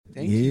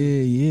Thank you.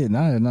 Yeah.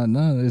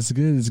 No. It's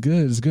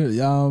good.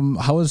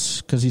 How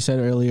was, because you said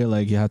earlier,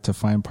 like, you had to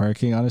find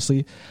parking.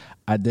 Honestly,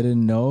 I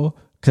didn't know,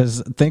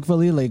 because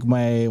thankfully, like,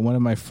 one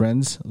of my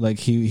friends, like,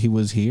 he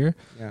was here.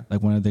 Yeah.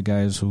 Like, one of the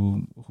guys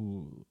who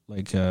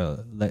like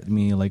let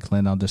me, like,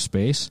 lend out the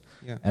space.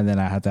 Yeah. And then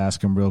I had to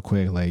ask him real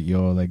quick, like,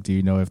 yo, like, do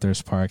you know if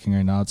there's parking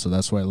or not? So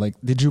that's why, like,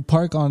 did you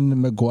park on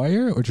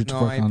McGuire or did you No,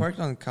 park I on? parked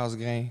on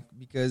Casgrain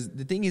because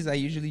the thing is I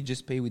usually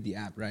just pay with the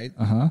app, right?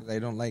 Uh-huh. Because I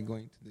don't like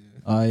going to the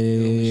Oh, little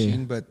yeah.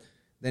 machine. But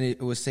then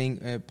it was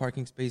saying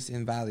parking space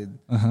invalid.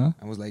 Uh-huh.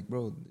 I was like,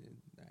 bro,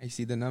 I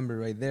see the number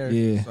right there.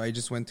 Yeah. So I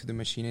just went to the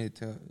machine.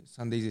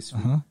 Sundays is free.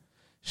 Uh-huh.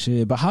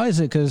 Shit, but how is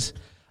it? Because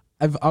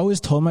I've always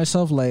told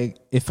myself, like,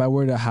 if I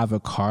were to have a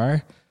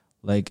car,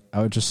 like,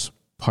 I would just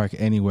park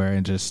anywhere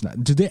and just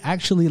not. Do they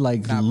actually,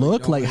 like, Nah, bro,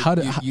 look like how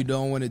do you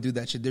don't want to do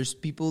that shit. There's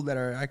people that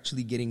are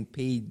actually getting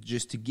paid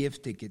just to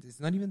give tickets. It's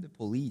not even the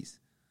police.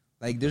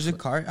 Like, there's a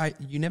car.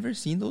 You never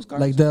seen those cars?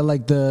 like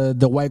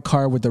the white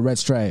car with the red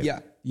stripe?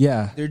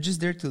 Yeah. They're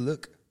just there to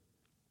look.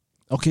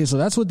 Okay, so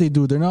that's what they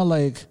do. They're not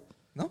like,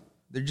 No,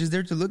 they're just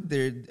there to look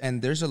there,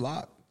 and there's a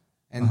lot.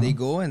 And they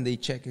go and they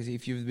check.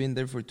 If you've been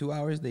there for 2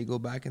 hours, they go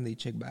back and they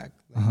check back.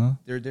 Like,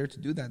 they're there to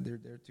do that. They're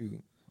there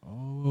to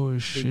oh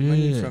take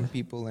money shit. from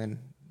people, and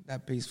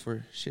that pays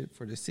for shit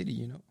for the city,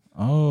 you know?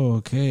 Oh,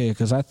 okay.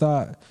 Because I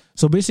thought,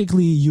 so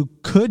basically you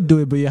could do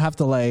it, but you have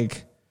to,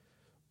 like,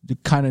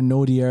 kind of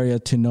know the area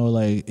to know,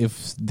 like,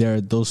 if there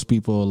are those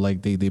people,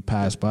 like, they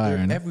pass by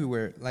They're or not.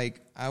 everywhere.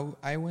 Like,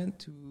 I went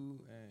to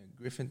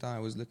Griffintown. I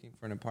was looking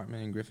for an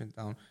apartment in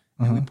Griffintown,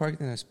 and we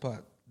parked in a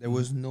spot. There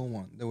was no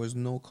one. There was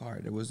no car.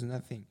 There was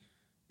nothing.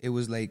 It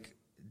was like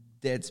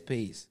dead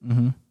space.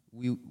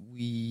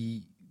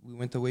 We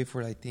went away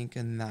for, I think,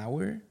 an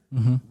hour.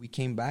 We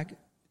came back.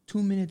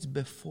 2 minutes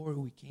before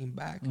we came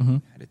back, we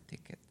had a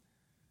ticket.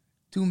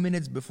 2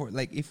 minutes before.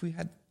 Like, if we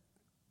had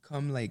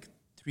come, like,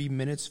 3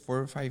 minutes, 4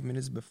 or 5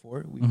 minutes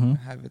before, we would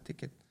have a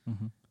ticket.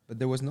 But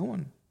there was no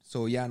one.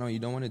 So, yeah, no, you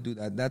don't want to do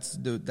that. That's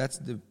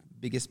the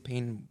biggest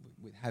pain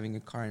with having a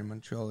car in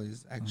Montreal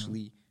is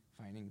actually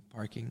finding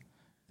parking.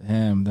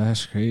 Damn,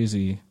 that's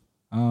crazy.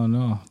 I don't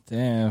know.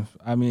 Damn.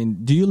 I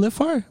mean, do you live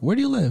far? Where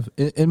do you live?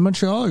 In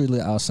Montreal or you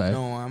live outside?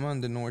 No, I'm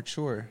on the North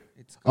Shore.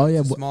 It's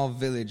a small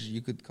village.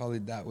 You could call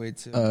it that way.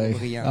 It's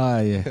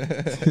yeah.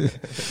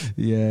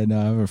 Yeah, no,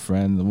 I have a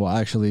friend. Well,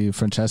 actually,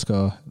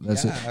 Francesco.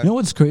 That's it. Yeah. You know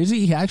what's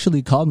crazy? He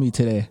actually called me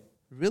today.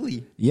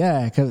 Really?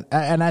 Yeah,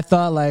 and I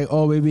thought, like,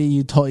 oh, maybe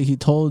he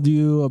told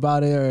you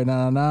about it or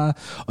nah.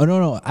 Oh,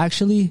 no.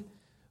 Actually,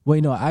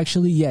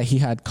 yeah, he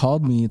had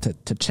called me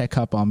to check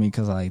up on me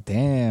because, like,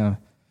 damn.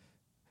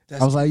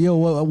 I was like, yo,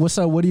 what's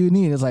up? What do you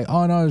need? It's like,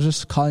 oh, no, I was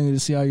just calling you to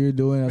see how you're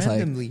doing. I was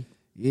randomly. like,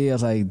 yeah, I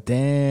was like,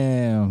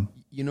 damn.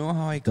 You know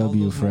how I call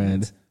W those friend.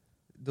 moments?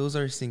 Those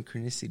are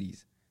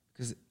synchronicities.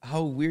 Because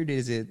how weird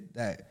is it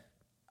that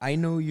I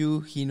know you,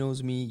 he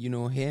knows me, you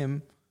know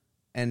him,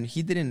 and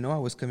he didn't know I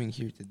was coming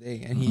here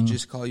today, and he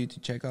just called you to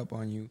check up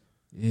on you.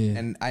 Yeah.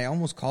 And I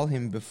almost called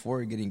him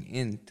before getting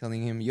in,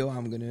 telling him, yo,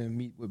 I'm going to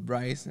meet with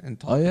Bryce and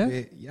talk Oh, yeah? a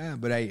bit. Yeah,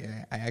 but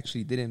I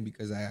actually didn't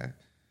because I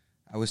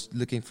was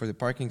looking for the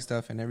parking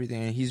stuff and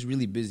everything, and he's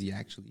really busy,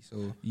 actually.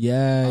 So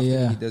Yeah.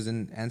 he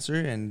doesn't answer,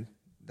 and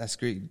that's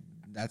great.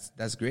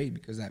 That's great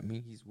because that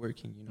means he's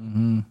working, you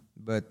know.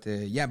 But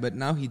but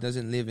now he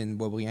doesn't live in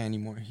Boisbriand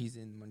anymore. He's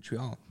in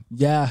Montreal.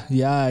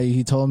 Yeah.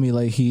 He told me,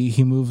 like,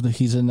 he moved.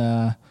 He's in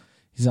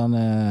he's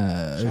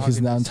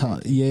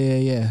downtown.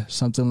 Yeah.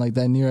 Something like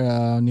that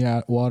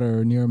near water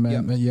or near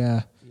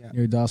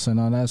near Dawson.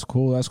 Oh, that's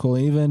cool.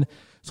 Even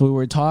so, we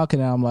were talking,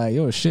 and I'm like,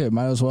 yo, shit,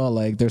 might as well,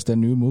 like, there's the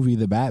new movie,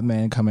 The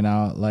Batman, coming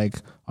out,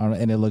 like,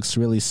 and it looks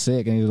really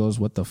sick. And he goes,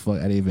 what the fuck?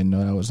 I didn't even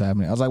know that was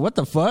happening. I was like, what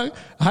the fuck?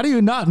 How do you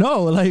not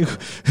know? Like,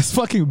 it's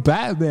fucking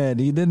Batman.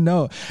 He didn't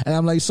know. And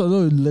I'm like, so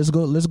let's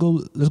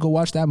go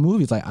watch that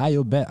movie. It's like,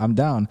 you bet, I'm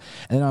down.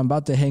 And then I'm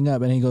about to hang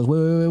up, and he goes,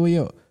 wait,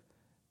 yo.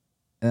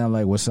 And I'm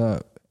like, what's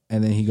up?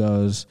 And then he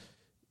goes,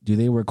 do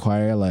they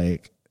require,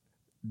 like,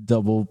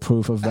 double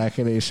proof of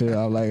vaccination?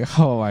 I'm like,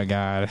 oh my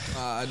god.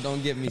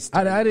 Don't get me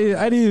started.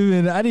 I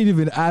didn't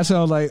even ask.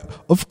 I was like,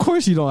 of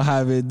course you don't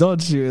have it,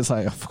 don't you? It's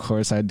like, of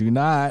course I do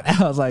not.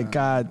 I was like,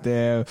 god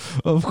damn.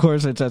 Of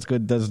course Francesco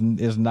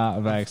is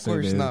not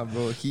vaccinated. Of course not,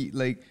 bro. He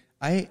like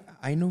I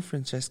know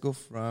Francesco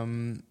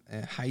from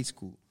high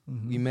school.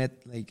 We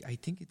met, like, I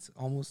think it's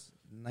almost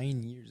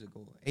 9 years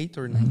ago, 8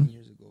 or 9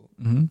 years ago.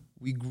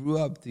 We grew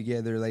up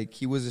together. Like,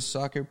 he was a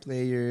soccer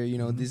player, you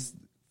know, this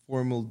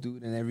formal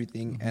dude and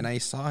everything. And I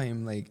saw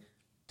him, like,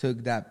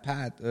 took that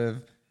path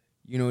of,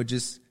 you know,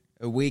 just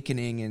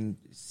awakening and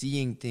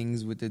seeing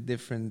things with a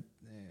different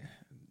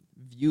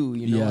view,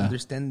 you know,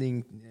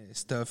 understanding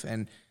stuff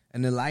and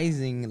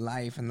analyzing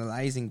life,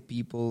 analyzing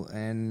people.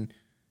 And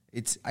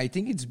I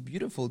think it's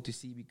beautiful to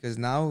see because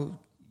now,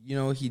 you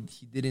know, he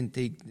didn't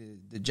take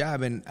the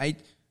jab. And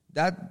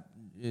that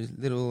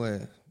little,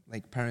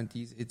 like,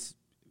 parenthesis, it's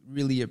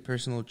really a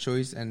personal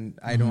choice, and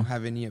I don't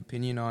have any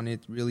opinion on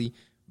it, really.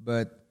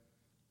 But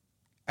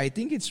I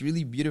think it's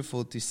really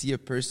beautiful to see a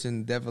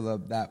person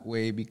develop that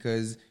way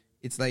because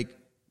it's like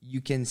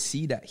you can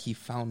see that he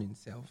found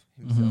himself.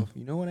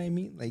 You know what I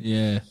mean? Like,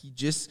 he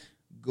just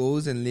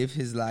goes and live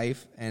his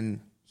life, and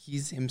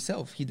he's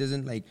himself. He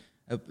doesn't like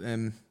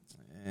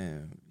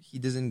he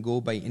doesn't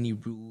go by any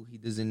rule. He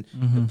doesn't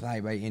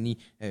apply by any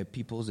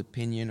people's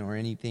opinion or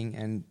anything,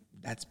 and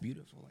that's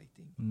beautiful, I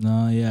think.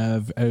 No, yeah.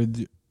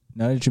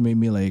 Now that you made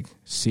me like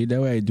see it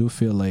that way, I do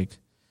feel like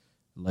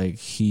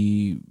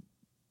he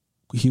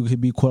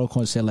could be quote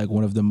unquote said like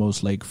one of the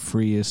most like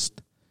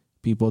freest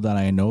people that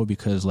I know,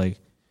 because like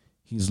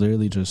he's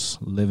literally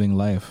just living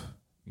life,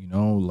 you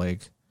know,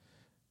 like,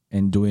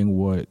 and doing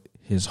what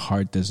his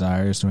heart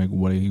desires, doing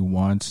what he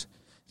wants.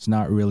 It's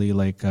not really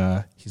like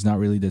he's not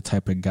really the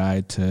type of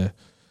guy to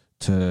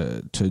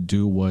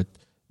do what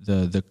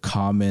the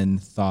common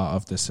thought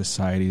of the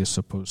society is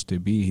supposed to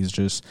be. He's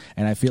just,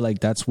 and I feel like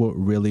that's what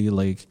really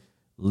like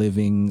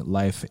living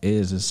life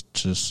is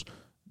just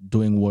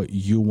doing what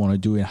you want to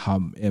do,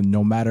 and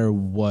no matter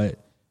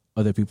what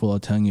other people are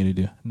telling you to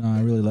do. No,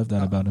 I really love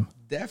that about him.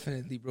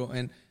 Definitely, bro.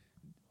 And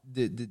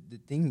the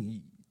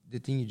thing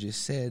you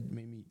just said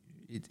made me.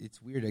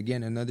 It's weird.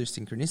 Again, another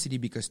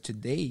synchronicity, because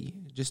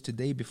just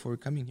today before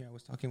coming here, I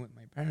was talking with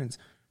my parents.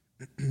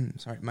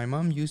 Sorry, my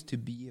mom used to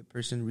be a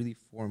person really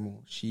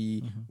formal.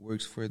 She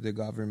works for the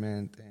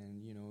government,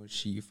 and you know,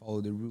 she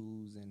followed the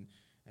rules, and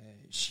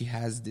she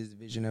has this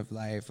vision of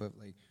life of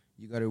like,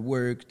 you got to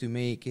work to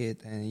make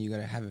it, and you got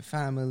to have a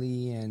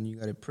family, and you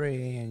got to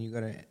pray, and you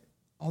got to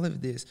all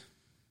of this.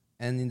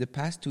 And in the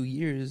past 2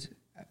 years,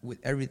 with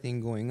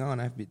everything going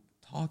on, I've been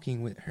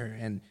talking with her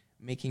and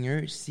making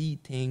her see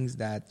things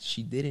that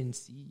she didn't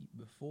see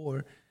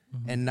before.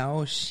 And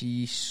now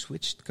she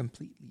switched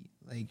completely.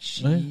 Like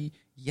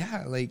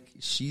like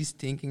she's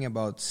thinking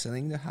about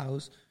selling the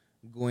house,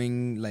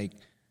 going like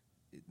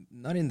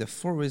not in the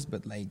forest,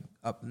 but like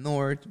up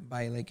north,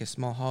 buy like a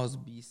small house,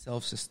 be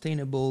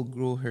self-sustainable,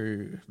 grow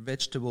her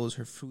vegetables,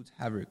 her fruits,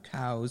 have her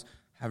cows,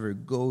 have her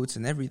goats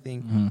and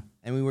everything.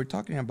 And we were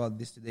talking about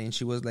this today, and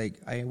she was like,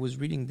 I was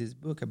reading this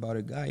book about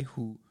a guy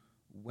who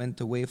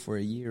went away for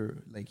a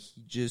year. Like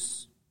he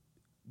just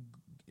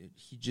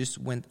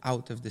went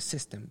out of the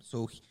system.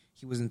 So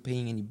he wasn't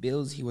paying any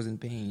bills. He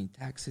wasn't paying any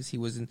taxes. He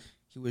was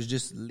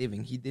just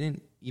living. He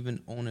didn't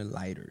even own a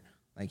lighter.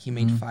 Like he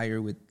made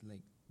fire with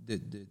like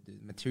the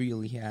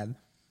material he had.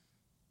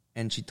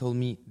 And she told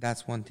me,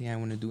 that's one thing I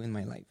want to do in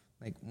my life.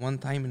 Like one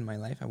time in my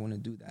life, I want to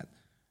do that.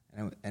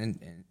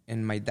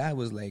 And my dad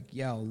was like,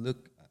 yeah,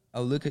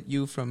 I'll look at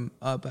you from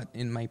up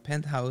in my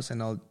penthouse,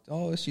 and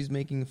she's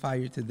making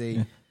fire today.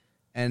 Yeah.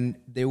 And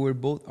they were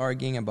both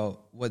arguing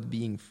about what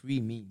being free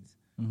means.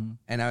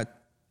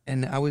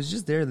 And I was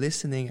just there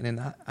listening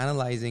and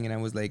analyzing, and I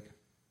was like,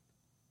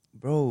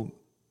 bro,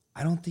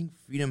 I don't think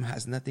freedom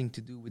has nothing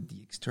to do with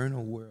the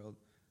external world.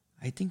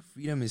 I think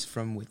freedom is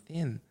from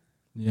within.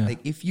 Yeah. Like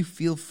if you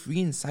feel free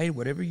inside,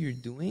 whatever you're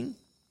doing,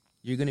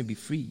 you're going to be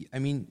free. I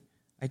mean,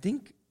 I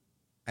think,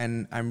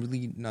 and I'm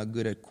really not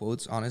good at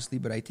quotes, honestly,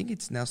 but I think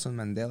it's Nelson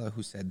Mandela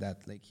who said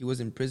that. Like he was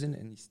in prison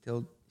and he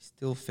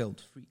still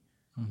felt free.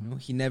 You know,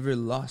 he never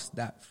lost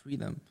that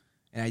freedom.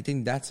 And I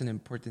think that's an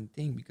important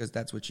thing, because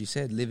that's what you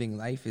said. Living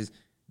life is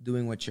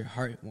doing what your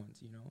heart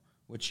wants, you know,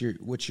 what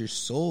your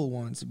soul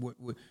wants,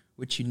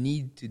 what you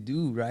need to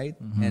do, right?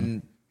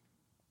 And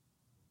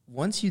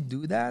once you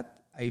do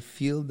that, I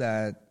feel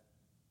that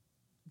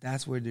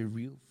that's where the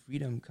real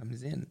freedom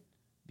comes in,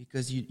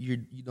 because you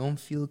don't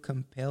feel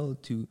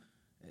compelled to,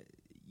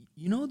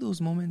 you know,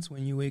 those moments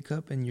when you wake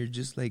up and you're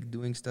just like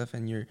doing stuff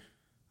and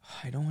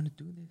I don't want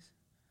to do this.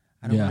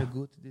 I don't want to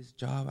go to this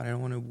job. I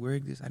don't want to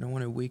work this. I don't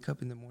want to wake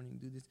up in the morning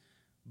and do this.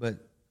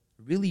 But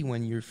really,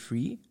 when you're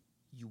free,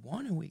 you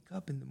want to wake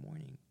up in the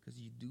morning because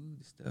you do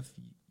the stuff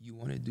you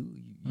want to do.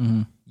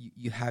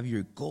 You have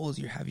your goals.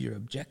 You have your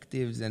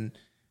objectives. And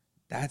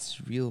that's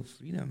real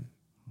freedom.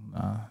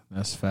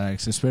 That's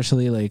facts.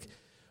 Especially, like,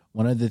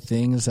 one of the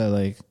things that,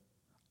 like,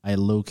 I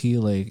low-key,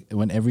 like,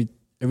 when every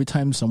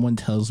time someone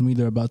tells me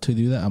they're about to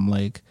do that, I'm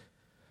like,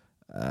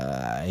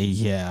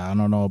 I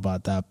don't know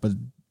about that. But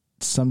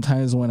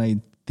sometimes when I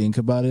think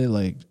about it,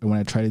 like when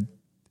I try to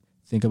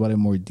think about it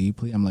more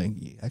deeply, I'm like,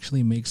 it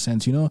actually makes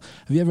sense. You know,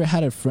 have you ever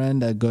had a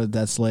friend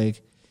that's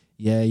like,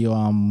 yeah,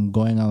 I'm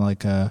going on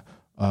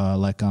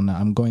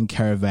I'm going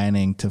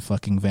caravanning to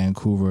fucking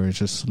Vancouver. It's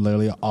just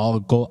literally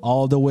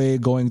all the way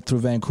going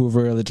through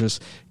Vancouver. They're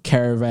just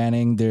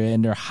caravanning.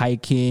 They're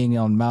hiking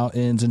on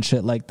mountains and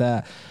shit like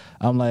that.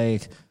 I'm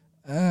like,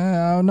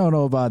 I don't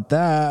know about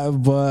that,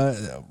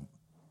 but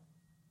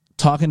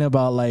talking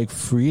about like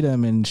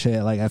freedom and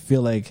shit, like I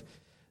feel like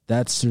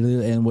that's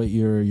really, and what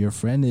your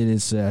friend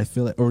is, I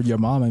feel like, or your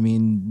mom, I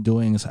mean,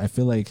 doing is, I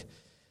feel like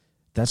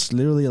that's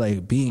literally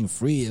like being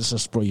free. It's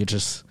just, bro, you're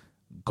just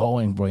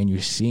going, bro, and you're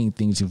seeing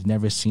things you've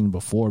never seen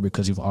before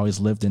because you've always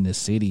lived in the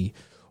city,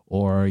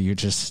 or you're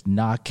just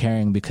not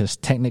caring because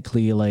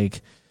technically,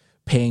 like,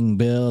 paying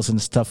bills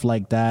and stuff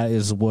like that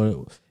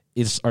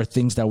are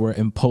things that were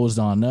imposed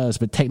on us.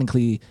 But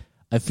technically,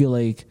 I feel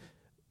like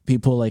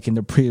people like in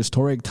the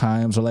prehistoric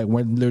times, or like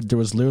when there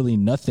was literally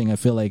nothing, I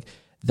feel like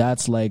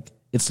that's like,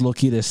 it's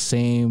low-key the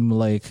same,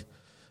 like,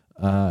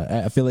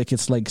 I feel like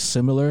it's like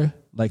similar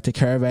like to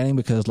caravanning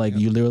because like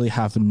you literally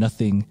have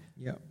nothing.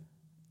 Yeah.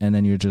 And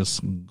then you're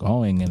just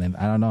going, and then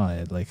I don't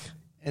know, like.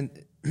 And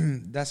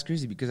that's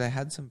crazy because I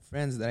had some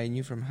friends that I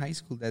knew from high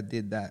school that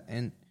did that,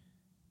 and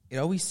it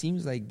always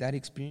seems like that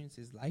experience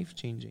is life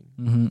changing.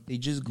 Mm-hmm. They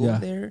just go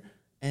there,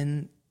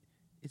 and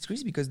it's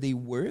crazy because they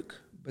work,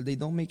 but they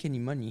don't make any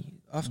money.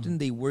 Often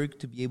they work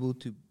to be able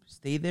to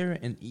stay there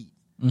and eat,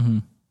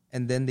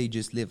 and then they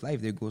just live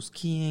life. They go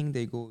skiing,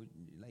 they go,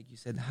 like you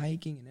said,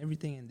 hiking and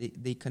everything, and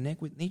they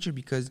connect with nature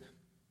because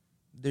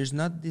there's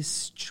not this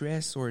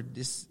stress or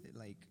this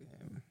like.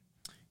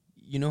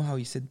 You know how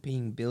he said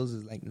paying bills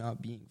is like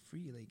not being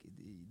free. Like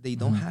they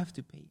don't have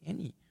to pay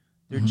any.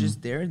 They're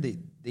just there. They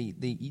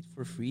eat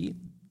for free.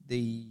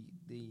 They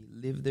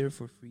live there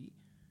for free,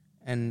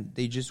 and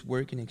they just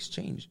work in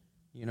exchange.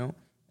 You know,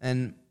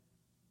 and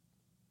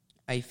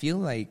I feel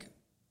like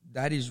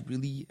that is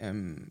really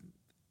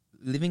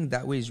living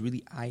that way is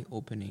really eye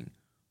opening.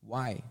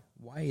 Why?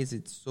 Why is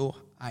it so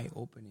eye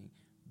opening?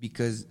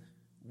 Because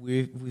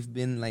we've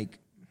been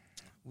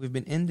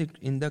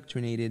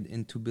indoctrinated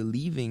into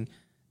believing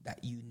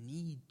that you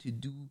need to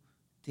do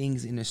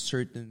things in a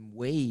certain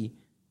way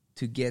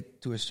to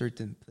get to a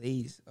certain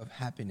place of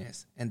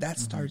happiness. And that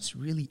starts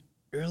really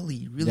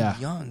early, really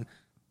young.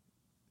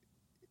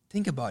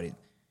 Think about it.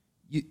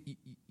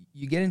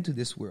 You get into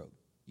this world.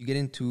 You get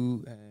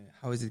into,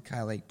 how is it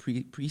kind of like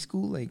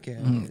preschool? Like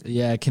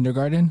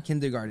kindergarten?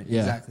 Kindergarten,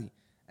 exactly.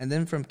 And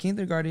then from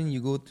kindergarten, you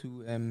go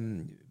to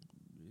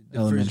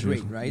the first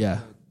grade, right?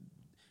 Yeah.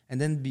 And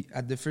then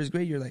at the first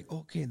grade, you're like,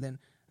 okay, then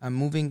I'm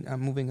moving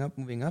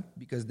up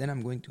because then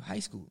I'm going to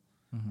high school.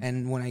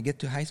 And when I get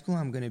to high school,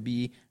 I'm going to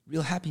be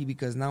real happy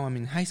because now I'm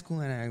in high school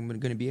and I'm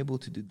going to be able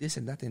to do this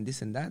and that and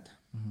this and that.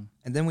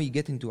 And then when you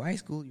get into high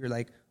school, you're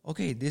like,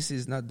 okay, this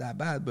is not that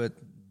bad, but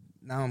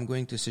now I'm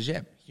going to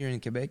Cégep. Here in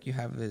Quebec, you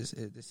have the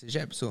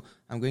Cégep. So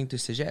I'm going to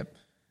Cégep.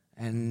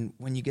 And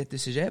when you get to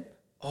Cégep,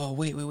 oh,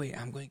 wait,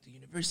 I'm going to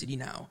university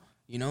now,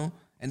 you know?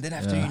 And then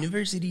after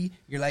university,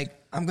 you're like,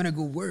 I'm going to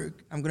go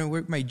work. I'm going to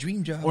work my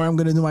dream job. Or I'm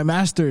going to do my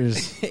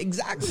master's.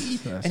 Exactly.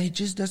 And it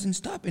just doesn't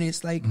stop. And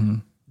it's like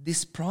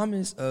this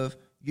promise of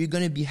you're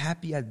going to be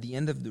happy at the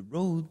end of the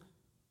road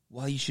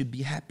while you should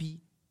be happy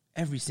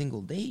every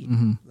single day,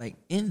 like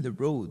in the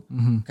road.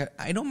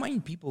 I don't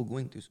mind people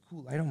going to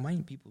school. I don't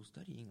mind people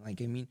studying.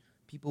 Like, I mean,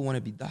 people want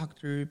to be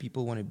doctor.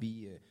 People want to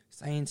be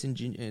science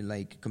engineer,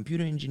 like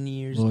computer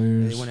engineers.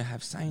 Lawyers. They want to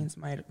have science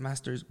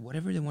masters,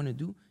 whatever they want to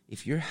do.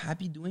 If you're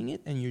happy doing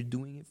it and you're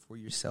doing it for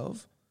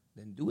yourself,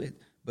 then do it.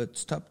 But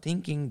stop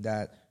thinking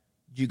that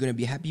you're going to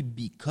be happy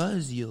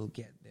because you'll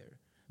get there,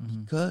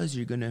 because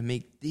you're going to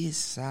make this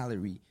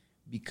salary,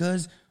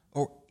 because,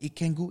 or it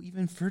can go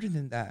even further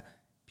than that.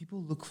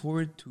 People look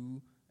forward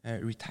to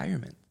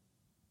retirement.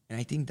 And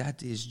I think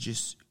that is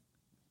just,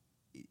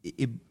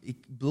 it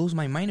blows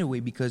my mind away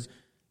because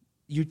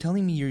you're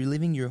telling me you're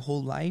living your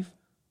whole life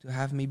to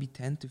have maybe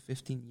 10 to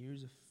 15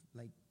 years of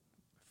like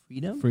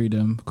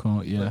freedom.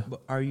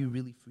 But are you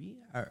really free?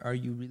 Are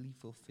you really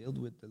fulfilled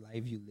with the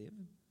life you live?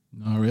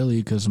 Not really,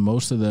 because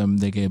most of them,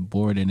 they get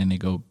bored and then they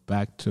go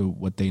back to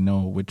what they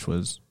know, which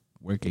was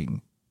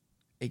working.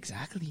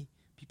 Exactly.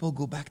 People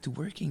go back to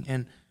working,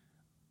 and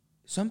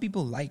some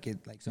people like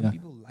it. Like some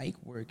people like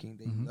working.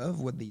 They love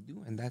what they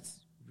do, and that's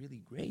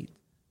really great.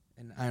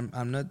 And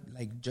I'm not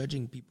like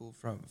judging people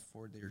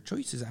for their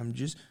choices. I'm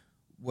just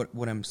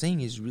what I'm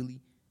saying is really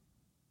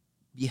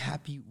be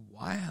happy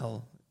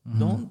while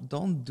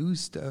don't do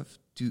stuff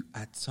to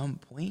at some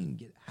point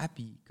get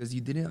happy because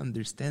you didn't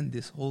understand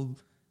this whole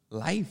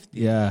life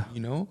thing. You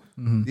know,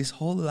 this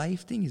whole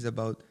life thing is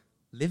about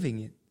living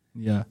it.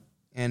 Yeah.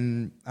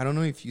 And I don't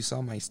know if you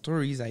saw my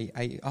stories.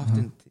 I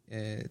often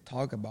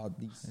talk about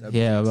these subjects.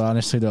 Yeah, but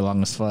honestly, they're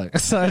long as fuck.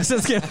 So I'm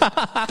just kidding.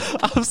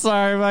 I'm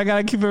sorry, but I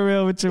gotta keep it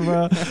real with you,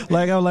 bro.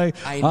 Like, I'm like,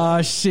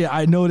 oh, shit,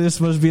 I know this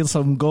must be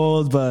some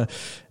gold, but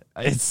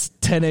it's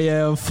 10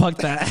 a.m. Fuck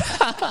that.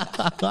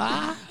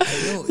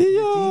 I know. The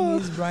thing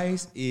is,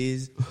 Bryce,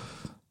 is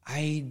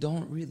I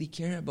don't really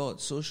care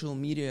about social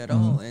media at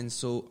all. And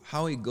so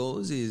how it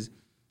goes is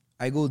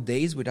I go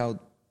days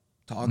without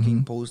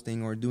talking,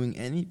 posting, or doing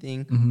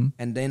anything,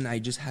 and then I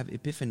just have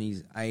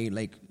epiphanies.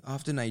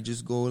 Often I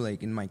just go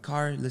like in my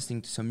car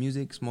listening to some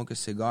music, smoke a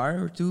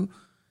cigar or two,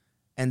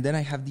 and then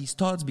I have these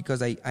thoughts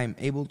because I'm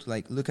able to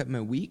like look at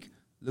my week,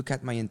 look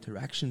at my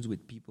interactions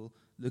with people,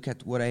 look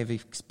at what I've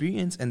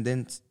experienced, and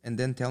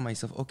then tell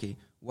myself, okay,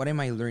 what am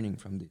I learning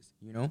from this,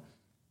 you know?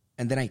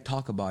 And then I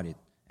talk about it.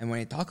 And when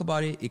I talk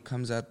about it, it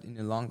comes out in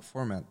a long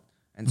format.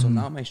 And so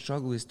now my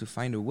struggle is to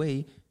find a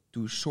way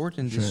to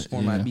shorten this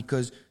format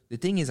because the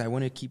thing is I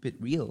want to keep it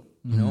real.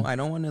 You know, I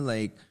don't want to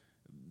like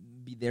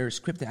be there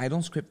scripted. I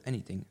don't script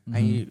anything.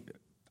 I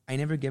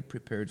never get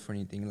prepared for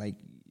anything. Like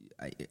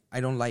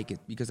I don't like it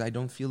because I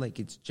don't feel like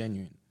it's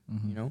genuine.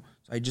 You know,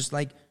 so I just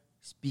like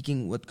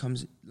speaking what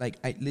comes. Like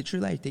I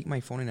take my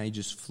phone and I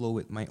just flow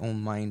with my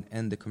own mind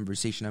and the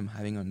conversation I'm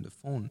having on the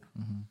phone.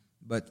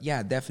 But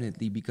yeah,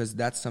 definitely, because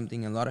that's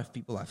something a lot of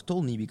people have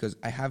told me because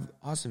I have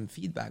awesome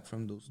feedback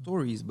from those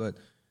stories. But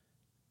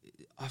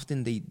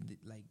often they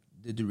like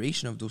the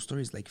duration of those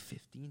stories like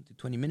 15 to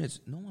 20 minutes.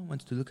 No one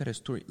wants to look at a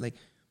story. Like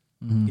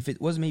if it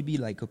was maybe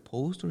like a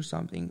post or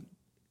something,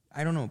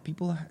 I don't know.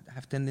 People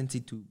have tendency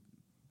to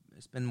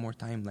spend more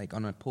time like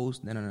on a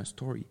post than on a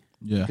story.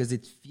 Yeah. Because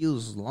it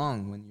feels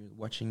long when you're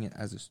watching it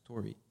as a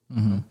story.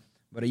 You know?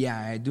 But yeah,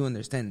 I do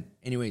understand.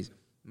 Anyways,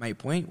 my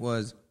point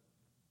was,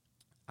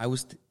 I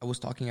was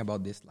talking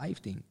about this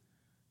life thing,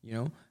 you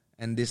know,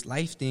 and this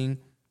life thing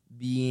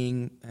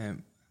being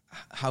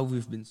how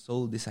we've been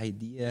sold this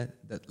idea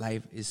that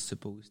life is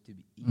supposed to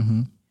be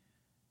easy.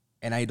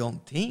 And I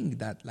don't think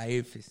that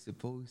life is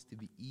supposed to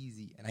be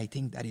easy. And I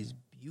think that is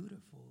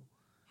beautiful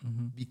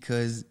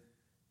because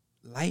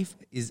life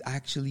is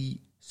actually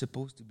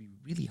supposed to be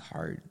really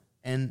hard.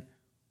 And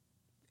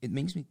it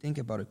makes me think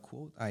about a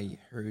quote I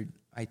heard.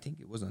 I think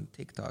it was on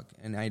TikTok,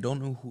 and I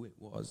don't know who it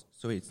was,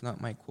 so it's not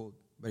my quote,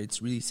 but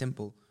it's really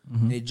simple.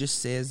 And it just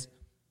says,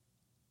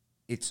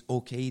 it's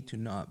okay to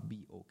not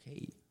be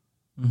okay.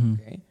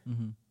 Okay?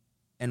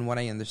 And what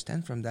I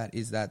understand from that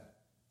is that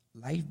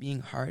life being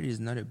hard is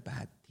not a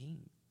bad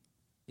thing.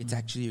 It's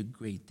actually a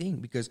great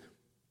thing, because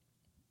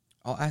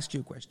I'll ask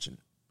you a question.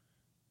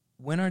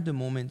 When are the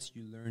moments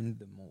you learned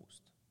the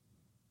most?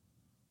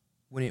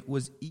 When it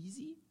was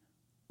easy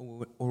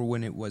or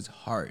when it was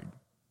hard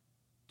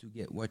to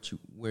get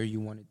where you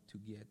wanted to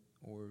get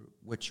or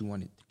what you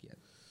wanted to get?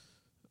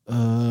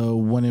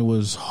 When it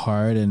was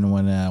hard and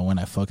when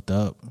I fucked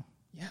up.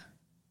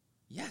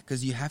 Yeah,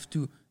 because you have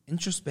to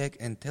introspect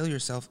and tell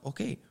yourself,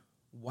 okay,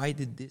 why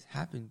did this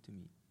happen to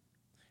me?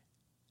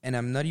 And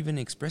I'm not even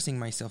expressing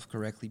myself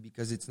correctly,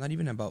 because it's not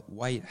even about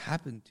why it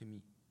happened to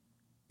me.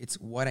 It's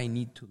what I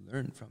need to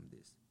learn from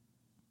this.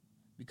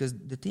 Because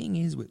the thing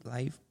is with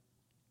life,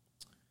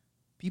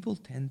 people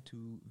tend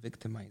to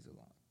victimize a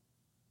lot.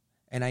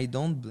 And I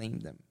don't blame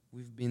them.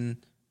 We've been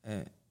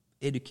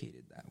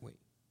educated that way.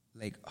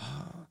 Like,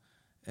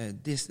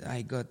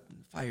 I got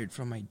fired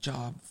from my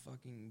job,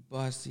 fucking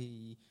boss,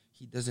 he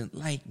doesn't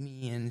like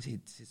me and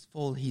it's his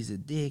fault, he's a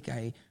dick.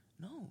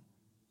 No.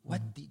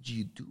 What did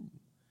you do?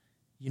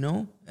 You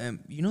know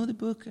the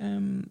book,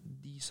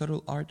 The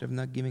Subtle Art of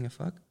Not Giving a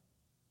Fuck?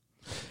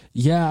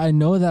 Yeah, I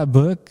know that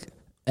book,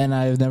 and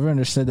I've never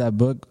understood that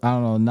book. I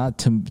don't know, not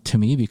to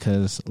me,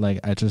 because like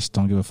I just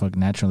don't give a fuck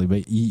naturally.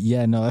 But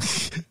yeah, no,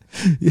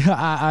 yeah,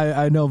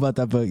 I know about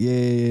that book.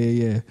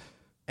 Yeah.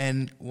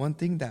 And one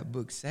thing that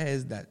book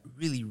says that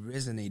really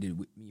resonated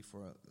with me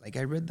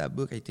I read that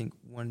book, I think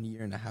 1.5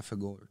 years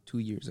ago or 2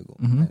 years ago,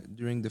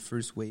 during the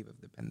first wave of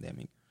the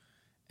pandemic.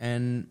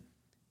 And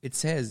it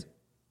says,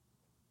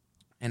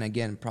 and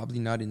again, probably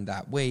not in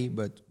that way,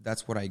 but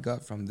that's what I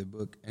got from the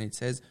book. And it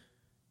says,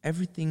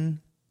 everything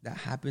that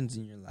happens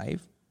in your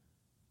life,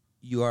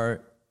 you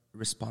are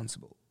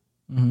responsible.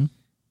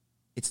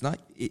 It's not,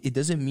 it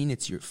doesn't mean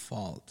it's your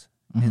fault.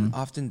 And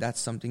often that's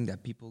something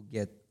that people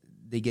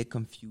they get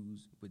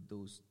confused with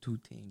those two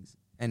things.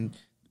 And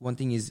one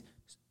thing is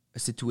a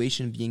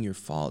situation being your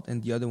fault,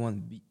 and the other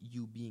one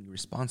you being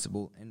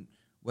responsible. And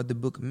what the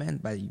book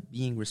meant by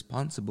being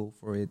responsible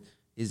for it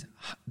is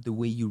the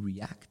way you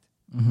react,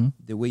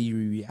 the way you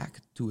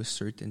react to a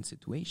certain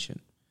situation.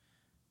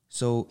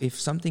 So if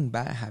something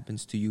bad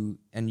happens to you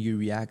and you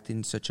react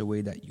in such a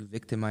way that you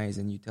victimize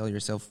and you tell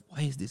yourself,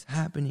 why is this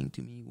happening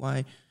to me?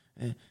 Why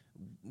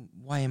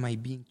am I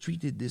being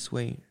treated this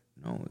way?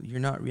 No, you're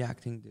not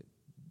reacting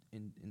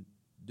in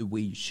the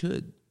way you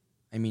should.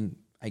 I mean,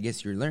 I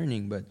guess you're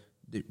learning, but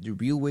the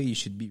real way you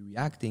should be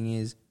reacting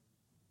is,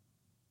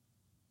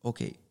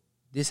 okay,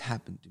 this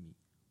happened to me.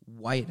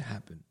 Why it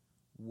happened?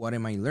 What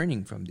am I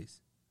learning from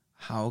this?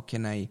 How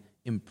can I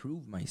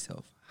improve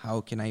myself?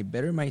 How can I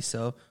better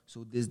myself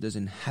so this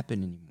doesn't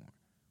happen anymore?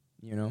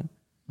 You know?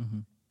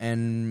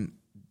 And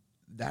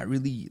that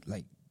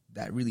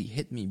really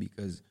hit me,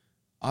 because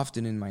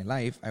often in my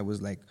life I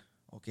was like,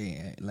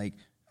 okay,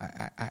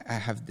 I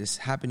have this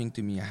happening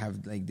to me. I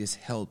have like this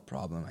health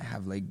problem. I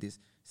have like this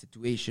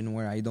situation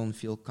where I don't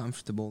feel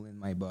comfortable in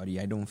my body.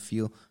 I don't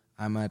feel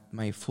I'm at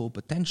my full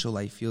potential.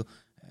 I feel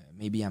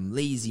maybe I'm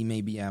lazy.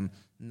 Maybe I'm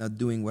not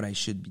doing what I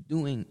should be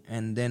doing.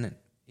 And then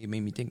it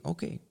made me think,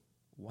 okay,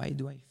 why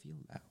do I feel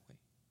that way?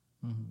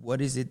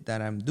 What is it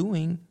that I'm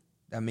doing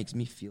that makes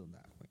me feel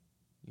that way?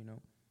 You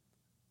know?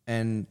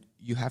 And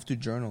you have to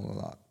journal a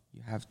lot.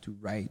 You have to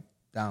write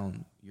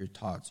down your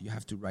thoughts. You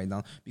have to write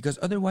down, because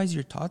otherwise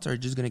your thoughts are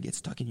just going to get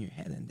stuck in your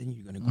head, and then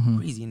you're going to go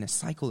crazy in a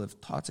cycle of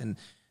thoughts. And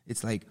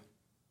it's like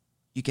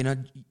you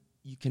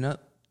cannot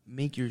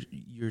make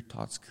your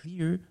thoughts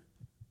clear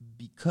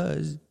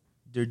because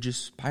they're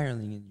just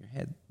spiraling in your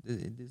head.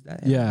 Does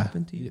that ever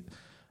happen to you?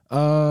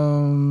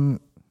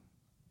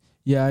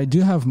 Yeah, I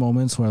do have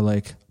moments where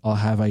like I'll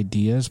have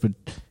ideas, but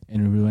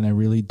when I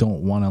really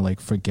don't want to like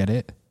forget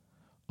it,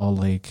 I'll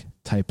like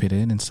type it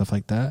in and stuff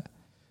like that.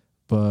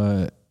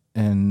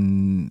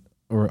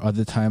 Or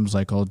other times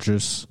like I'll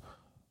just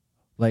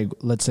like,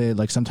 let's say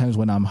like sometimes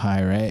when I'm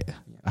high, right?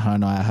 Yeah. I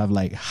don't know, I have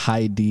like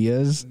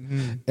ideas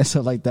and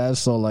stuff like that.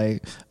 So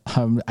like,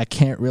 I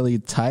can't really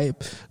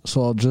type.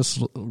 So I'll just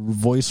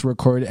voice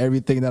record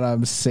everything that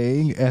I'm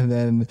saying, and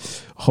then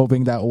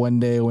hoping that one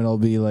day when I'll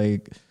be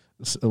like,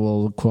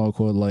 well, quote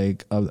unquote,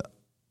 like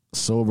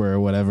sober or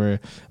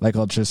whatever, like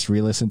I'll just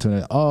re-listen to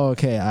it. Oh,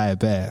 okay, I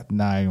bet.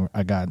 Now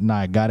I got it. Now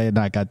I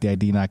got the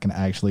idea. Now I can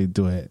actually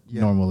do it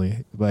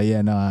normally. But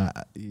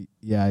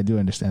I do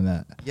understand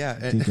that. Yeah,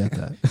 I do get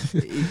that.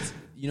 It's,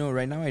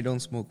 right now I don't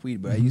smoke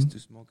weed, but I used to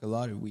smoke a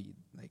lot of weed,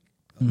 like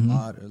a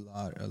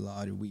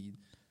lot of weed,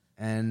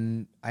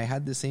 and I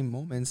had the same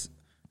moments.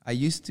 I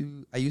used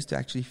to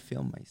actually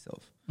film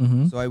myself,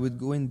 so I would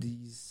go in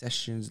these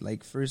sessions,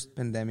 like first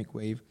pandemic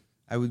wave.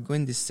 I would go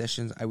in these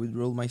sessions, I would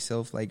roll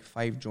myself like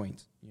 5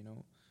 joints,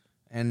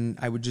 and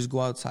I would just go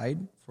outside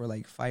for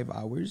like 5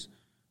 hours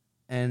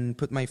and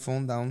put my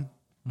phone down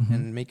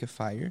and make a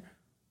fire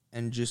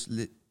and just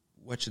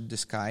watch the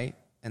sky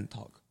and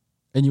talk.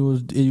 And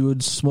you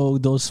would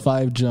smoke those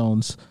 5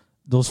 joints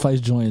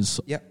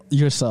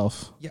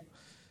yourself. Yeah.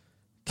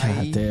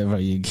 God damn, bro,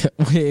 you get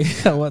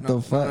what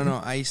the fuck?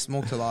 No, I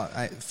smoked a lot.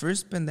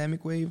 First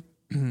pandemic wave,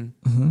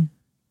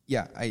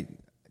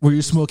 Were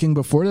you smoking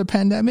before the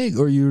pandemic,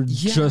 or you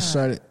just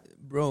started?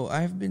 Bro,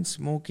 I've been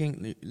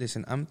smoking.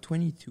 Listen, I'm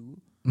 22,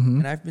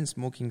 and I've been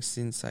smoking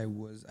since I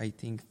was, I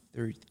think,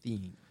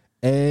 13.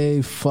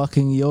 Hey,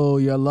 fucking yo,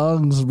 your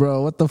lungs,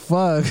 bro. What the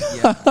fuck?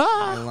 Yeah,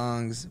 my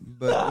lungs.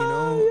 But,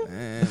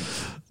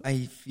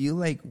 I feel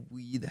like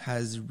weed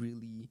has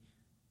really...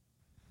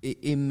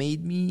 It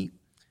made me...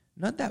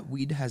 Not that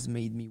weed has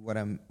made me what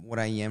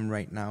I am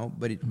right now,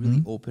 but it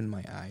really opened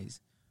my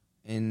eyes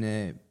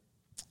in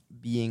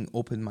being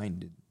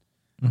open-minded.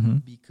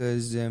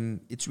 Because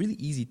it's really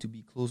easy to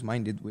be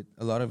close-minded with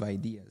a lot of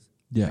ideas.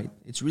 Yeah, right?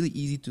 It's really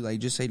easy to like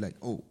just say like,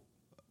 oh,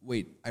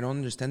 wait, I don't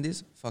understand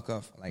this. Fuck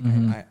off. Like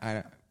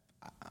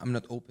I'm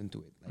not open to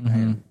it.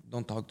 Like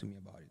don't talk to me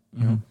about it.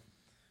 You know.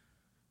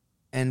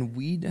 And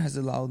weed has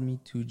allowed me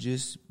to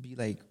just be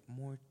like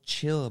more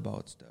chill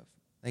about stuff.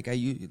 Like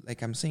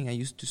I'm saying, I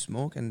used to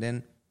smoke and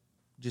then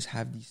just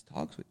have these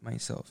talks with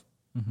myself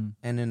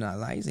and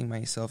analyzing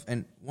myself.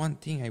 And one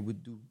thing I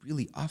would do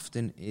really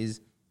often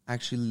is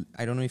actually,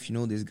 I don't know if you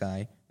know this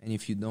guy, and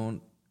if you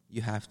don't,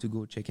 you have to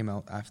go check him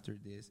out after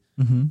this.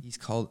 He's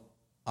called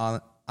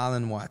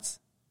Alan Watts.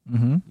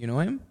 You know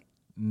him?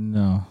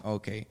 No.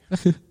 Okay.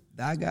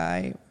 That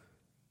guy,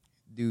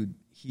 dude,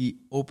 he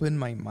opened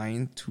my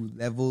mind to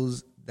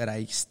levels that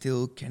I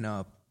still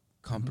cannot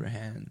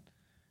comprehend.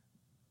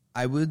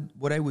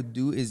 What I would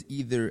do is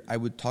either I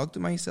would talk to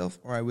myself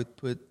or I would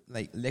put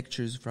like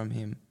lectures from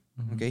him.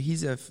 Okay,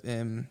 he's a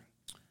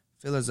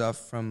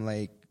philosopher from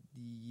like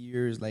the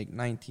years like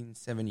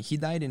 1970. He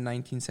died in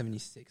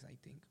 1976, I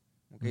think.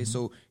 Okay,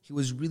 so he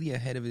was really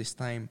ahead of his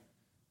time,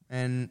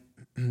 and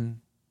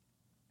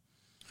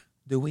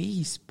the way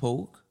he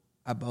spoke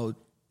about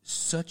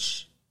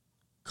such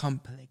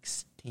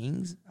complex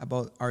things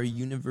about our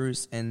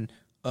universe and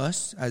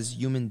us as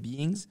human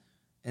beings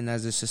and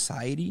as a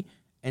society,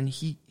 and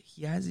he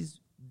has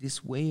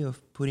this way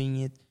of putting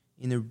it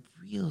in a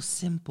real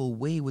simple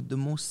way with the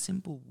most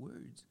simple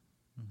words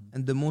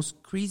and the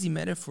most crazy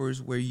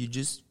metaphors where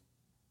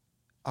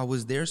I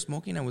was there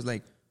smoking, I was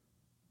like,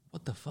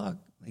 what the fuck?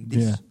 Like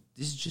this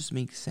just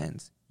makes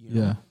sense, you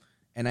know? Yeah.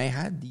 And I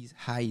had these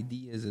high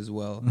ideas as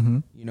well,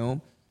 you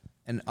know?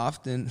 And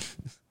often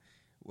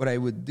what I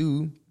would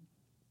do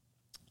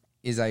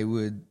is I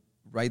would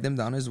write them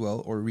down as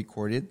well or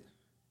record it.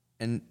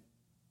 And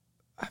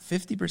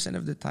 50%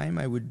 of the time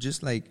I would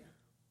just like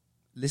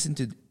listen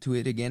to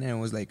it again, and I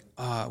was like,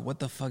 what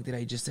the fuck did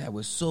I just say? I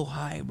was so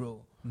high,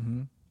 bro.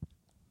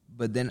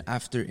 But then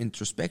after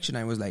introspection,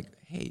 I was like,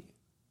 hey,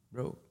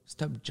 bro,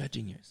 stop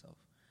judging yourself.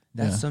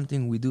 That's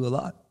something we do a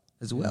lot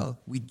as well.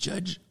 We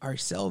judge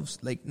ourselves,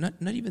 like not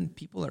even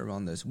people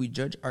around us. We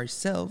judge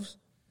ourselves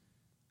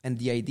and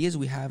the ideas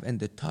we have and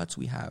the thoughts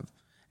we have.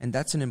 And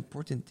that's an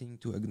important thing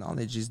to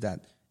acknowledge, is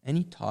that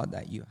any thought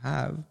that you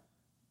have,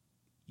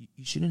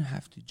 you shouldn't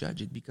have to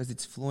judge it because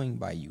it's flowing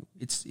by you.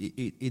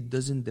 It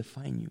doesn't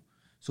define you.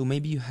 So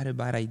maybe you had a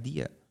bad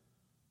idea.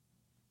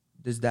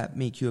 Does that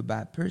make you a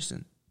bad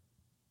person?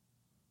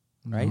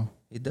 No. Right?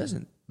 It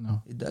doesn't.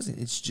 No. It doesn't.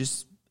 It's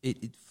just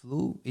it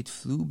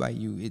flew by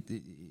you.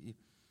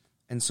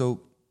 And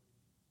so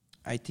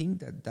I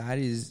think that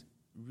is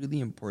really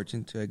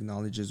important to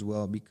acknowledge as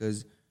well,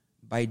 because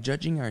by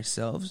judging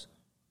ourselves,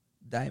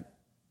 that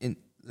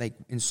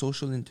in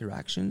social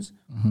interactions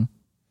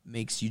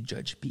makes you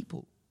judge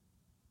people.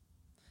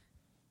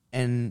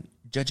 And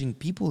judging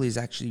people is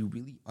actually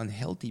really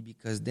unhealthy,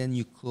 because then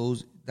you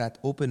close that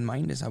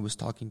open-mindedness I was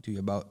talking to you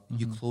about.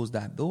 You close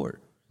that door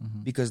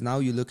because now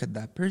you look at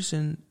that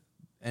person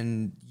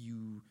and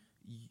you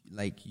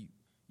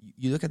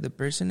look at the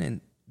person, and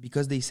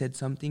because they said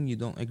something you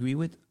don't agree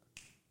with,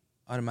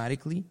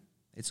 automatically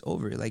it's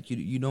over. Like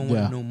you don't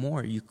want to know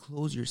more. You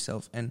close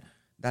yourself, and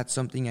that's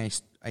something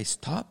I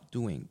stopped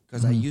doing,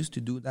 because I used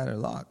to do that a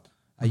lot.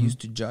 I used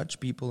to judge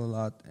people a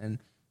lot, and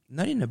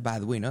not in a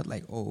bad way. Not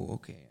like, oh,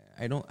 okay,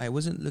 I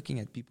wasn't looking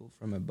at people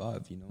from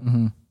above, you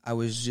know. I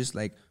was just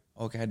like,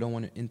 okay, I don't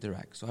want to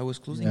interact. So I was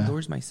closing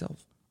doors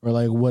myself. Or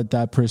like what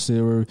that person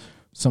or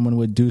someone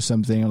would do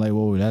something like,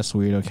 whoa, that's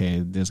weird.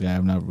 Okay, this guy,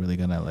 I'm not really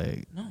gonna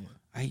like. No,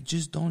 I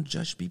just don't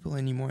judge people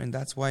anymore. And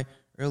that's why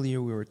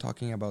earlier we were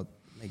talking about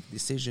like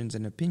decisions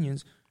and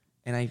opinions.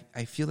 And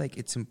I feel like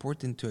it's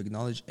important to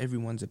acknowledge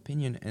everyone's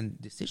opinion and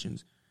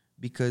decisions,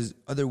 because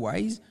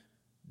otherwise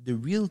the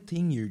real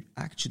thing you're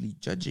actually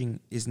judging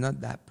is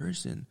not that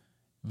person,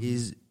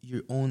 is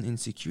your own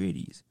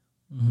insecurities.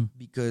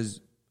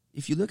 Because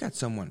if you look at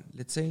someone,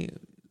 let's say,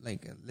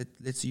 like,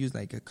 let's use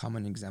like a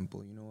common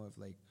example, you know, of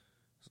like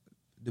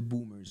the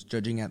boomers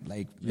judging at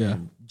like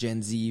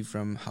Gen Z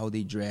from how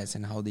they dress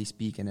and how they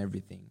speak and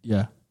everything.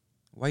 Yeah.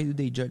 Why do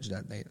they judge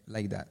that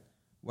like that?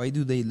 Why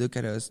do they look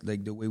at us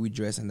like the way we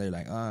dress and they're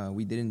like,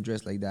 we didn't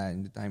dress like that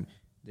in the time?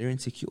 They're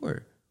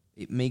insecure.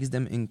 It makes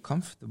them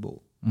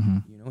uncomfortable.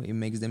 You know, it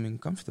makes them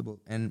uncomfortable.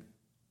 And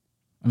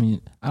I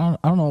mean, I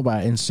don't know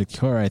about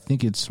insecure. I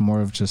think it's more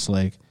of just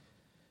like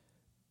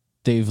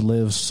they've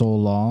lived so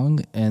long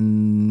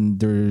and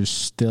they're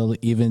still,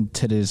 even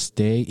to this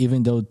day,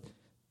 even though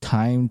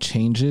time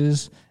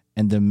changes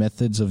and the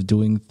methods of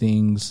doing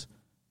things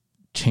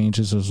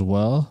changes as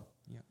well,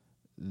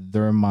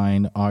 their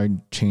mind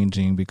aren't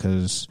changing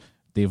because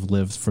they've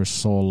lived for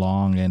so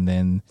long, and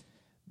then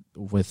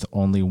with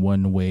only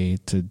one way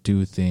to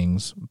do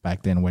things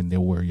back then when they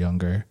were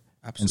younger.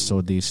 Absolutely. And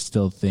so they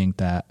still think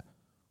that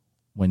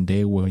when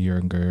they were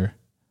younger,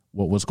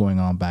 what was going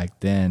on back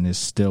then is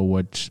still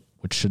what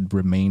should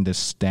remain the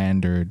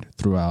standard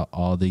throughout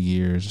all the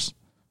years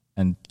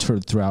and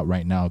throughout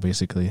right now,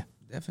 basically.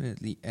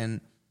 Definitely.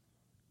 And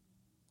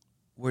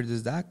where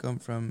does that come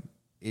from?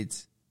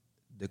 It's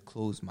the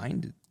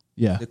closed-minded.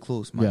 Yeah. The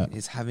closed mind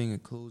is having a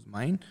closed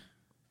mind,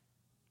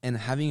 and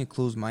having a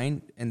closed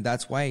mind. And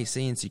that's why I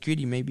say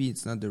insecurity. Maybe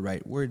it's not the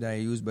right word that I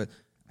use, but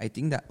I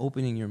think that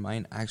opening your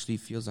mind actually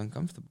feels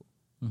uncomfortable.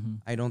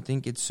 I don't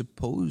think it's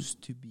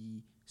supposed to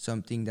be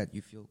something that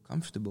you feel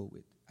comfortable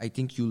with. I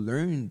think you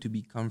learn to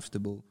be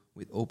comfortable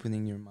with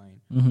opening your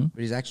mind,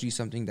 but it's actually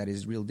something that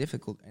is real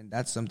difficult. And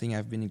that's something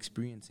I've been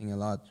experiencing a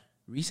lot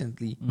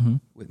recently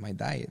with my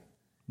diet.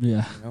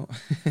 Yeah. You know?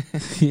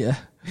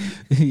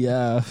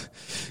 Yeah.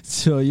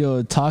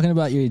 So, talking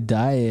about your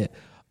diet,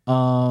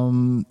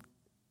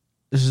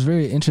 this is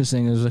very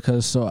interesting, is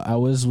because I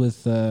was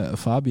with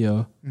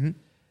Fabio,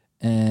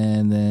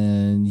 and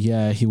then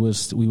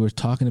we were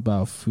talking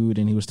about food,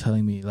 and he was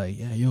telling me like,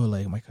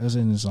 like my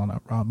cousin is on a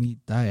raw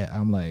meat diet.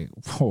 I'm like,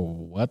 whoa,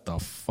 what the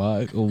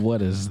fuck?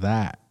 What is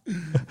that?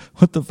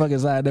 What the fuck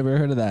is that? I never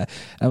heard of that.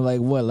 I'm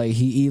like, what? Like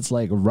he eats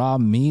like raw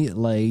meat?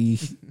 Like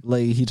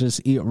he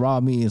just eat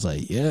raw meat? He's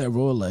like, yeah,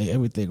 bro, like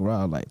everything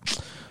raw. I'm like,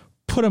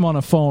 put him on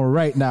the phone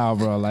right now,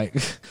 bro. Like,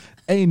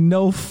 ain't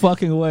no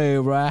fucking way,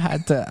 bro. I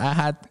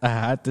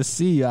had to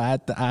see you. I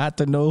had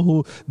to know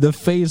who the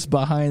face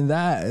behind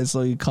that. And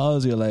so he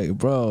calls you like,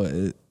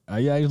 bro, are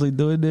you actually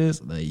doing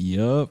this? Like,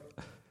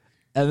 yup.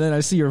 And then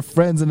I see your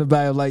friends in the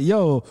back. I'm like,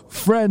 yo,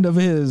 friend of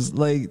his,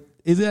 like,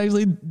 is it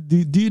actually,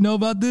 do you know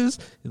about this?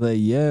 He's like,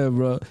 yeah,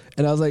 bro.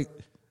 And I was like,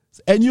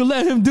 and you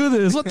let him do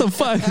this? What the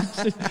fuck?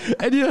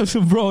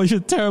 And bro, you're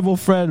a terrible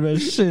friend, man.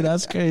 Shit,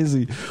 that's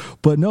crazy.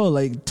 But no,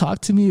 like,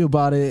 talk to me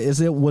about it.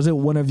 Was it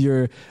one of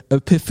your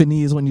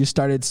epiphanies when you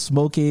started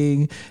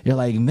smoking? You're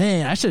like,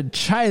 man, I should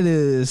try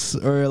this.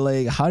 Or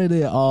like, how did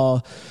it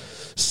all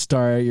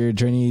start, your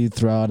journey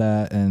throughout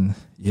that? And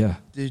yeah.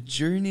 The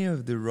journey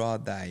of the raw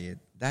diet.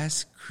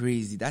 That's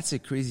crazy. That's a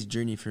crazy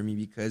journey for me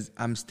because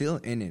I'm still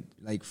in it,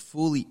 like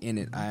fully in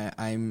it.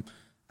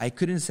 I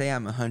couldn't say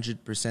I'm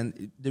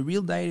 100%. The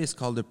real diet is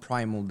called the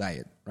primal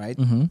diet, right?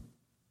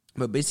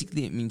 But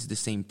basically it means the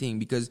same thing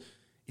because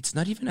it's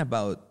not even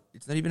about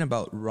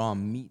raw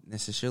meat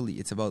necessarily.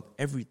 It's about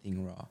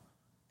everything raw.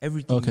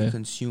 Everything you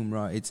consume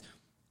raw. It's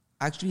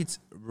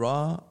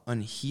raw,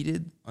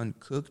 unheated,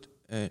 uncooked,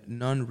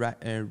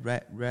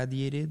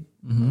 non-radiated.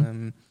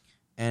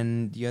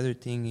 And the other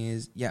thing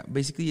is,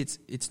 basically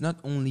it's not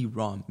only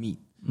raw meat,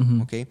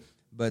 okay?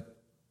 But,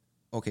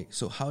 okay,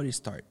 so how did it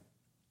start?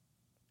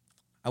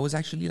 I was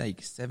actually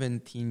like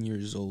 17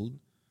 years old,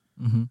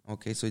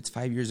 okay? So it's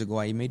 5 years ago.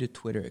 I made a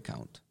Twitter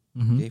account,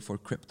 okay, for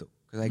crypto.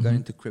 Because I got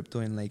into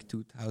crypto in like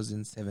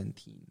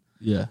 2017.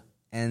 Yeah.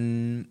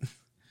 And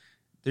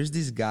there's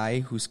this guy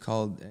who's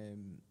called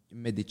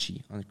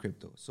Medici on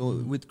crypto.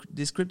 So with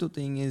this crypto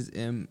thing is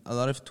a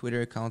lot of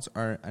Twitter accounts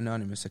are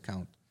anonymous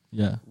account.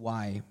 Yeah.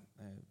 Why?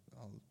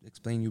 I'll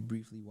explain you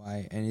briefly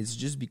why. And it's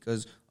just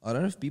because a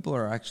lot of people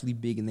are actually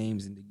big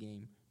names in the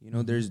game. You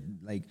know, there's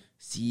like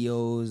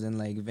CEOs and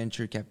like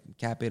venture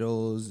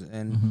capitals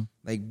and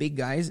like big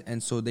guys.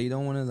 And so they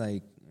don't want to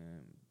like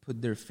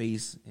put their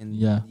face in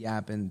the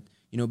app. And,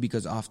 you know,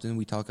 because often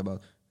we talk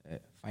about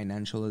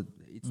financial,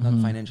 it's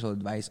not financial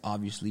advice,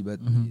 obviously,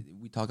 but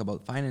we talk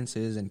about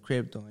finances and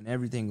crypto and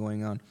everything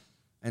going on.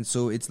 And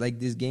so it's like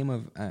this game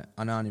of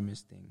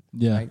anonymous thing.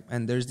 Yeah. Right?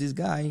 And there's this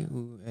guy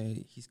who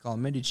he's called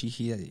Medici.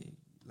 He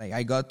like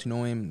I got to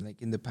know him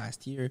like in the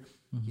past year,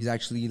 He's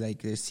actually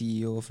like the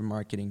CEO of a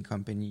marketing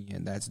company,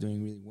 and that's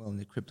doing really well in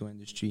the crypto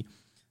industry.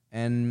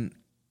 And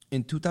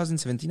in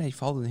 2017, I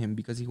followed him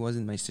because he was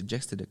in my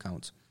suggested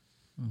accounts.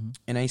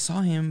 And I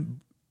saw him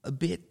a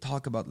bit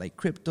talk about like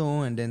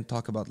crypto and then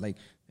talk about like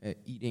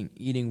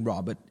eating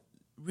raw. But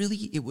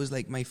really, it was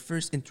like my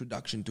first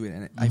introduction to it.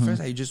 And at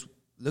first, I just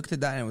looked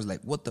at that and I was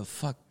like, what the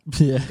fuck?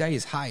 This guy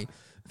is high.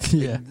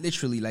 Like,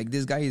 literally, like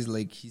this guy is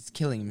like, he's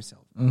killing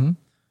himself.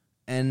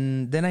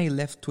 And then I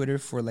left Twitter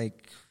for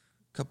like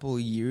a couple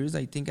of years.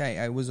 I think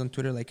I was on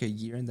Twitter like a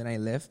year and then I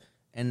left.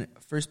 And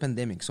first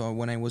pandemic. So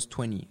when I was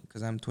 20,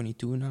 because I'm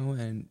 22 now,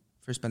 and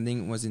first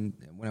pandemic was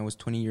when I was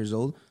 20 years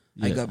old.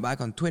 I got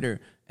back on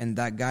Twitter, and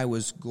that guy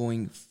was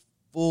going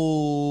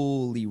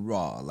fully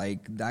raw.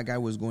 Like, that guy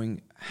was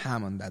going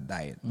ham on that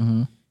diet.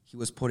 He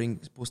was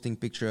posting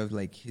picture of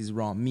like his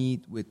raw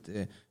meat with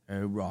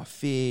raw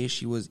fish.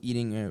 He was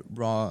eating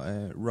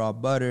raw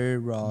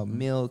butter, raw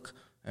milk,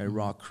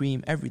 raw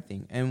cream,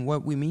 everything. And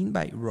what we mean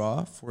by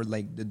raw for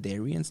like the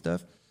dairy and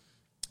stuff,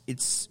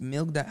 it's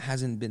milk that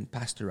hasn't been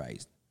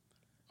pasteurized.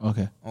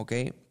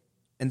 Okay.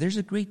 And there's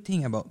a great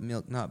thing about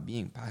milk not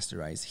being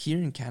pasteurized. Here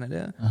in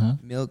Canada,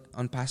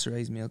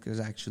 unpasteurized milk is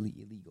actually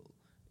illegal.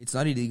 It's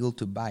not illegal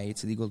to buy,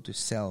 it's illegal to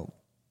sell.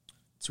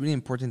 It's really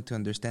important to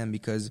understand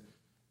because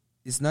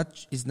it's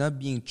not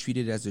being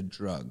treated as a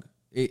drug.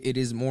 It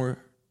is more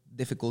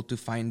difficult to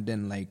find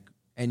than like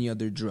any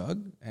other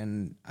drug.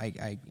 And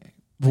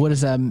what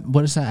does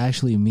that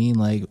actually mean,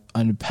 like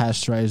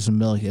unpasteurized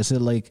milk? Is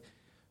it like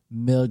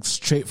milk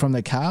straight from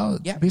the cow,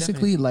 basically,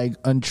 definitely. Like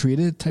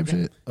untreated type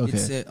shit? Okay.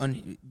 It's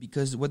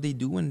because what they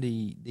do when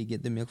they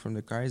get the milk from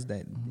the car is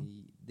that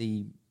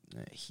they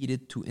heat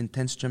it to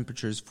intense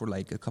temperatures for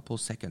like a couple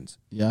seconds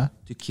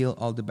to kill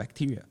all the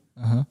bacteria.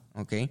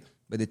 Okay,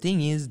 but the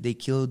thing is they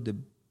kill the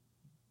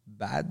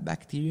bad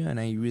bacteria, and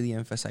I really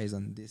emphasize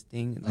on this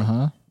thing,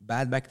 like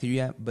bad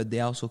bacteria, but they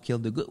also kill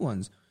the good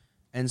ones.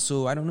 And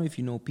so I don't know if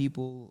you know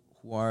people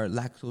who are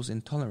lactose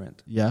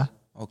intolerant.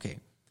 Okay.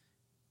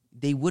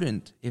 They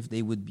wouldn't if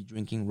they would be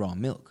drinking raw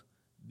milk,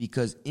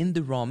 because in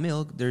the raw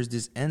milk there's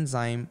this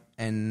enzyme,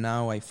 and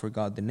now I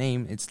forgot the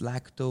name. It's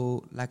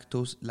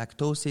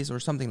lactoses or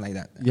something like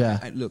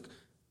that. Look,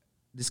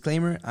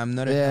 disclaimer: I'm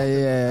not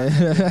a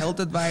health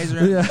advisor.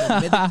 I'm not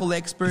a medical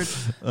expert.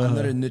 I'm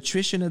not a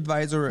nutrition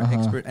advisor or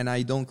expert, and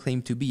I don't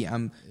claim to be.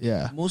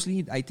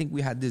 Mostly. I think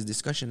we had this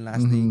discussion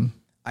last day.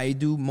 I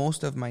do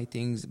most of my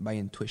things by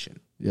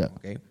intuition.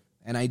 Okay,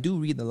 and I do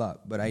read a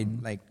lot, but I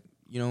like.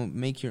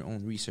 Make your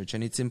own research.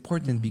 And it's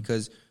important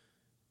because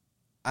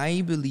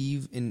I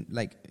believe in,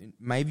 like,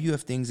 my view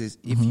of things is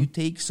if you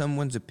take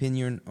someone's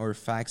opinion or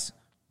facts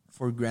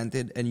for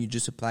granted and you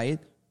just apply it,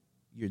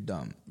 you're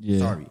dumb.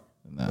 Sorry,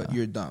 but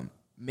you're dumb.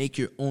 Make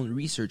your own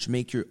research.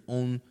 Make your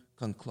own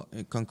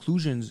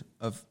conclusions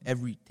of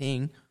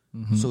everything.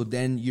 So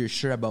then you're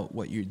sure about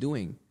what you're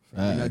doing.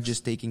 You're not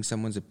just taking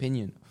someone's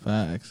opinion.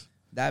 Facts.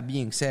 That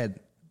being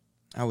said,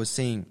 I was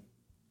saying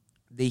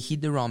they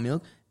heat the raw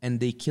milk and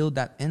they kill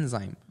that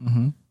enzyme,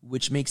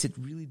 which makes it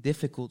really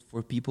difficult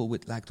for people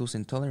with lactose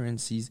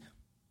intolerances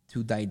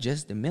to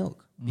digest the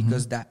milk,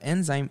 because that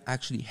enzyme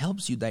actually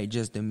helps you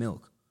digest the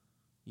milk,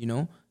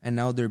 and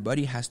now their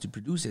body has to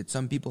produce it.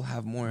 Some people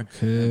have more,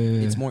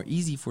 it's more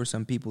easy for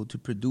some people to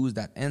produce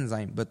that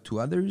enzyme, but to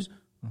others,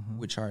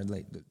 which are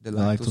like the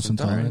lactose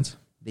intolerant,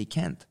 they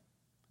can't.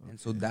 And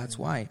so that's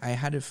why I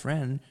had a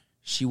friend,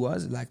 she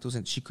was lactose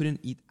and she couldn't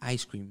eat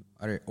ice cream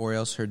or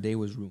else her day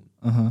was ruined.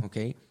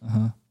 Okay.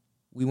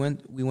 We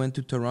went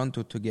to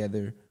Toronto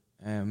together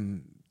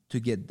to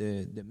get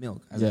the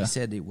milk. As I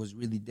said, it was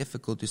really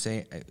difficult to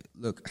say,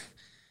 look.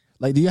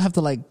 Like, do you have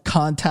to like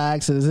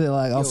contacts? Is it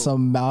like on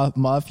some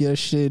mafia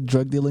shit,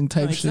 drug dealing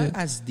type shit? It's not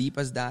as deep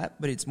as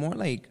that, but it's more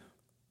like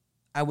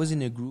I was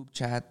in a group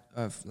chat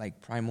of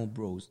like Primal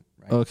Bros,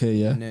 right? Okay,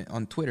 yeah.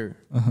 On Twitter,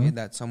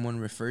 that someone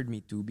referred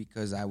me to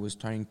because I was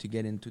trying to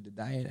get into the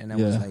diet, and I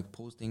was like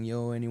posting,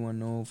 anyone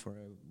know for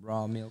a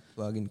raw milk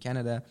plug in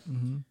Canada?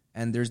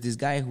 And there's this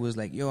guy who was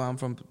like, I'm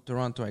from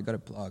Toronto, I got a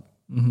plug.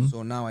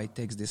 So now I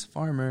text this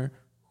farmer,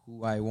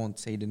 who I won't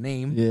say the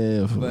name,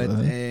 but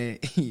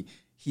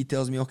he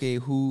tells me, okay,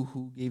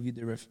 who gave you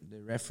the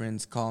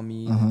reference? Call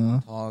me, and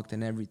we talked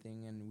and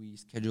everything, and we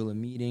scheduled a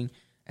meeting.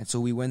 And so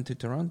we went to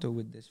Toronto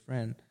with this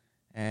friend.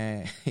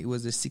 It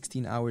was a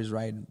 16 hours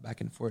ride back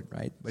and forth,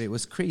 right? But it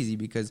was crazy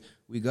because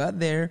we got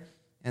there,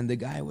 and the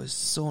guy was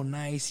so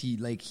nice.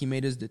 He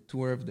made us the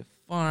tour of the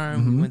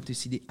farm. We went to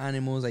see the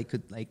animals. I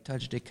could like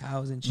touch the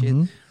cows and shit.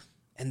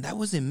 And that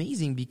was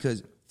amazing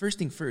because first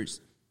thing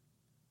first,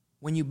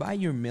 when you buy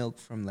your milk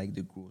from like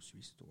the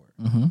grocery store,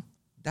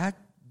 that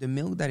the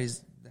milk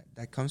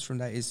that comes from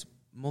that is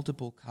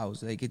multiple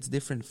cows. Like, it's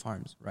different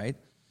farms, right?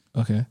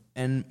 Okay.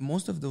 And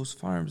most of those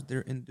farms,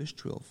 they're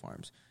industrial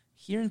farms.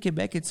 Here in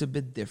Quebec, it's a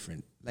bit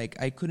different.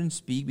 Like, I couldn't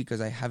speak because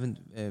I haven't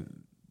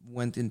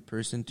went in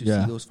person to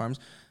see those farms.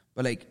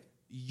 But like,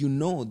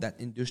 that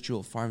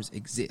industrial farms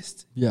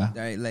exist.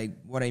 Like,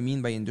 what I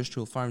mean by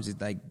industrial farms is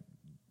like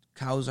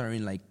cows are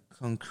in like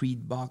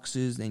concrete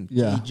boxes and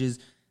cages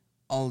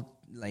all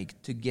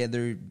like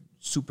together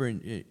super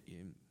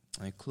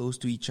close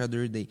to each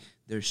other.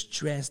 They're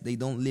stressed. They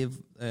don't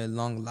live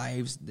long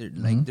lives. They're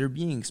like they're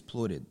being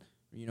exploited,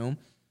 you know,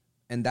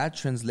 and that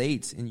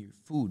translates in your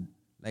food.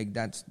 Like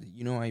that's,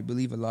 you know, I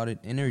believe a lot in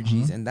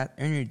energies, and that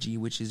energy,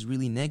 which is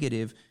really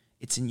negative,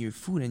 it's in your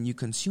food, and you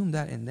consume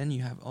that, and then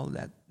you have all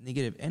that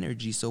negative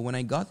energy. So when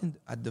I got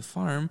at the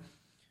farm,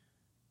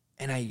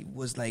 and I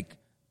was like,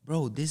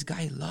 bro, this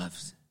guy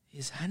loves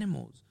his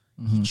animals.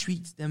 He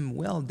treats them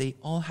well. They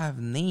all have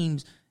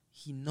names.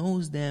 He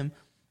knows them,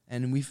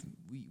 and we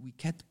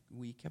kept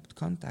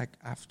contact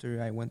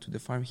after I went to the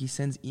farm. He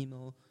sends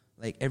email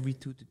like every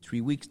 2 to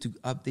 3 weeks to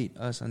update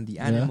us on the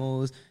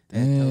animals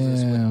and tells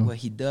us what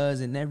he does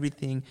and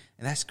everything.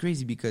 And that's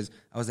crazy because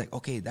I was like,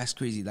 okay, that's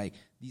crazy. Like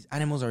these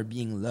animals are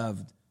being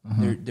loved.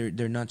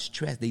 They're not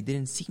stressed. They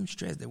didn't seem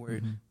stressed. They were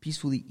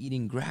peacefully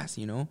eating grass,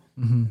 you know.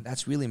 And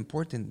that's really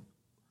important.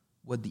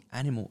 What the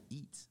animal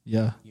eats.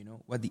 Yeah. You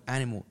know, what the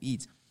animal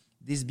eats.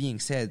 This being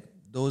said,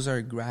 those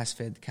are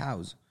grass-fed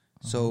cows.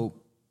 So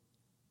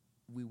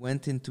we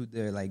went into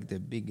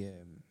the big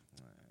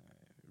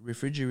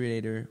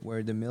refrigerator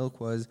where the milk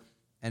was,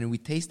 and we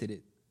tasted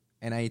it.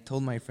 And I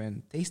told my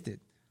friend, taste it.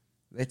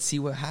 Let's see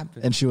what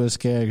happens. And she was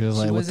scared. She was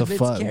like, what the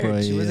fuck, scared.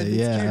 Bro? She was a bit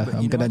scared, but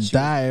I'm going to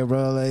die,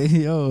 bro. Like,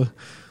 yo.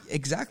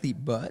 Exactly.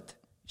 But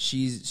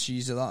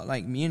she's a lot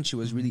like me, and she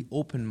was really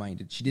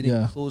open-minded. She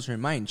didn't close her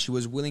mind. She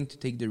was willing to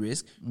take the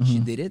risk. She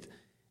did it,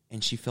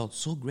 and she felt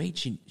so great.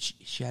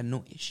 She had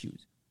no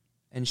issues.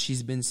 And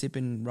she's been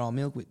sipping raw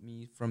milk with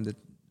me from the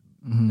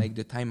like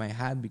the time I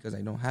had, because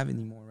I don't have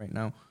any more right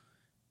now.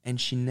 And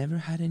she never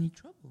had any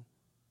trouble.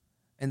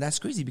 And that's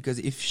crazy, because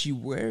if she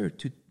were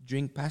to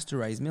drink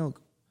pasteurized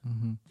milk,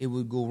 it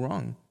would go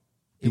wrong.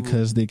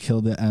 Because they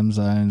kill the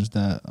enzymes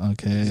that,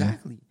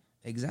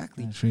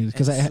 Exactly.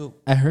 Because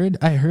I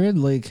heard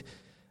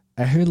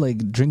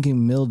like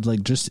drinking milk,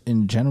 like just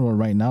in general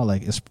right now,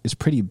 like it's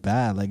pretty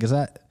bad. Like, is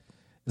that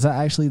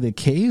actually the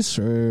case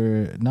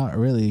or not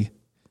really?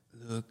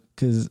 Look,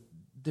 because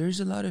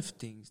there's a lot of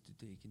things to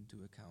take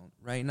into account.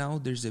 Right now,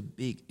 there's a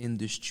big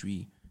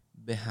industry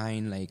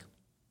behind like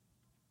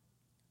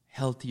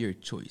healthier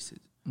choices.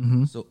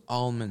 So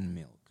almond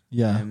milk,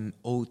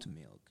 oat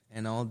milk,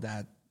 and all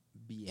that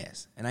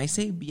BS. And I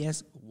say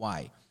BS,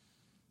 why?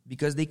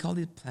 Because they call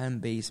it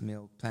plant-based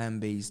milk,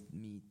 plant-based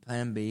meat,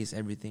 plant-based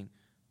everything.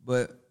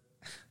 But,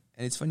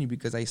 and it's funny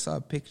because I saw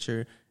a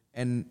picture,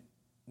 and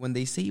when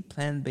they say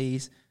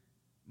plant-based,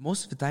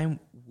 most of the time,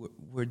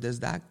 where does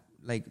that,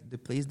 like the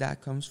place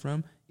that comes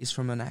from is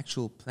from an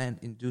actual plant,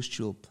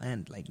 industrial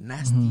plant, like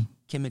nasty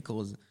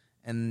chemicals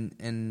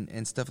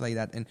and stuff like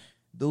that. And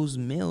those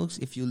milks,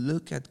 if you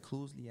look at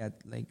closely at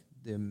like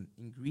the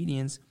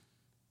ingredients,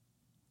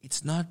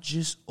 it's not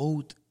just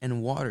oat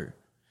and water.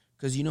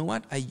 Because you know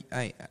what,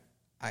 I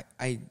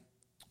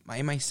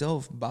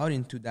myself bought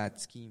into that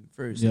scheme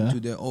first,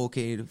 into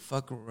the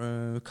fuck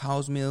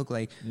cow's milk,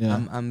 like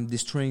I'm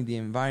destroying the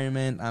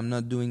environment, I'm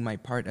not doing my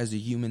part as a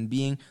human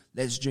being.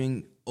 Let's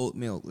drink oat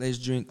milk, let's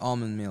drink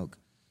almond milk.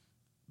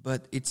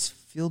 But it's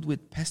filled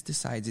with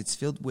pesticides, it's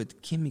filled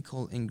with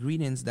chemical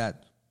ingredients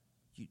that,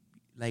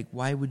 like,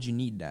 why would you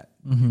need that?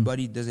 Your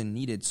body doesn't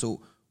need it.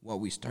 So what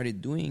we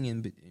started doing,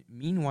 and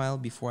meanwhile,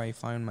 before I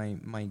found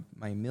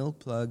my milk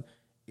plug,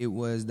 it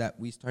was that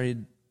we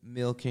started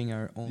milking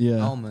our own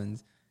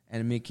almonds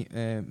and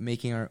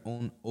making our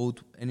own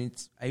oat. And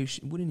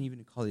wouldn't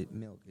even call it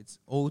milk. It's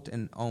oat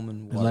and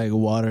almond water. Like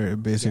water,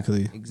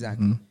 basically. Yeah,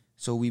 exactly.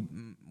 So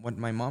what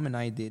my mom and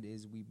I did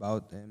is we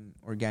bought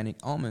organic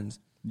almonds.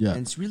 Yeah.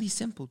 And it's really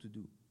simple to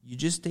do. You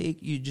just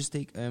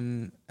take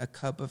a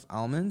cup of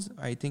almonds.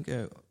 I think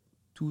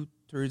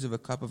 2/3 of a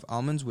cup of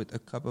almonds with a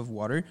cup of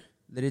water.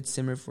 Let it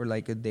simmer for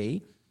like a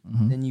day.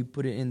 Then you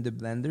put it in the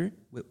blender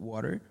with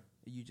water.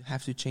 You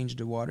have to change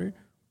the water.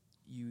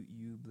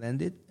 You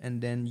blend it,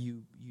 and then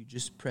you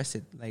just press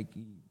it, like,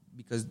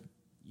 because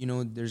you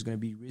know there's gonna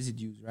be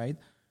residues, right?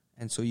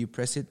 And so you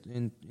press it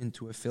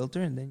into a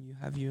filter, and then you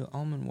have your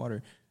almond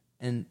water,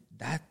 and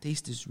that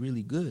taste is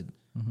really good.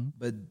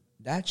 But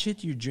that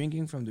shit you're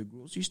drinking from the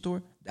grocery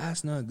store,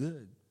 that's not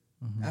good.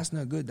 That's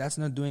not good. That's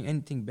not doing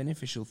anything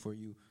beneficial for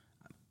you.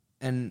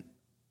 And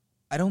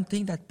I don't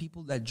think that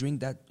people that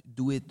drink that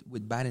do it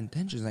with bad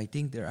intentions. I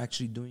think they're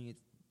actually doing it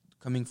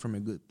coming from a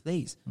good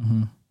place.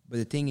 But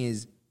the thing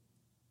is,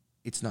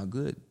 it's not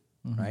good,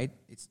 right?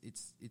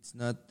 It's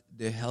not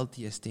the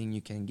healthiest thing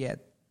you can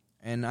get.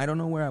 And I don't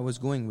know where I was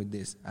going with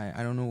this.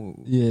 I don't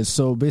know. Yeah,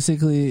 so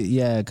basically,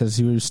 because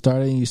you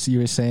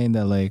were saying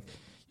that, like,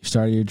 you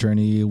started your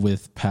journey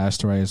with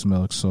pasteurized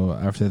milk. So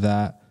after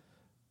that,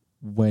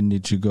 when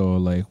did you go?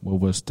 Like, what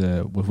was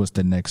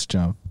the next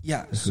jump?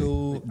 Yeah,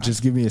 so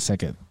just give me a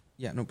second.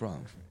 Yeah, no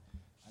problem.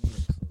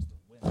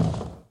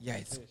 Yeah,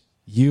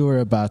 you were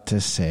about to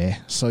say,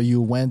 so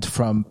you went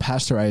from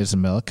pasteurized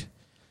milk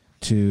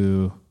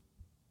to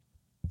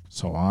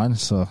so on.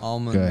 So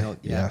almond milk.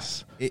 Yeah.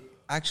 Yes. It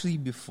actually,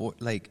 before,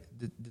 like,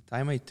 the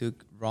time I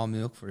took raw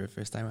milk for the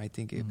first time, I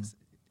think it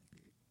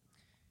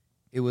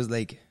was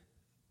like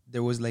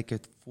there was like a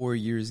 4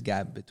 years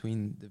gap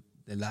between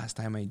the last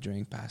time I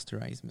drank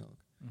pasteurized milk.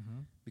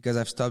 because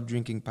I've stopped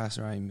drinking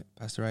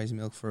pasteurized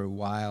milk for a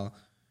while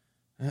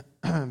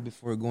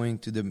before going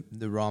to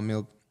the raw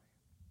milk.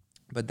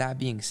 But that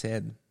being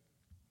said,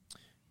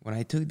 when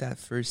I took that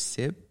first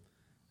sip,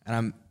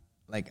 and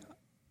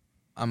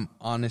I'm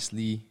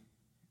honestly,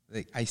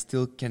 like, I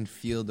still can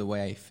feel the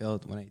way I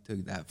felt when I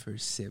took that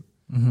first sip.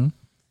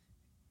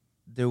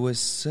 There was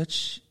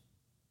such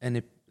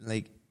an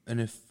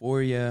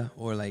euphoria,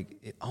 or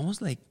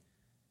almost like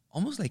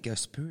a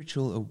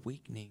spiritual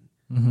awakening.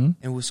 And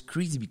it was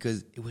crazy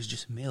because it was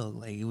just milk.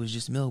 Like, it was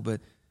just milk,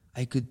 but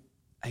I could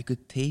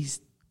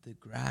taste the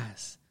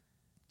grass.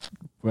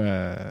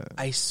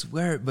 I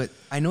swear, but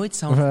I know it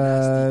sounds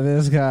nasty.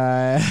 This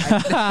guy.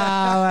 Oh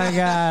my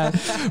god,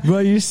 bro!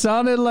 You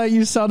sounded like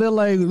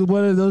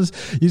one of those.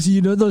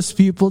 You know those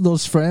people,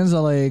 those friends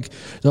are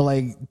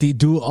they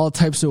do all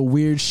types of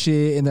weird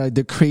shit and they're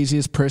the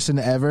craziest person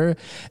ever.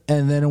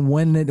 And then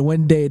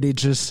one day they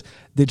just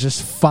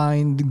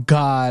find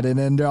God, and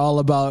then they're all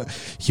about,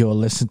 yo,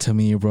 listen to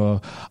me,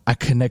 bro. I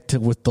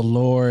connected with the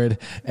Lord,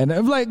 and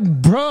I'm like,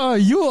 bro,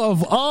 you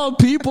of all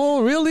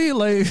people, really?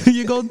 Like,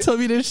 you gonna tell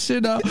me this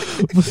shit now?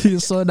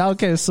 So now,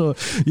 okay, so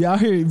you out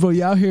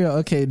here,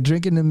 okay,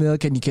 drinking the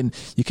milk, and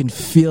you can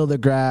feel the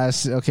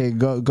grass. Okay,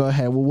 go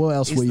ahead. Well, what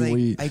else were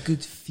you? I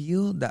could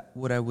feel that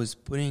what I was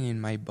putting in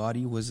my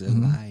body was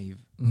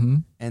alive,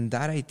 and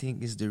that, I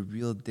think, is the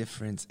real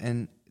difference.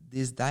 And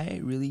this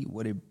diet, really,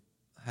 what it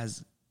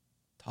has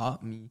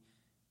taught me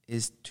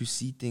is to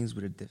see things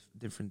with a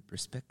different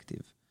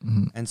perspective.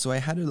 And so I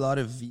had a lot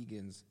of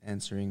vegans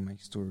answering my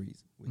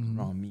stories with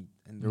raw meat,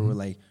 and they were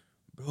like,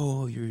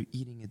 bro, you're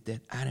eating a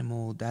dead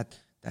animal,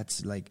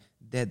 that's like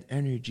dead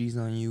energies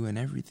on you and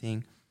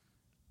everything.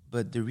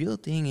 But the real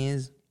thing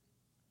is,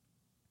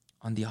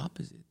 on the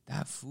opposite,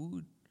 that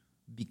food,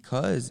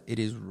 because it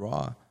is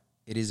raw,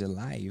 it is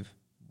alive.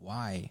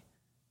 Why?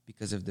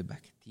 Because of the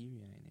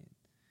bacteria in it.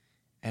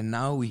 And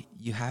now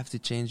you have to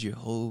change your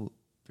whole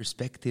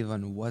perspective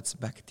on what's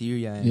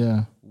bacteria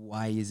and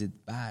why is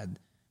it bad.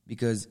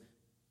 Because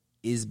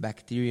is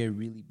bacteria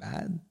really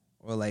bad?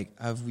 Or like,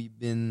 have we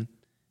been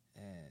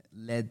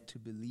led to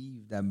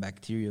believe that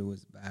bacteria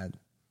was bad?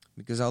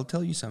 Because I'll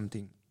tell you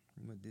something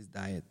with this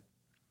diet,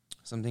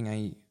 something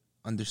I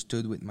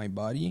understood with my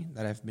body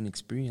that I've been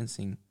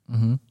experiencing,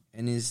 and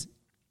it's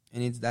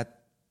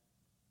that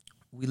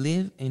we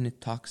live in a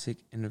toxic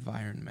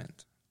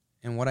environment.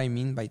 And what I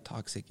mean by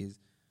toxic is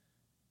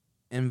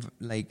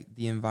like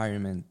the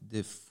environment,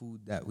 the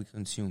food that we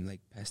consume, like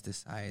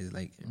pesticides,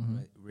 like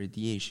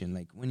radiation.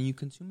 Like, when you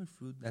consume a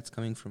fruit that's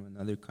coming from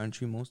another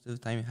country, most of the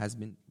time it has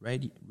been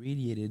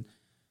radiated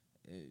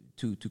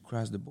to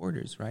cross the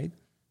borders, right?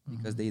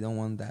 Because they don't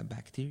want that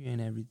bacteria and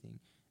everything.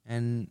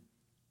 And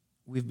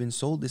we've been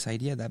sold this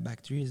idea that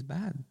bacteria is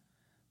bad,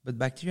 but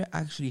bacteria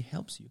actually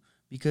helps you,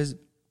 because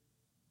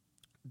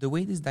the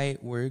way this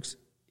diet works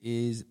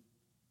is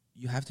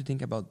you have to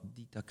think about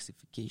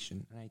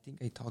detoxification. And I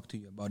think I talked to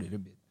you about it a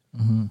bit.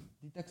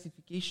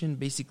 Detoxification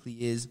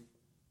basically is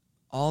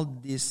all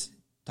this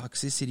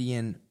toxicity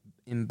and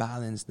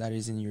imbalance that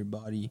is in your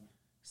body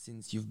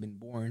since you've been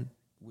born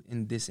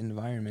in this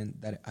environment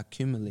that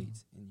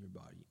accumulates in your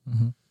body.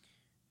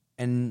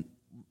 And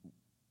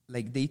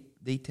like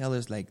they tell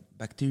us, like,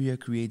 bacteria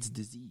creates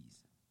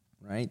disease,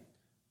 right?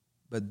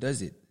 But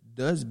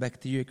does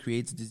bacteria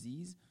creates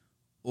disease,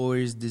 or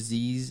is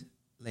disease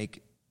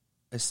like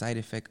a side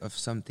effect of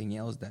something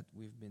else that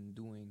we've been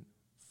doing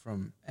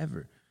from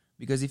ever?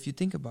 Because if you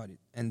think about it,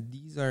 and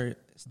these are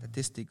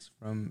statistics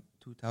from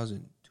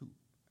 2002,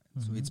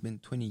 so it's been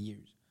 20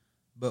 years,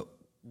 but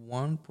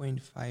 1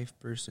 person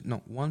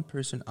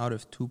out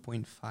of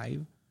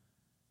 2.5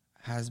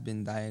 has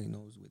been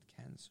diagnosed with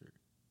cancer.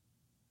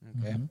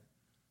 Okay?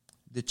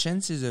 The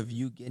chances of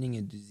you getting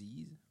a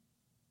disease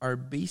are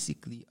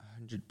basically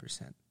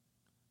 100%,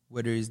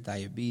 whether it's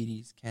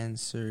diabetes,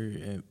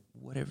 cancer,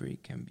 whatever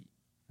it can be.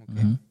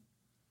 Okay.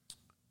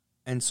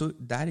 And so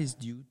that is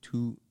due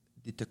to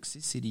the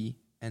toxicity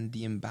and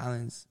the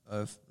imbalance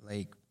of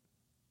like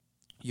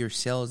your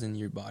cells in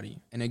your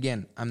body. And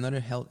again, I'm not a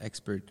health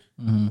expert.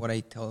 What I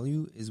tell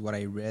you is what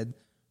I read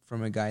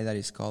from a guy that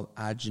is called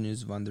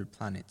Agenus van der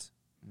Planet.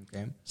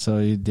 Okay.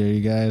 So there you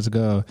guys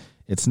go.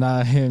 It's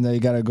not him that you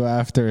got to go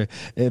after.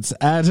 It's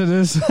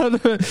Agenus.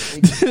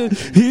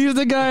 He's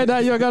the guy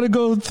that you got to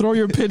go throw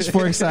your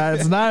pitchforks at.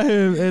 It's not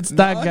him. It's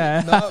that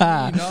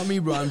guy. Not me,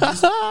 bro. I'm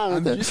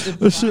just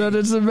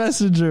it's a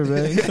messenger,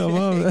 man. Come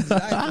on.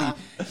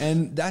 Exactly.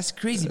 And that's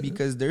crazy,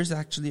 because there's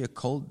actually a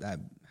cult that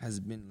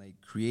has been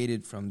like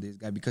created from this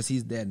guy, because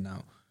he's dead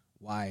now.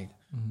 Why?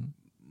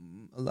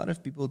 A lot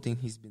of people think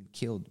he's been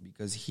killed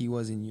because he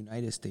was in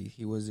United States.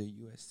 He was a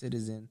U.S.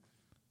 citizen.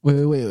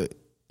 Wait.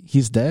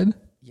 He's dead?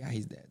 Yeah,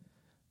 he's dead.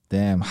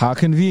 Damn, how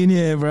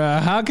convenient, bro.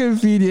 How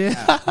convenient.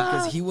 Yeah,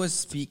 because he was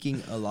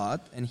speaking a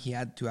lot, and he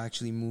had to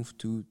actually move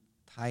to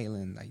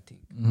Thailand, I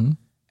think.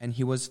 And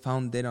he was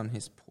found dead on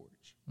his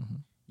porch.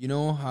 You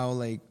know how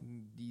like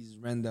these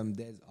random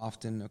deaths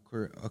often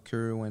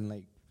occur when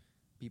like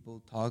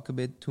people talk a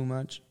bit too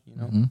much, you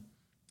know?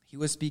 He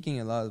was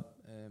speaking a lot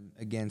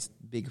against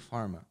Big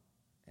Pharma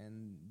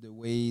and the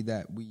way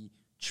that we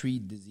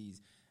treat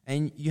disease.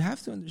 And you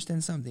have to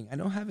understand something. I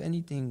don't have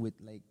anything with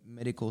like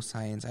medical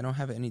science. I don't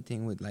have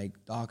anything with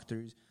like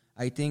doctors.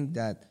 I think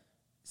that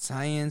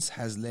science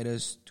has led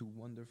us to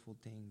wonderful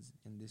things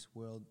in this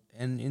world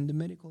and in the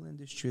medical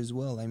industry as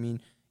well. I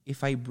mean,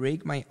 if I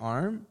break my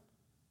arm,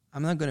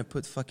 I'm not going to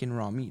put fucking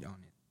raw meat on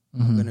it.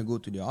 I'm going to go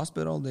to the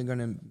hospital. They're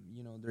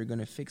going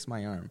to fix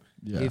my arm.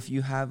 Yeah. If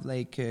you have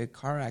like a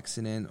car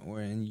accident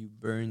and you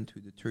burn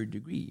to the 3rd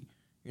degree,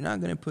 you're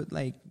not going to put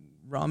like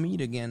raw meat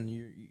again.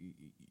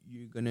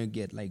 You're going to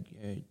get like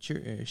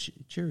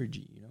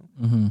chirurgy, you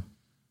know?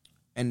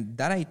 And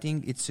that, I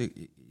think it's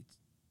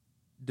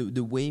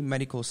the way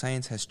medical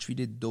science has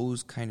treated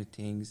those kind of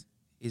things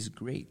is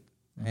great.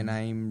 And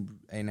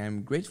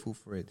I'm grateful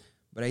for it.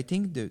 But I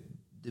think the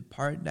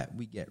part that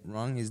we get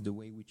wrong is the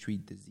way we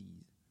treat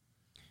disease.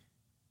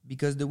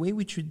 Because the way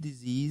we treat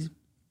disease,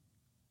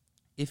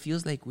 it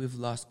feels like we've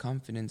lost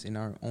confidence in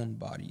our own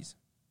bodies.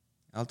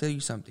 I'll tell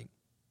you something.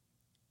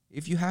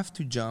 If you have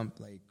to jump,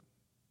 like,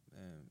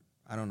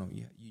 I don't know,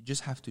 you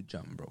just have to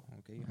jump, bro,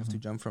 okay? You have to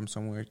jump from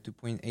somewhere to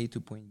point A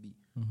to point B.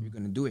 You're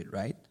going to do it,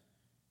 right?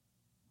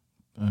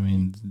 I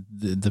mean,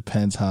 it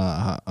depends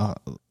how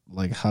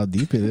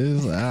deep it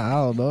is. I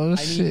don't know.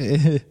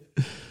 Shit.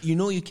 You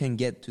know you can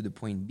get to the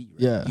point B,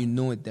 right? Yeah. You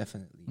know it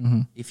definitely.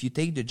 If you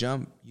take the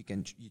jump,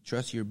 you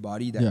trust your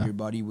body that your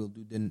body will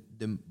do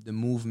the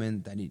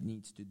movement that it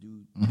needs to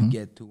do to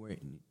get to where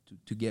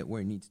to get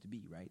where it needs to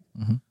be, right?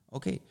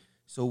 Okay.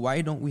 So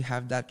why don't we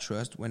have that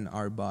trust when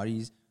our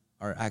bodies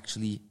are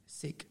actually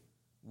sick?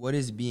 What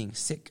is being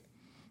sick?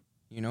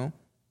 You know?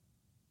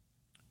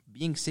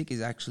 Being sick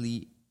is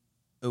actually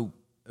a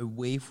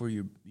way for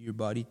your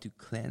body to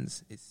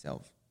cleanse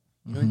itself.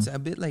 You know, it's a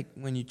bit like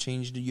when you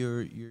changed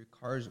your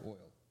car's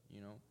oil,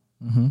 you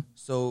know?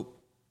 So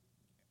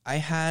I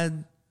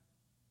had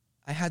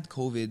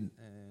COVID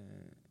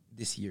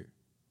this year,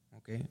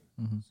 okay?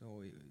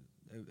 So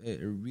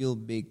a real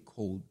big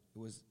cold. It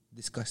was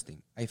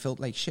disgusting. I felt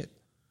like shit.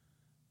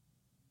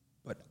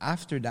 But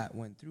after that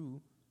went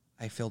through,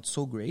 I felt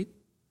so great.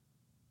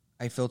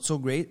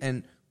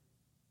 And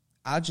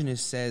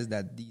Algenist says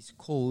that these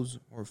colds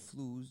or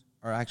flus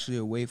are actually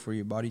a way for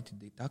your body to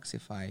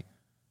detoxify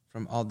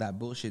from all that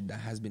bullshit that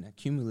has been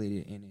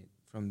accumulated in it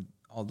from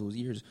all those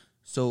years.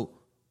 So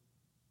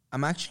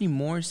I'm actually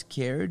more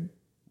scared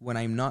when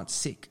I'm not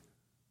sick.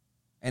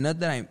 And not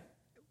that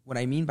what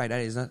I mean by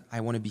that is not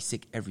I want to be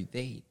sick every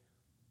day.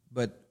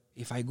 But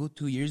if I go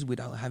 2 years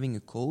without having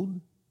a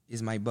cold,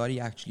 is my body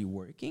actually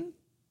working?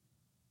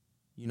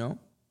 You know?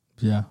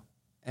 Yeah.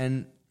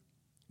 And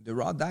the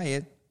raw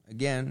diet,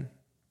 again,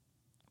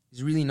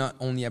 is really not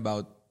only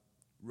about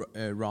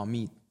raw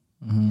meat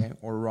okay,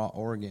 or raw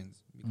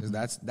organs, because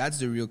that's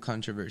the real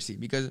controversy.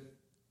 Because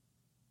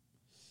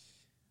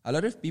a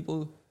lot of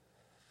people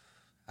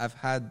have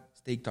had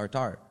steak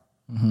tartare.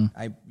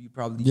 You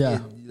probably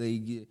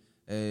did,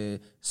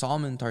 like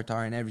salmon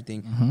tartare and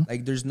everything.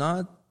 Like there's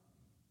no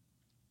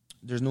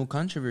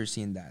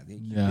controversy in that.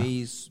 Like, you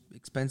pay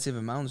expensive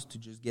amounts to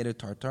just get a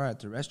tartare at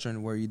the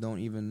restaurant where you don't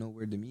even know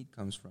where the meat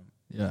comes from.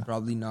 Yeah. It's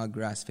probably not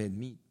grass-fed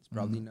meat. It's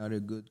probably not a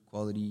good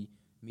quality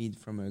meat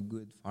from a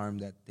good farm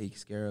that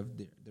takes care of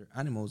their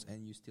animals,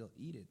 and you still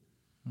eat it.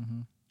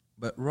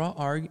 But raw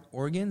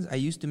organs, I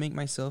used to make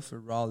myself a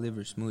raw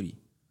liver smoothie.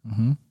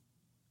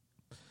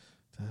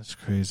 That's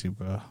crazy,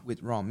 bro.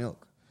 With raw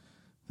milk.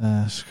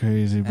 That's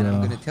crazy, bro. And I'm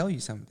going to tell you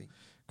something.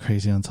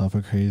 Crazy on top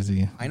of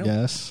crazy. I know.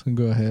 Yes,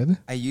 go ahead.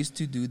 I used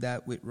to do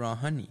that with raw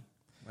honey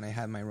when I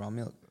had my raw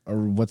milk. Or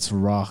what's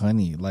raw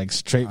honey? Like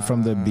straight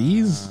from the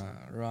bees?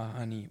 Raw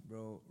honey,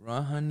 bro.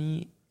 Raw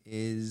honey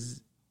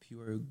is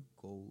pure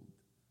gold.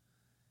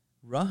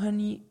 Raw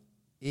honey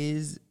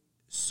is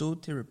so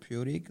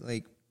therapeutic.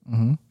 Like,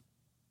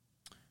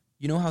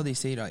 you know how they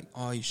say, like,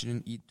 oh, you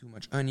shouldn't eat too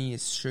much honey.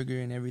 It's sugar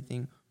and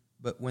everything.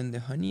 But when the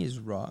honey is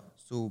raw,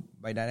 so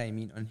by that I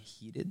mean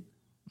unheated,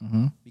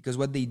 because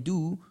what they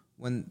do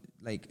when,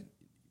 like,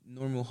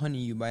 normal honey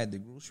you buy at the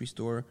grocery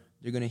store,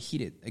 they're going to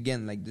heat it.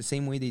 Again, like the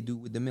same way they do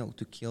with the milk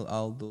to kill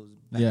all those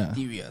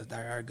bacteria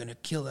that are going to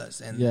kill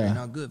us and they're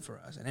not good for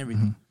us and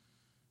everything.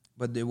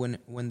 But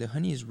when the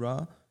honey is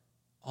raw,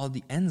 all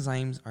the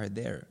enzymes are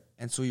there.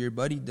 And so your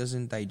body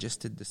doesn't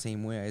digest it the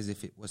same way as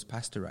if it was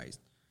pasteurized.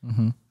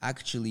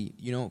 Actually,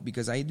 you know,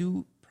 because I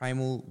do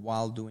primal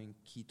while doing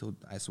keto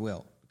as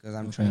well, because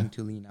I'm trying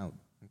to lean out,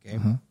 okay?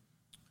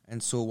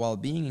 And so while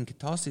being in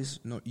ketosis,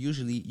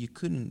 usually you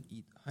couldn't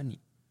eat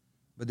honey.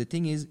 But the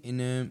thing is,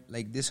 in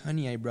like this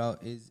honey I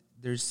brought,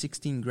 there's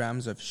 16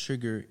 grams of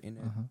sugar in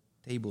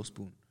a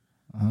tablespoon.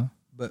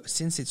 But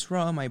since it's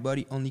raw, my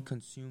body only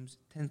consumes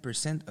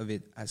 10% of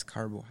it as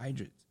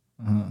carbohydrates.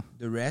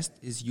 The rest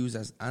is used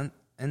as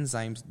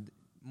enzymes,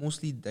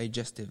 mostly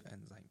digestive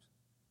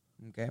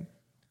enzymes. Okay?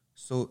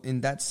 So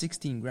in that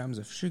 16 grams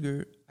of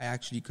sugar, I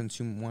actually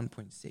consume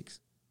 1.6.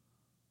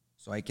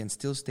 So I can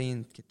still stay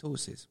in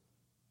ketosis.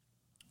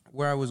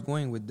 Where I was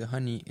going with the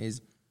honey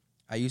is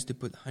I used to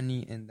put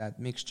honey in that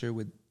mixture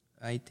with,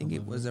 I think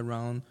it was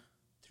around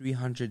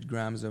 300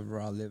 grams of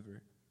raw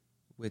liver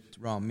with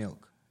raw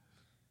milk.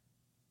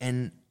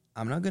 And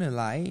I'm not gonna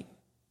lie,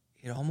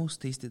 it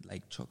almost tasted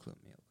like chocolate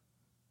milk.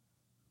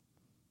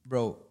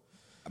 Bro,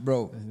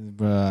 bro,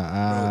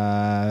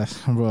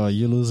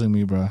 you're losing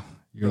me, bro.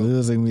 You're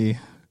losing me.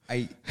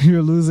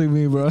 You're losing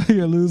me, bro.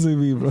 You're losing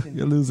me, bro.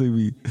 You're losing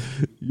me.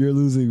 You're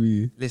losing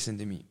me. Listen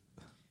to me.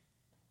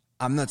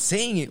 I'm not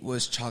saying it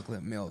was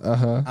chocolate milk.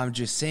 I'm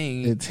just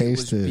saying it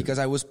tasted, because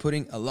I was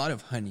putting a lot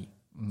of honey.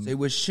 So it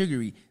was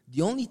sugary.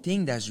 The only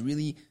thing that's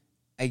really,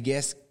 I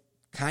guess,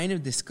 kind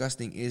of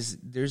disgusting is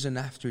there's an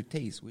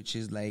aftertaste, which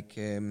is like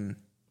iron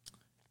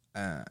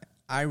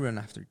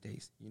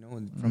aftertaste,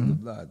 from the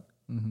blood.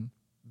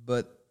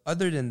 But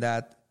other than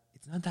that,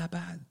 it's not that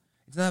bad.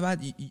 It's not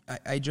bad.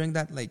 I drank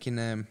that like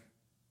in,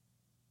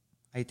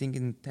 I think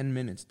in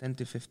 10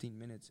 to 15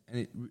 minutes,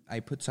 and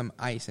I put some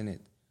ice in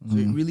it. So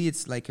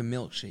it's like a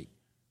milkshake,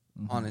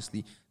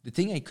 honestly. The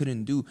thing I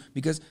couldn't do,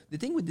 because the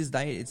thing with this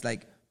diet, it's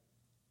like,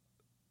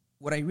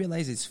 what I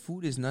realize is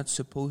food is not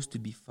supposed to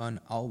be fun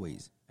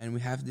always. And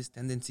we have this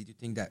tendency to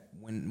think that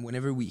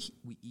whenever we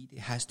eat, it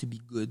has to be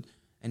good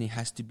and it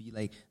has to be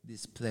like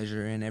this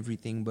pleasure and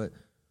everything. But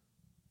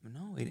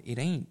no, it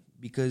ain't.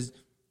 Because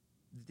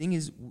the thing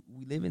is,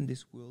 we live in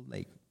this world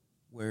like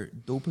where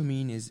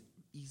dopamine is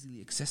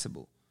easily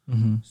accessible.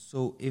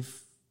 So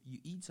if you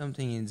eat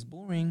something and it's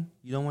boring,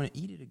 you don't want to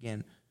eat it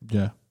again.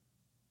 Yeah.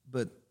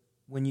 But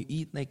when you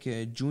eat like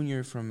a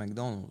Junior from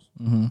McDonald's,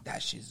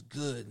 that shit's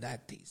good.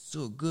 That tastes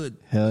so good.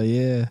 Hell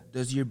yeah.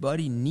 Does your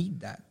body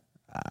need that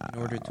in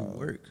order to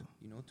work,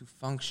 to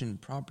function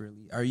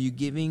properly? Are you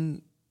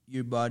giving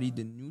your body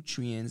the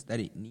nutrients that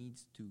it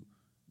needs to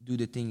do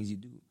the things you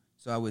do?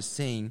 So I was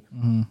saying,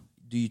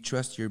 do you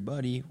trust your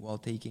body while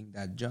taking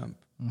that jump?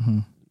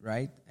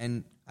 Right?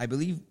 And I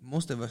believe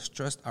most of us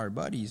trust our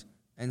bodies.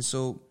 And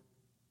so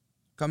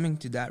coming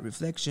to that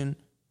reflection,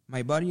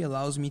 my body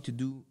allows me to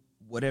do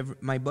whatever.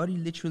 My body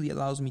literally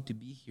allows me to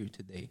be here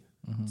today.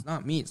 It's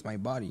not me, it's my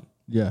body.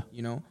 Yeah.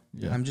 Yeah.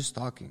 I'm just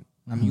talking.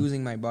 I'm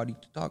using my body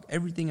to talk.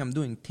 Everything I'm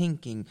doing,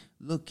 thinking,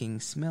 looking,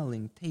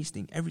 smelling,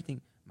 tasting,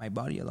 everything, my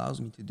body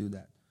allows me to do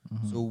that.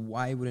 So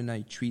why wouldn't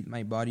I treat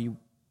my body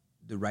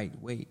the right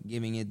way,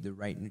 giving it the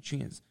right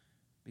nutrients?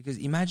 Because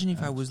imagine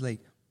if I was like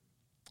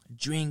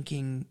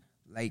drinking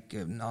like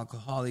an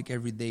alcoholic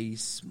every day,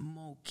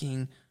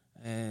 smoking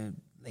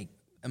like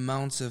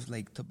amounts of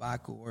like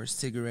tobacco or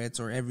cigarettes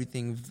or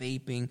everything,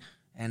 vaping,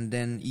 and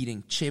then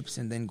eating chips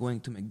and then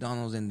going to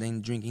McDonald's and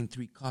then drinking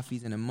 3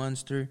 coffees and a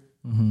Monster.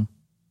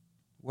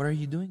 What are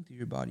you doing to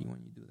your body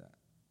when you do that?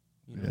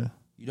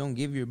 You don't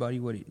give your body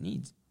what it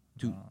needs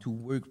to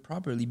work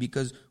properly,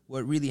 because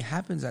what really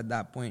happens at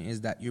that point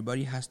is that your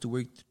body has to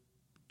work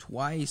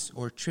twice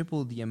or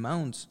triple the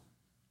amounts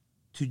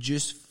to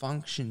just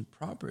function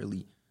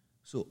properly.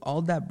 So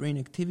all that brain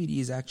activity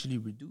is actually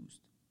reduced.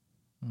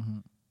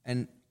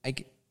 And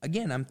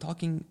again, I'm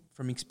talking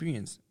from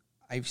experience.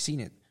 I've seen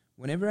it.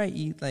 Whenever I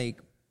eat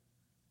like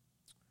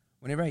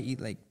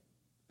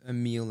a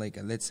meal, like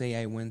let's say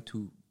I went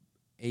to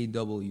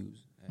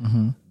AW's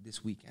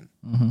this weekend,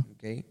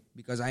 okay?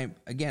 Because I'm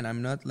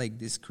not like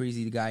this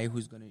crazy guy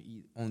who's gonna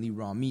eat only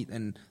raw meat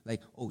and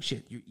like, oh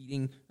shit, you're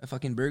eating a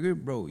fucking burger,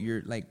 bro.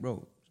 You're like,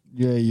 bro,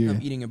 you're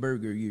eating a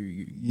burger.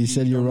 You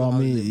said you're raw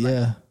meat,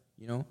 yeah.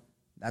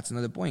 That's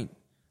another point.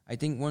 I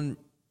think one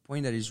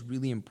point that is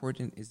really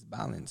important is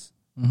balance.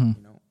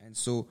 And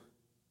so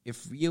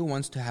if Rio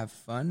wants to have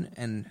fun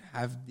and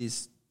have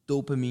this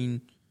dopamine,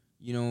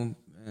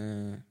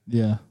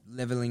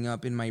 leveling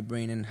up in my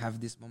brain and have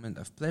this moment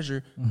of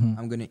pleasure,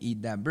 I'm gonna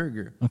eat that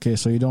burger. Okay,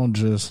 so you don't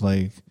just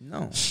like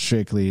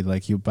strictly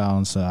like you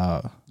balance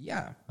out.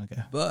 Yeah.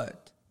 Okay.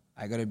 But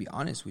I gotta be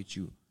honest with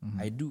you.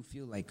 I do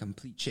feel like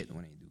complete shit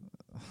when I do.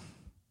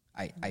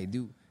 I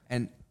do.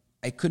 And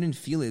I couldn't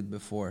feel it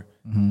before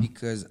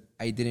because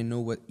I didn't know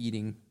what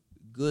eating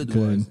good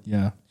was.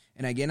 Yeah.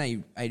 And again,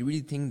 I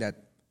really think that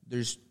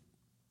there's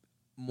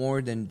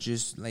more than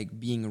just like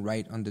being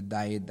right on the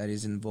diet that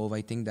is involved.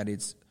 I think that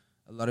it's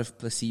a lot of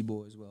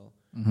placebo as well.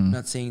 I'm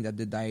not saying that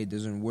the diet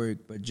doesn't work,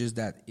 but just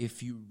that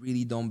if you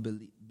really don't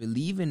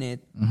believe in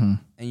it and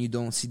you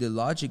don't see the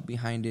logic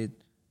behind it,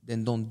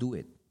 then don't do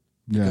it.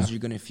 Because you're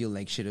going to feel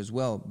like shit as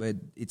well. But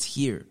it's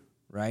here,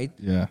 right?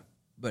 Yeah.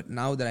 But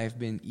now that I've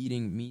been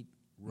eating meat,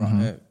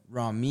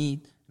 raw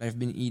meat, that I've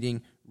been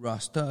eating raw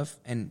stuff,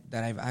 and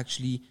that I've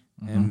actually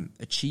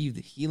achieved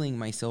healing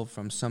myself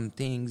from some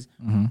things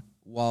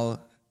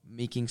while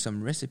making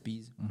some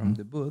recipes from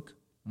the book.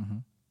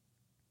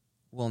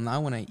 Well,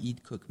 now when I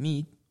eat cooked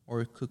meat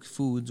or cooked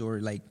foods or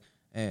like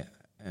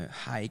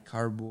high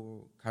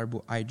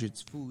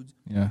carbohydrates foods,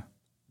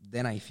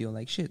 then I feel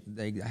like shit.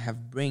 Like I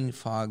have brain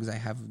fogs, I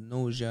have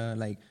nausea,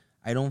 like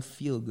I don't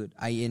feel good.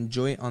 I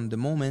enjoy it on the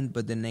moment,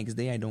 but the next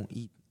day I don't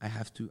eat. I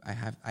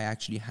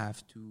actually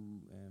have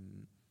to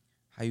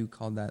how you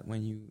call that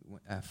when you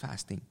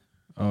fasting.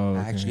 Oh, okay.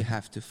 I actually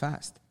have to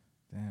fast.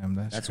 Damn,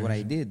 that's crazy. What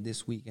I did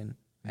this weekend.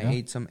 Yeah. I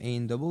ate some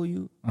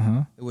A&W.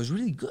 It was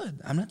really good.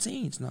 I'm not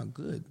saying it's not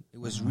good. It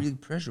was really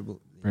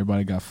pleasurable.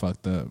 Everybody got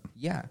fucked up.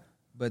 Yeah,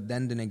 but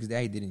then the next day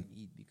I didn't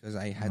eat because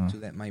I had to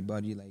let my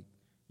body like,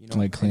 You know,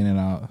 like clean it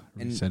out,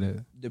 reset it.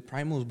 The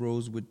Primals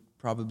bros would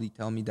probably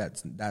tell me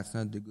that's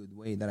not the good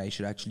way, that I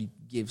should actually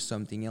give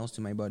something else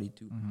to my body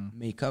to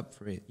make up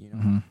for it, you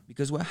know?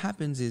 Because what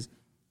happens is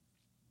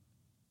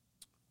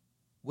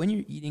when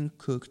you're eating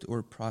cooked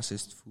or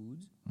processed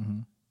foods,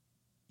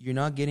 you're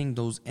not getting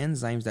those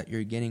enzymes that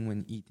you're getting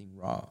when eating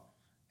raw.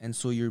 And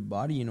so your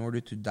body, in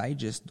order to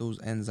digest those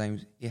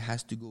enzymes, it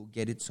has to go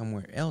get it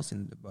somewhere else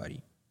in the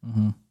body.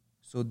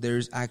 So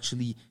there's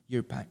actually,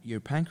 your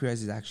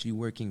pancreas is actually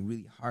working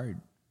really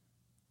hard.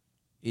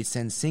 It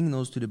sends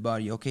signals to the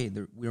body, okay,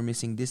 we're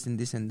missing this and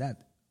this and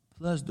that,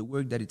 plus the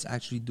work that it's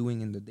actually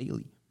doing in the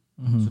daily.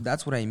 So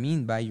that's what I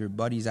mean by your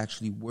body is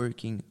actually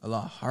working a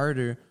lot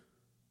harder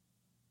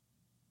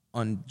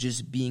on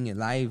just being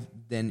alive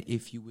than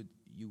if you would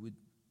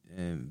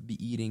be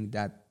eating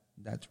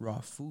that raw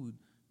food,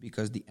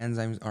 because the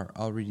enzymes are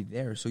already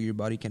there, so your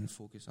body can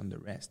focus on the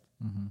rest,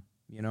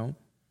 you know?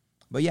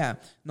 But yeah,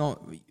 no,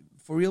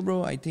 for real,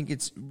 bro, I think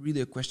it's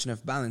really a question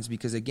of balance,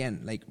 because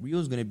again, like,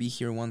 Rio's going to be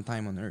here one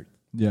time on Earth.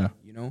 Yeah.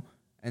 You know?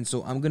 And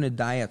so I'm going to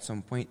die at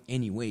some point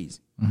anyways.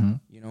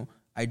 You know?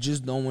 I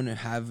just don't want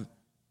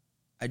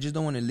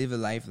to live a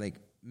life, like,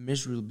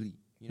 miserably,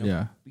 you know?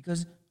 Yeah.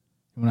 Because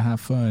you want to have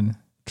fun,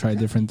 try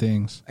different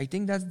things. I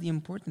think that's the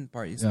important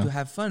part, is to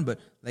have fun. But,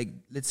 like,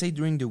 let's say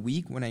during the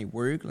week when I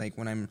work, like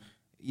when I'm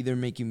either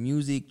making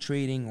music,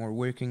 trading, or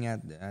working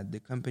at the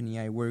company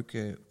I work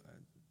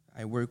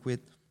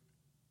with,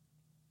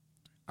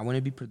 I want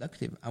to be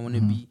productive. I want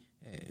to be,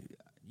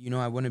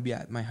 I want to be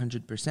at my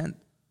 100%.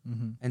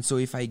 And so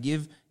if I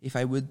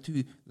would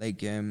to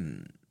like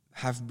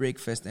have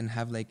breakfast and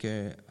have like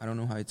I don't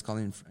know how it's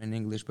called in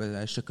English, but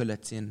a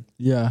chocolatine.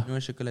 Yeah. You know a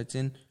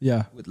chocolatine?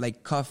 Yeah. With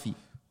like coffee.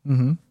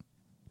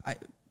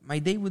 My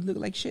day would look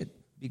like shit,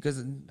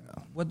 because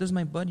what does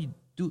my body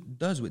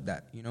does with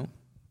that, you know?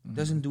 It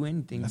doesn't do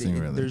anything.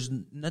 Really. There's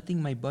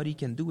nothing my body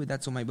can do with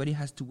that. So my body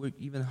has to work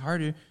even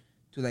harder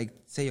to like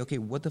say, okay,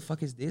 what the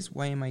fuck is this?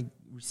 Why am I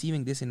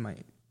receiving this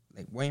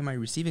why am I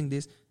receiving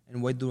this?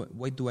 And what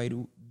do I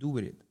do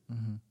with it?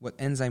 What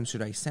enzyme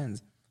should I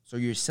send? So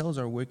your cells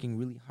are working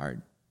really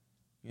hard,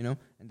 you know?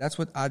 And that's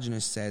what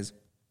Agenus says.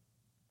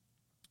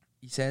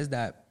 He says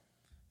that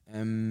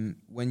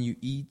when you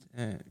eat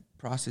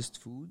processed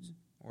foods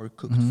or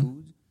cooked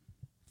foods,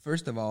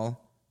 first of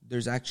all,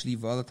 there's actually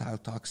volatile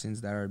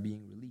toxins that are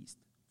being released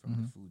from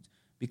the foods.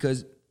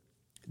 Because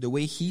the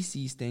way he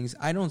sees things,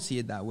 I don't see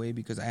it that way,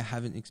 because I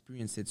haven't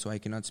experienced it, so I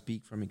cannot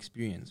speak from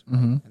experience.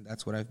 Right? And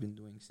that's what I've been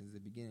doing since the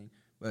beginning.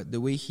 But the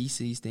way he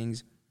sees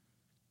things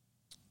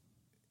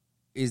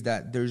is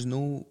that there's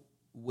no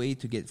way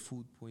to get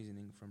food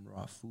poisoning from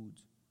raw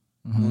foods.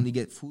 You only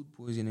get food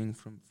poisoning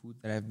from food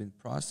that have been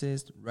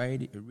processed,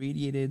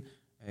 irradiated,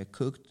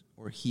 cooked,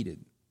 or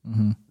heated,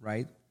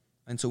 right?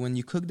 And so when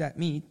you cook that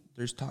meat,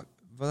 there's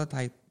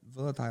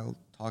volatile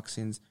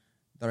toxins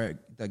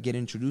that get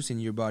introduced in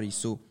your body.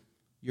 So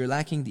you're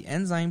lacking the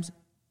enzymes,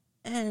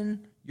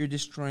 and you're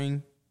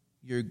destroying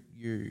your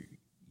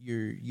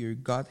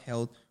gut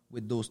health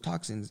with those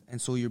toxins.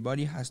 And so your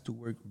body has to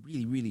work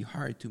really, really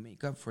hard to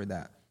make up for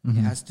that. It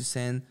has to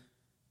send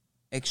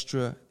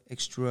extra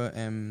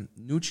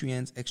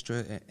nutrients,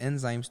 extra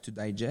enzymes to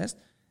digest,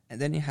 and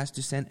then it has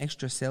to send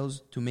extra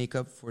cells to make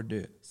up for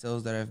the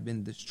cells that have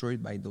been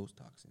destroyed by those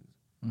toxins.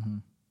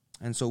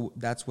 And so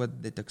that's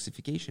what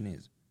detoxification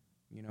is,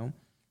 you know?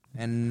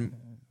 And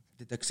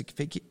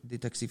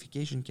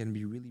detoxification can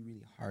be really,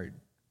 really hard,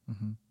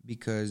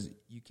 because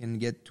you can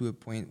get to a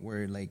point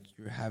where like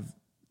you have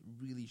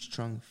really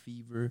strong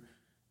fever,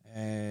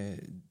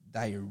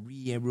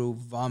 diarrhea, bro,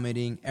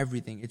 vomiting,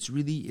 everything.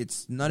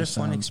 It's not a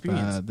fun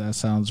experience. Bad. That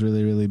sounds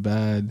really, really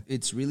bad.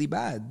 It's really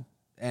bad.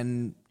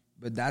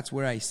 But that's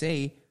where I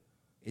say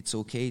it's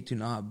okay to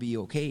not be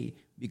okay,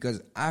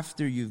 because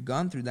after you've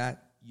gone through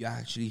that, you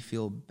actually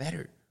feel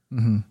better.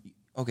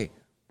 Okay.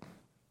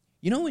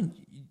 You know,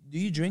 do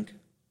you drink?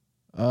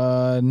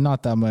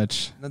 Not that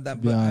much. Not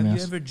that much. Have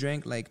you ever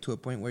drank like to a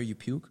point where you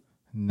puke?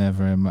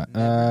 Never in my.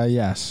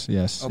 Yes.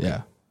 Okay.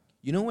 Yeah.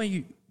 You know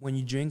when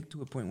you drink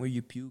to a point where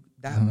you puke,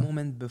 that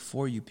moment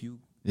before you puke,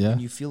 when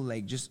you feel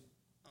like just,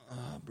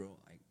 bro,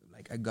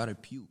 like I gotta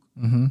puke.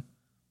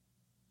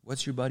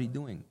 What's your body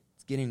doing?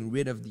 It's getting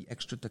rid of the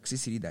extra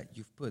toxicity that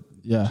you've put,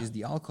 which is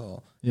the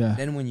alcohol. Yeah.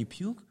 Then when you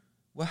puke,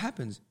 what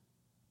happens?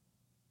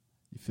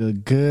 You feel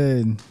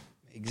good.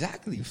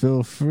 Exactly. You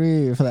feel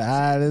free. You feel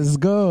like, let's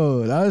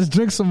go. Now let's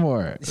drink some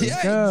more.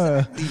 Let's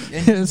go. Exactly.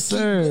 And yes,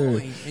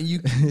 sir. And you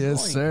keep yes,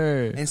 going.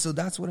 sir. And so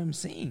that's what I'm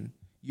saying.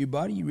 Your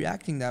body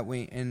reacting that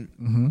way. And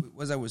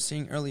as I was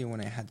saying earlier,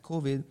 when I had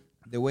COVID,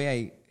 the way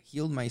I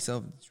healed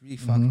myself, it's really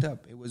fucked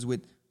up. It was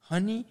with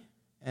honey,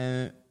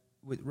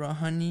 with raw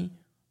honey,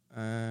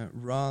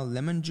 raw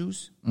lemon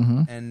juice,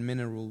 and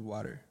mineral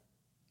water.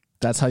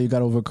 That's how you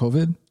got over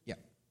COVID? Yeah.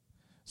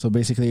 So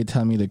basically you're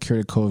telling me the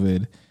cure to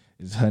COVID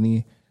is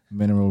honey,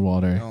 mineral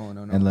water,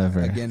 and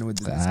liver. Again with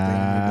the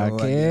disclaimer, bro.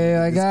 Okay,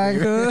 I got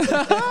it.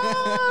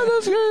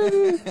 That's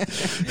crazy.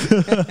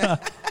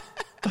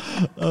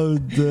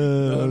 I'm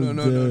dead.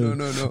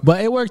 No.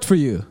 But it worked for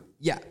you.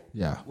 Yeah.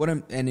 Yeah.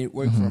 And it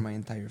worked for my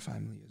entire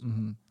family as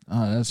well.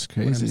 Oh, that's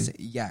crazy.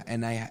 Yeah,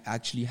 and I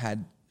actually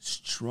had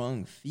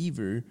strong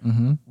fever,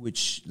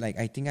 which like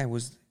I think I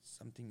was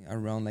something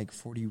around like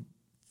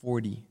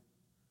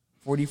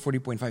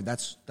 40.5.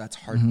 That's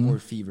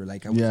hardcore fever.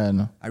 Like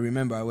I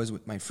remember I was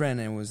with my friend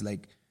and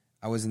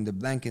I was in the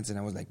blankets and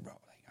I was like, bro,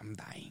 like I'm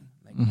dying.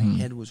 Like my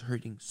head was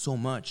hurting so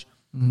much.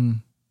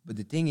 But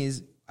the thing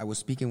is, I was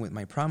speaking with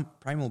my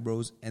primal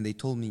bros and they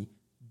told me,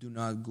 do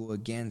not go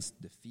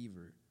against the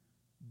fever.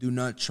 Do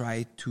not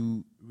try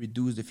to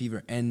reduce the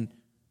fever. And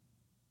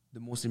the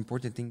most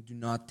important thing, do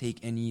not take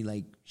any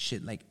like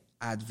shit like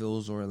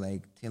Advils or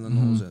like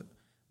Tylenols,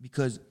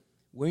 because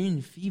when you're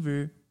in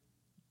fever,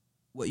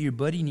 what your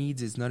body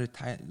needs is not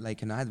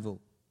like an Advil.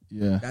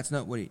 Yeah. That's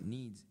not what it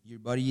needs. Your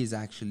body is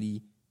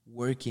actually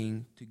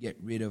working to get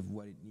rid of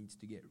what it needs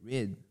to get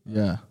rid of.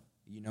 Yeah.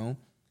 You know?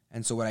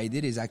 And so what I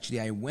did is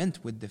actually I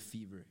went with the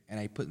fever and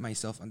I put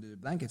myself under the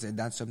blankets. And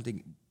that's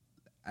something,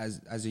 as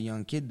a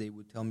young kid, they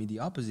would tell me the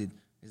opposite.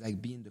 It's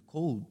like be in the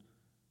cold.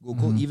 Go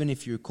cold. Even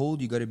if you're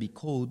cold, you got to be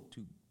cold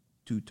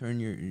to turn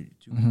your,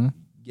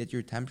 get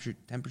your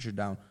temperature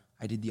down.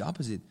 I did the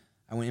opposite.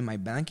 I went in my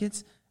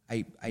blankets.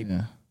 I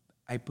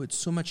put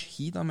so much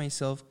heat on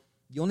myself.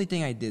 The only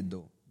thing I did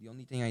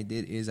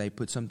is I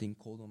put something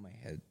cold on my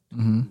head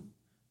to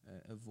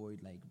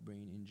avoid like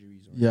brain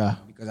injuries.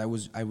 Because I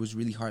was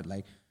really hard.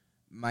 Like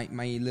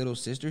my little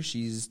sister,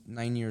 she's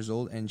 9 years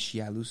old and she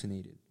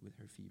hallucinated with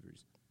her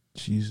fevers.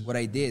 Jesus. What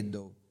I did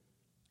though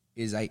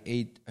is I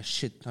ate a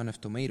shit ton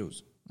of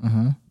tomatoes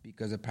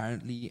because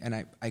apparently,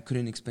 and I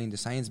couldn't explain the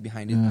science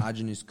behind it.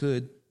 Agenus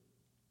could,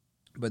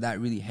 but that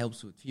really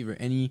helps with fever.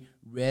 Any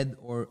red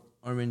or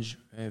orange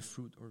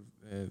fruit or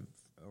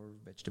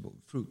vegetable,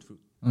 fruit,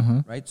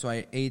 right? So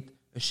I ate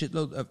a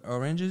shitload of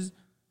oranges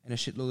and a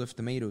shitload of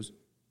tomatoes.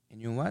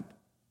 And you know what?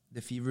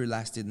 The fever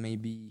lasted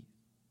maybe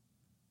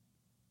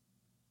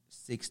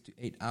 6 to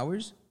 8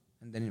 hours,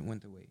 and then it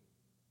went away.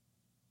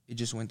 It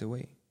just went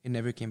away. It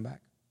never came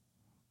back.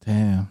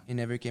 Damn. It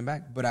never came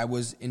back. But I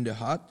was in the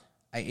hot.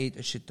 I ate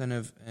a shit ton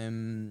of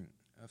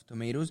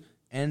tomatoes,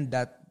 and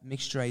that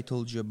mixture I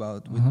told you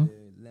about with the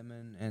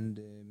lemon and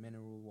the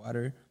mineral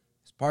water,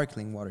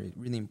 sparkling water. It's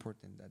really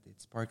important that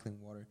it's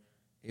sparkling water.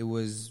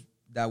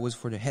 That was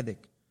for the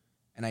headache.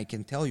 And I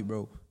can tell you,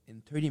 bro,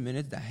 in 30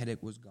 minutes, that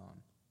headache was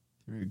gone.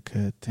 Very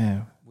good.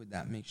 Damn. With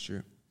that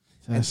mixture.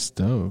 That's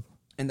dope.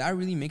 And that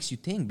really makes you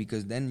think,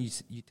 because then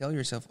you tell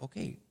yourself,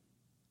 okay,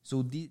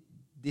 so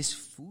this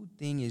food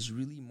thing is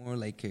really more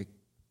like a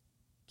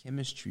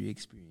chemistry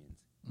experience.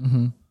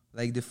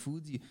 Like the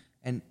foods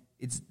and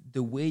it's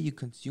the way you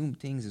consume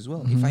things as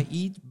well. If I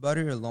eat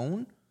butter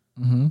alone,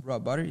 raw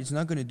butter, it's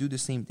not going to do the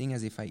same thing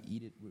as if I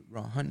eat it with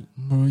raw honey.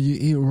 Bro, you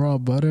eat raw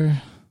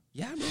butter?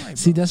 Yeah, bro.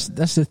 See, that's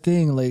the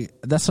thing. Like,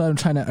 that's what I'm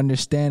trying to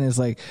understand is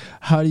like,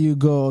 how do you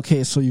go?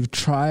 Okay, so you've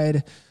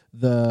tried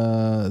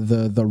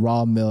the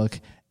raw milk,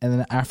 and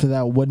then after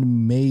that, what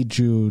made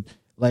you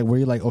like? Were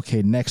you like,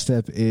 okay, next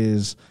step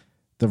is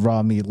the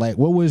raw meat? Like,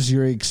 what was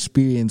your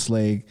experience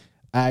like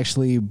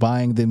actually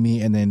buying the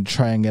meat and then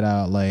trying it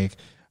out? Like,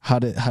 how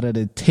did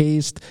it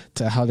taste?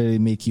 To how did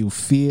it make you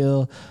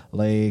feel?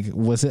 Like,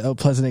 was it a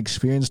pleasant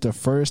experience the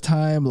first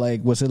time?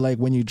 Like, was it like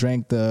when you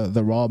drank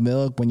the raw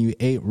milk, when you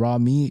ate raw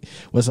meat?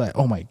 Was it like,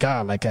 oh my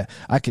God, like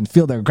I can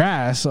feel the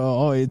grass.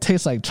 Oh, it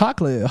tastes like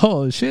chocolate.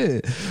 Oh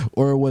shit.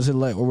 Or was it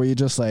like, or were you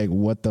just like,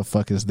 what the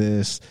fuck is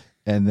this?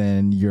 And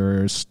then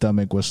your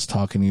stomach was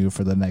talking to you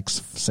for the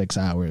next 6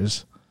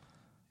 hours.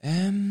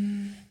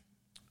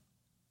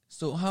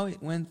 So how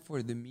it went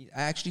for the meat,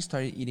 I actually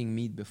started eating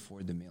meat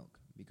before the milk,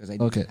 because I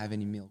didn't have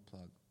any milk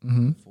plug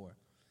before.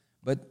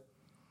 But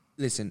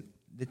listen,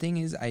 the thing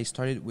is, I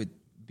started with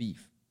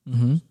beef.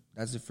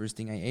 That's the first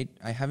thing I ate.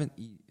 I haven't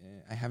ate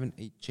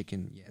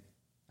chicken yet.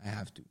 I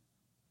have to.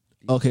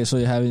 Okay, so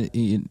you haven't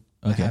eaten.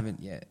 Okay. I haven't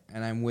yet,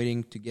 and I'm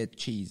waiting to get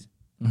cheese.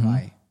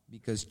 Why?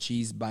 Because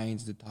cheese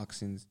binds the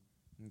toxins.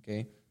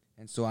 Okay,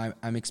 and so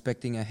I'm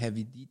expecting a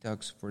heavy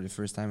detox for the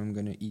first time. I'm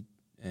gonna eat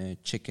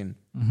chicken.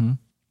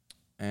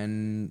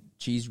 And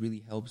cheese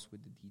really helps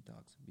with the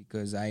detox,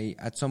 because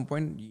at some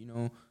point,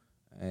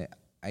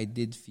 I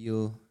did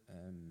feel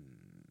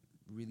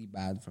really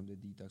bad from the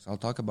detox. I'll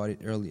talk about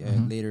it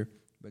later,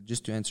 but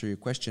just to answer your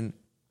question,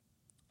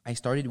 I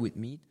started with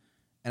meat,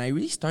 and I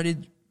really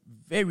started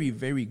very,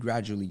 very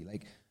gradually.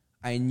 Like,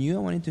 I knew I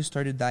wanted to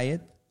start a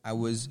diet. I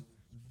was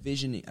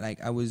visioning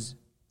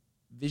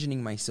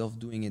myself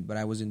doing it, but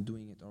I wasn't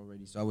doing it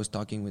already. So I was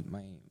talking with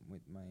my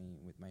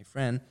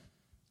friend,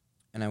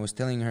 and I was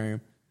telling her,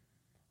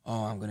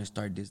 oh, I'm gonna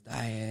start this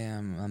diet.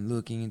 I'm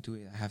looking into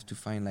it. I have to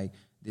find like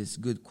this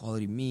good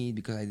quality meat,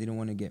 because I didn't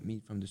want to get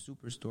meat from the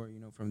superstore,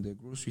 from the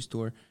grocery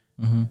store,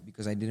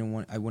 because I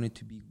wanted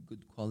to be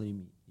good quality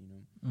meat,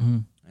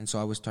 And so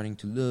I was starting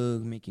to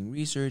look, making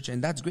research,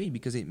 and that's great,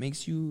 because it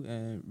makes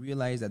you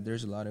realize that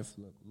there's a lot of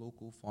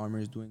local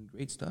farmers doing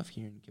great stuff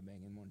here in Quebec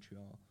and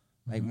Montreal.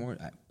 Like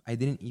I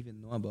didn't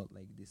even know about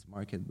like this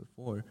market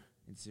before.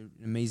 It's an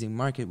amazing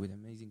market with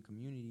amazing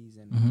communities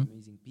and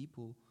amazing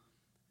people,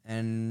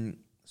 and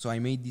so I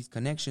made these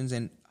connections.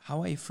 And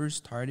how I first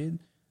started,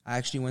 I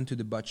actually went to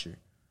the butcher.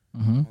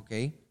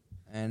 Okay,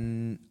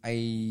 and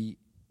I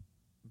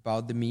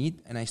bought the meat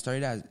and I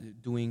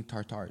started doing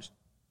tartars.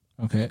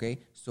 Okay,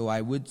 so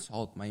I would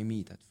salt my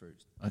meat at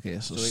first. Okay,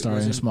 so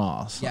starting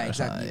small. Yeah,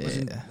 exactly. It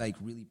wasn't like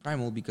really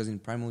primal, because in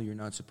primal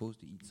you're not supposed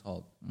to eat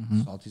salt.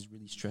 Salt is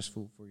really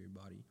stressful for your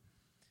body.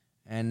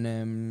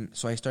 And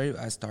so I started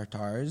as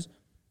tartars,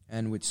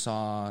 and with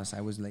sauce,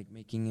 I was like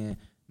making a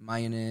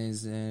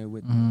mayonnaise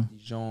with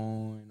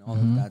Dijon and all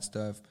of that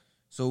stuff.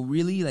 So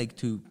really like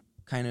to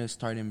kind of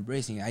start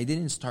embracing it. I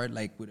didn't start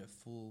like with a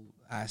full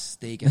ass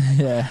steak and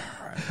like,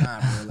 bro,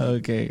 like,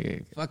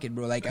 okay. Fuck it,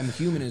 bro. Like I'm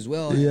human as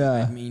well.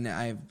 Yeah. I mean,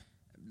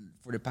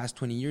 for the past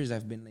 20 years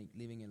I've been like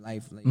living a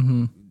life like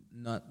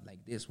not like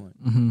this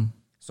one.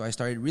 So I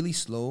started really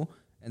slow,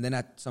 and then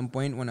at some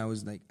point when I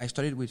was like, I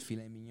started with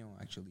filet mignon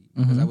actually,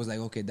 because I was like,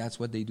 okay, that's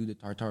what they do the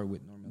tartare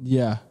with normally.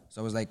 Yeah.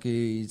 So I was like,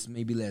 it's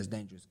maybe less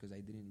dangerous, because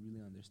I didn't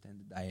really understand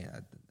the diet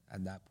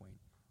at that point.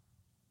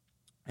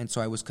 And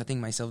so I was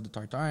cutting myself the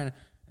tartare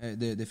and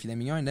the filet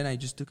mignon, and then I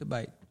just took a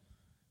bite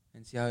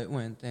and see how it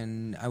went.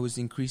 And I was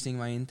increasing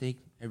my intake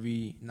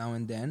every now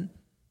and then.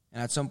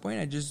 And at some point,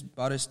 I just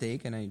bought a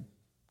steak and I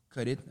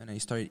cut it and I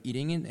started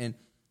eating it. And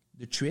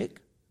the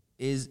trick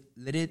is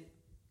let it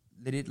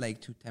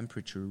like to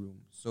temperature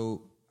room.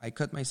 So I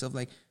cut myself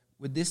like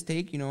with this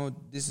steak, you know,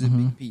 this is a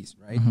big piece,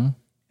 right?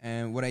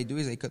 And what I do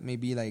is I cut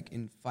maybe like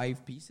in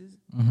 5 pieces.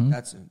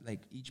 That's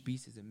like each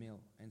piece is a meal.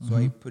 And so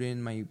I put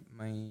in my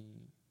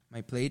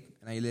plate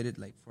and I let it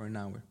like for an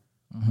hour,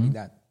 like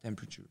that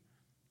temperature.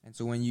 And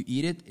so when you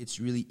eat it, it's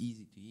really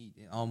easy to eat.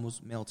 It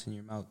almost melts in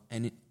your mouth.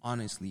 And it,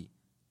 honestly,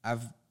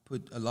 I've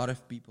put a lot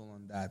of people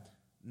on that.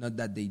 Not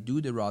that they do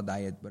the raw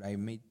diet, but I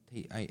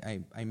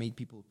made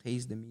people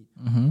taste the meat,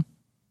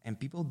 and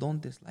people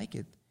don't dislike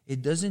it.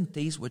 It doesn't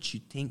taste what you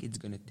think it's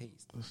gonna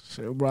taste.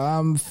 Sure,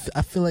 bro.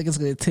 I feel like it's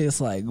gonna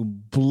taste like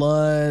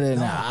blood and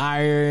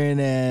iron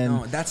and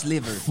no, that's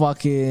liver.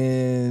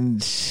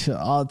 Fucking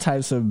all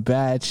types of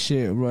bad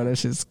shit, bro. That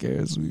shit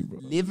scares me, bro.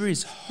 Liver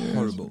is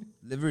horrible.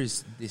 Liver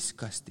is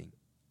disgusting.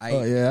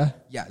 Yeah,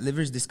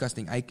 liver is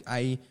disgusting.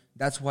 I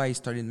that's why I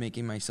started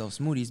making myself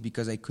smoothies,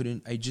 because I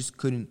just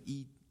couldn't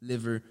eat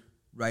liver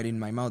right in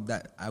my mouth.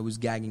 That I was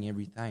gagging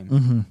every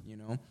time, you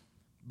know.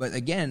 But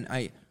again,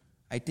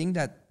 I think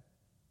that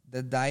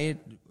the diet,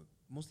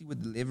 mostly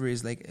with the liver,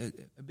 is like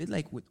a bit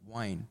like with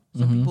wine.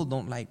 Some people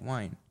don't like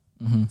wine.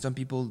 Some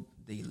people,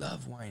 they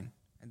love wine.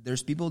 And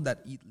there's people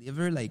that eat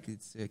liver like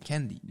it's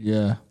candy.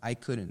 Yeah. I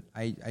couldn't.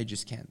 I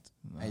just can't.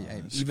 No,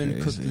 I even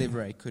crazy. cooked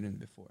liver, I couldn't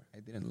before. I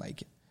didn't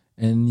like it.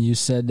 And you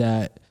said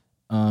that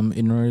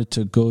in order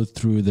to go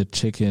through the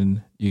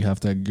chicken, you have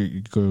to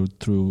go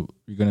through,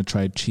 you're going to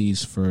try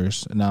cheese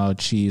first. Now,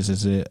 cheese,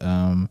 is it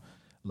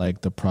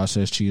like the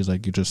processed cheese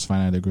like you just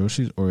find at the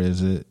groceries, or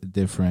is it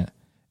different?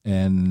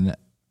 And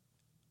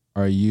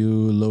are you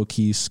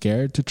low-key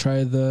scared to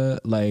try the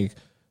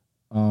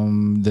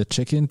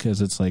chicken,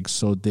 because it's like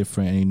so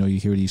different, and you know, you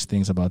hear these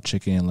things about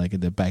chicken, like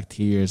the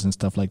bacteria and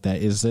stuff like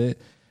that. Is it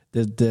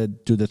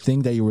do the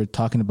thing that you were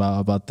talking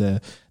about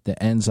the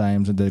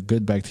enzymes and the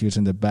good bacteria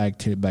and the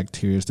bad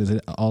bacteria, does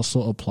it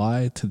also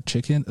apply to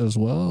chicken as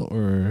well?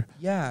 Or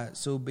yeah,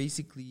 so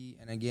basically,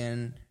 and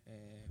again,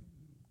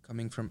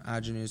 coming from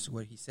Agenus,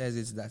 what he says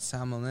is that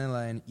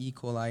Salmonella and E.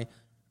 coli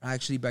are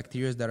actually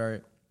bacteria that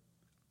are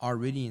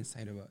already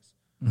inside of us.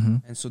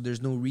 And so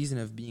there's no reason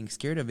of being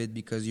scared of it,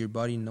 because your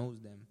body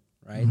knows them,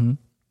 right?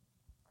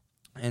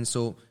 And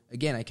so,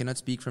 again, I cannot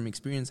speak from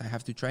experience. I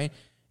have to try it.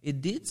 It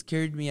did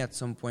scare me at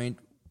some point.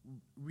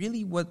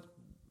 Really,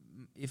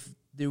 if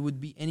there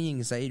would be any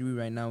anxiety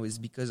right now is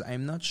because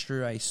I'm not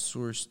sure I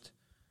sourced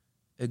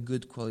a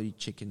good quality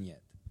chicken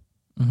yet.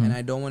 And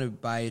I don't want to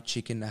buy a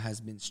chicken that has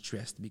been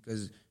stressed,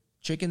 because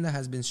chicken that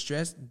has been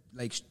stressed,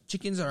 like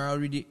chickens are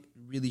already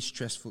really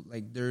stressful.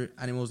 Like they're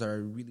animals that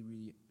are really,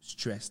 really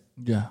stressed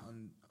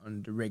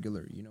on the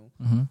regular, you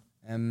know?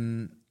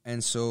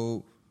 And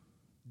so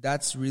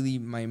that's really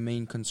my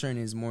main concern,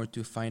 is more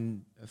to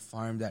find a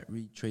farm that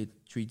really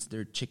treats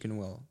their chicken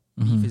well.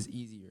 Beef is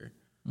easier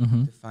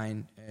to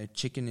find.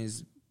 Chicken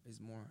is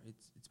more,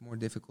 it's more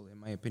difficult in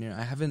my opinion.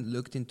 I haven't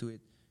looked into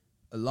it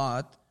a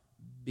lot,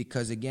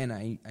 because again,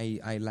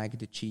 I like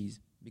the cheese,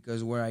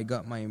 because where I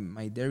got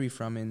my dairy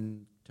from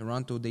in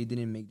Toronto, they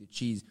didn't make the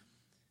cheese.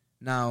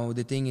 Now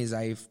the thing is,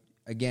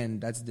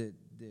 that's the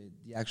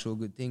actual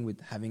good thing with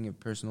having a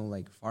personal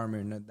like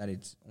farmer. Not that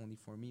it's only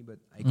for me, but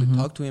I could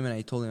talk to him, and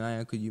I told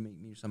him, could you make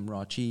me some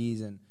raw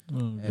cheese? And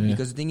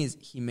because the thing is,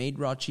 he made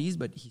raw cheese,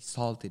 but he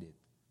salted it.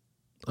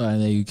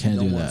 And you can't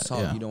do that.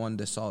 Salt. Yeah. You don't want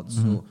the salt.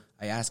 So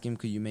I asked him,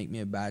 could you make me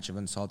a batch of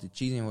unsalted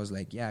cheese? And he was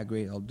like, yeah,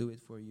 great, I'll do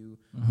it for you.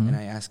 And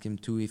I asked him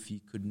too if he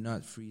could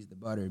not freeze the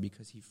butter,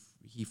 because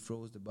he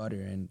froze the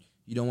butter, and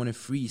you don't want to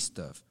freeze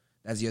stuff.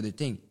 That's the other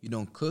thing. You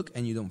don't cook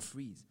and you don't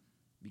freeze,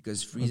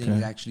 because freezing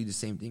is actually the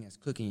same thing as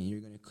cooking. And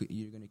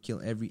you're gonna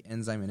kill every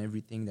enzyme and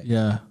everything that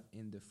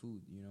in the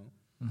food, you know.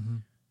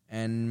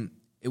 And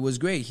it was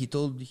great.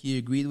 He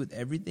agreed with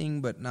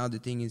everything, but now the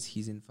thing is,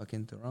 he's in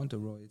fucking Toronto,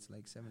 bro. It's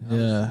like 7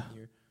 hours from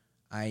here.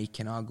 I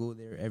cannot go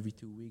there every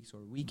 2 weeks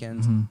or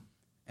weekends.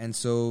 And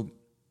so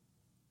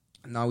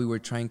now we were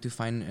trying to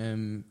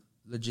find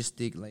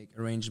logistic like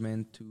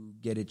arrangement to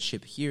get it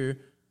shipped here.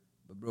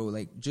 But bro,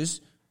 like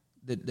just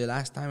the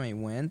last time I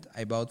went,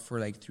 I bought for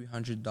like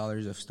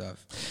 $300 of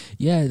stuff.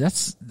 Yeah,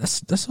 that's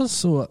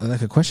also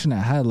like a question I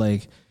had.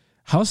 Like,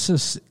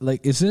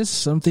 is this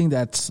something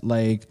that's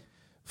like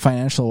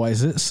financial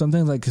wise? Is it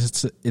something like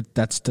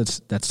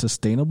that's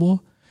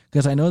sustainable?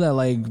 Because I know that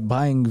like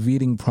buying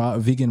vegan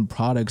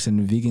products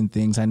and vegan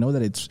things, I know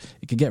that it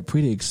could get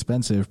pretty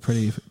expensive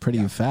pretty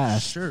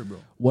fast. Sure, bro.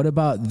 What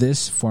about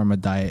this form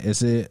of diet?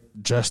 Is it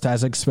just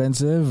as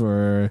expensive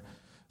or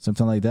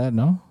something like that?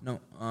 No.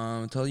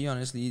 Tell you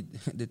honestly,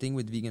 the thing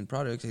with vegan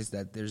products is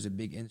that there's a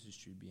big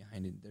industry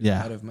behind it. There's a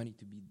lot of money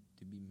to be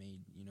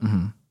made, you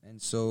know.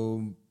 And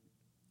so,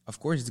 of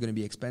course, it's going to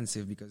be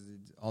expensive because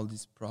it's all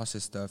this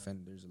processed stuff,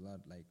 and there's a lot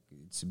like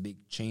it's a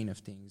big chain of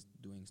things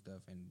doing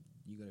stuff, and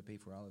you got to pay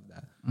for all of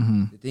that.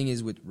 The thing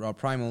is with Raw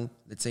Primal,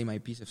 let's say my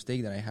piece of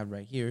steak that I have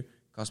right here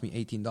cost me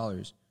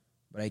 $18,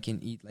 but I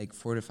can eat like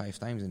 4 to 5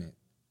 times in it.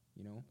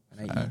 You know, and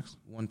I eat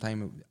one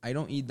time. I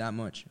don't eat that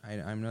much.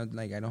 I'm not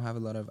like I don't have a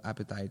lot of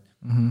appetite.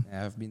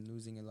 I've been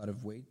losing a lot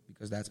of weight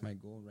because that's my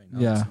goal right now.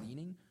 Yeah. It's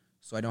leaning,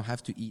 so I don't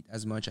have to eat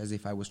as much as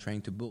if I was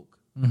trying to bulk.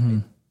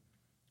 Right?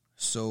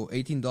 So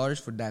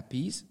 $18 for that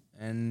piece,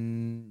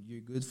 and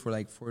you're good for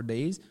like 4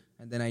 days.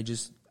 And then I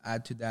just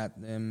add to that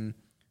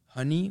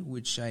honey,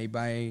 which I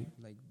buy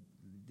like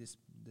this.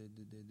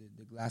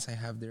 The glass I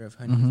have there of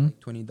honey is like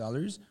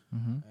 $20.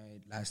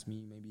 It lasts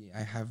me maybe.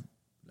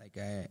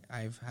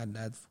 I've had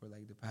that for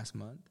like the past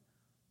month,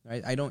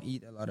 right? I don't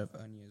eat a lot of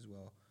honey as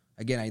well.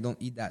 Again, I don't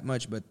eat that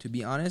much, but to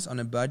be honest, on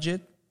a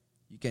budget,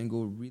 you can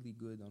go really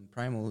good on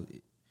Primal.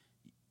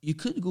 You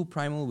could go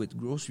Primal with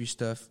grocery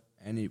stuff,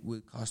 and it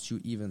would cost you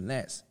even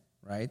less,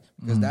 right?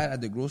 Because that at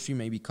the grocery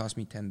maybe cost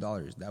me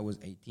 $10. That was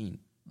 $18.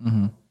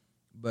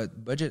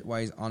 But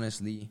budget-wise,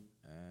 honestly,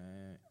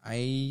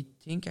 I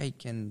think I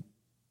can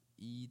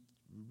eat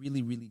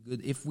really, really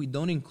good. If we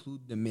don't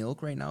include the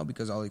milk right now,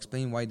 because I'll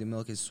explain why the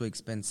milk is so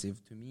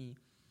expensive to me.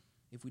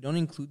 If we don't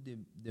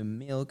include the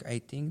milk, I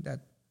think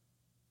that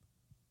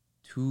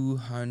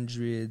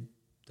 $200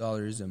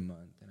 a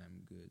month, and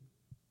I'm good.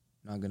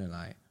 Not gonna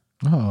lie.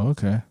 Oh,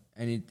 okay.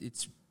 And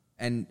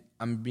and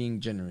I'm being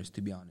generous,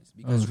 to be honest,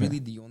 because really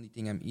the only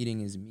thing I'm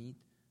eating is meat,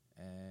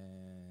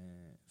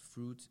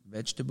 fruits,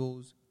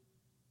 vegetables,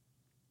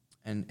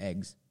 and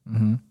eggs.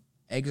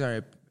 Eggs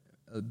are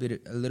a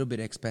little bit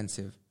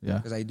expensive,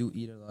 because I do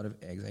eat a lot of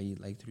eggs. I eat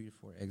like 3 or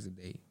 4 eggs a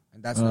day,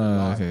 and that's not a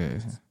lot. Okay.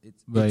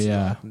 It's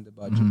not in the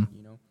budget,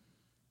 you know.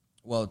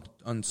 Well,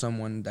 on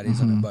someone that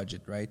is on a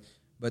budget, right?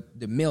 But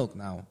the milk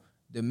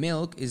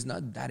is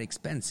not that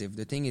expensive.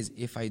 The thing is,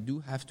 if I do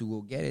have to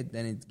go get it,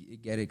 then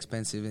it get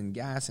expensive in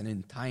gas and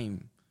in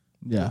time.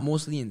 Yeah, but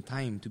mostly in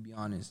time, to be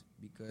honest,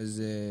 because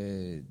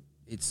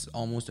it's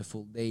almost a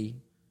full day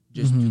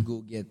just to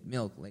go get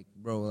milk. Like,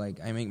 bro, like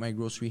I make my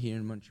grocery here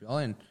in Montreal,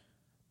 and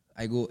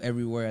I go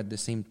everywhere in the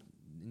same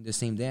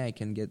day. I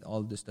can get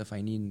all the stuff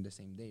I need in the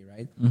same day,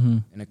 right?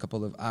 In a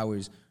couple of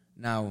hours.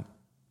 Now,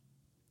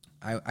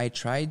 I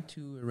tried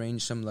to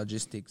arrange some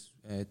logistics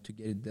to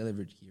get it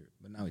delivered here,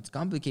 but now it's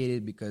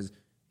complicated because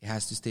it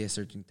has to stay a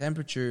certain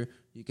temperature.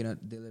 You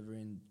cannot deliver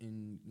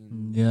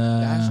in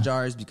glass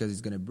jars because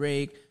it's gonna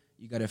break.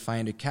 You gotta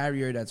find a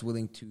carrier that's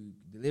willing to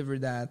deliver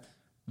that,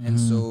 and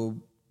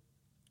so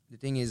the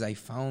thing is, I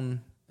found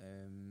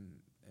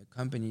a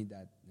company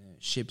that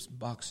ships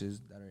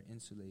boxes that are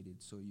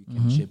insulated, so you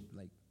can ship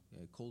like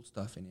cold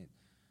stuff in it.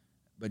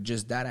 But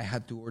just that, I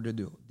had to order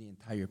the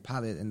entire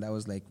pallet, and that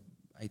was like,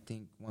 I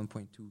think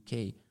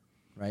 $1.2K,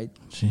 right?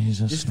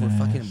 Jesus, just for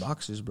fucking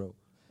boxes, bro.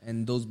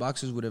 And those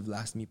boxes would have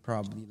lasted me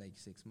probably like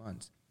 6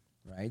 months,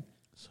 right?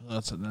 So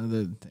that's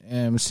another.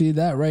 See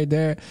that right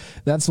there?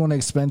 That's one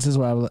expenses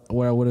where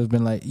I would have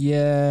been like,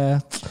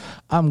 yeah,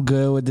 I'm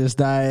good with this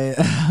diet.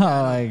 Oh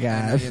my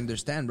god, I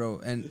understand, bro,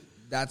 and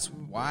that's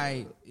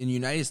why in the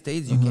United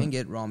States you can't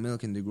get raw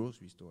milk in the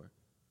grocery store.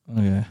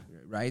 Okay,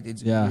 right?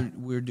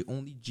 We're the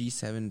only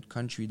G7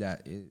 country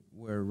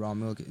where raw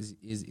milk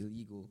is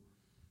illegal.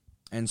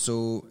 And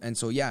so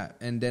yeah,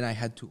 and then I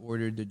had to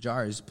order the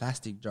jars,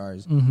 plastic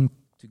jars,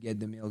 to get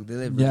the milk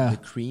delivered. Yeah. The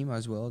cream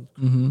as well,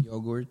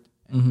 yogurt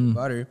and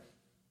butter.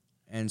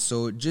 And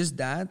so just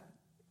that,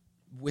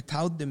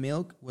 without the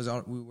milk, we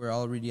were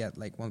already at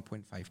like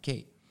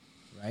 1.5K,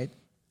 right?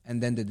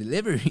 And then the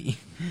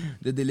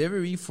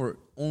delivery for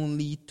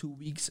only 2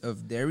 weeks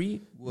of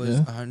dairy was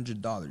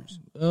 $100.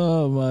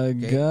 Oh my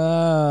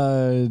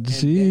god,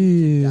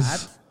 jeez!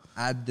 That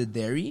add the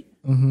dairy,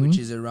 which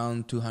is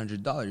around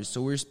 $200.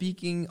 So we're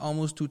speaking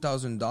almost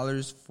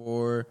 $2,000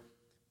 for,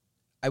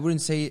 I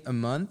wouldn't say a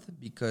month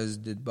because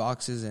the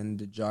boxes and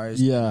the jars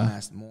can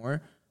last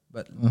more,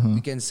 but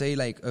we can say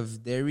like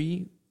of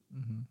dairy,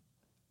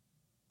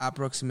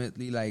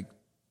 approximately like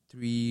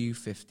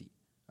 $350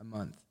 a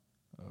month.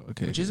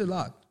 Okay, which is a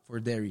lot for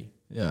dairy.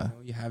 Yeah,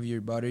 you have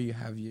your butter, you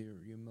have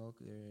your milk,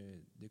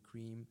 the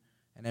cream,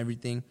 and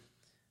everything.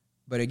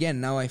 But again,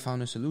 now I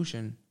found a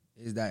solution.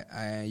 is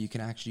that you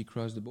can actually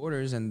cross the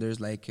borders, and there's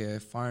like a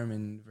farm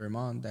in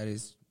Vermont that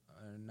is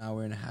an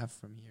hour and a half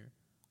from here.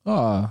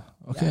 Oh,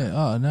 okay. Yeah.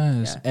 Oh,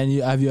 nice. Yeah. And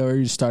have you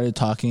already started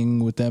talking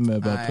with them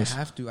about I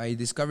have to. I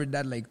discovered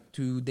that like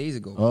 2 days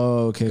ago.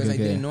 Oh, okay. Because I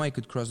didn't know I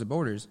could cross the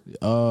borders.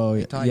 Oh,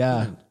 I thought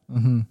yeah.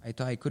 I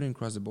thought I couldn't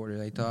cross the borders.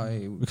 I thought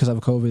because of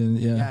COVID.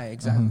 Yeah. Yeah,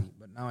 exactly.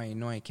 But now I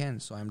know I can,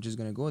 so I'm just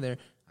gonna go there.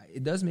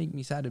 It does make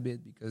me sad a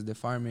bit because the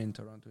farmer in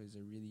Toronto is a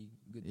really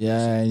good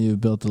person. And you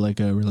built like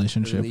a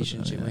relationship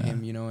with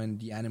him, you know, and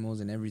the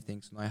animals and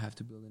everything. So now I have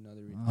to build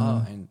another.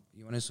 And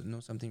you want to know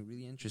something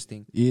really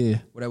interesting? Yeah.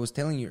 What I was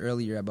telling you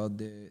earlier about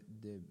the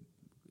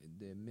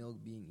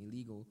milk being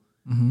illegal.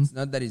 It's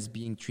not that it's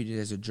being treated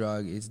as a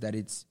drug. It's that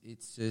it's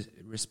a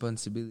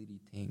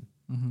responsibility thing.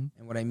 And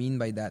what I mean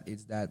by that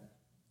is that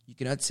you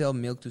cannot sell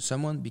milk to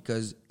someone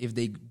because if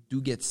they do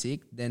get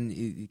sick, then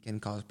it can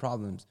cause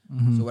problems.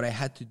 So what I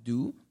had to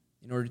do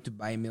in order to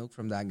buy milk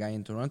from that guy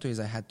in Toronto is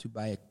I had to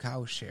buy a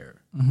cow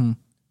share.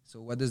 So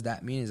what does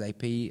that mean is I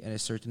pay a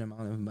certain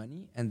amount of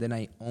money and then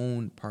I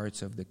own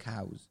parts of the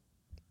cows.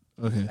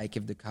 Okay. Like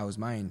if the cow is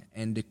mine.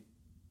 And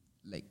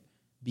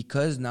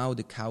because now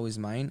the cow is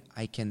mine,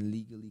 I can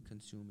legally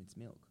consume its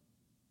milk.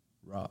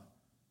 Raw.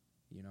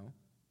 You know?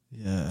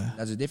 Yeah.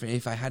 That's the difference.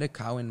 If I had a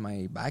cow in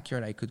my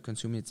backyard, I could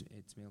consume its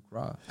milk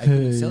raw. I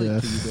couldn't sell it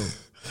to you though.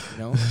 You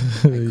know?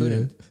 I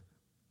couldn't.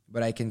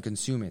 But I can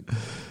consume it.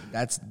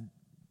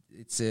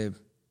 It's a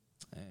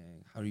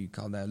how do you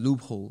call that,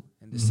 loophole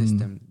in the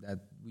system that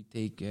we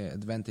take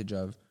advantage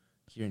of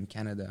here in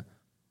Canada.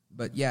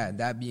 But yeah,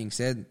 that being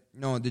said,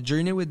 no, the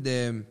journey with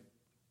the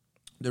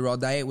raw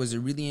diet was a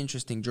really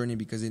interesting journey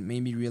because it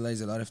made me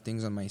realize a lot of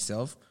things on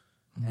myself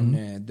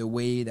and the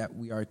way that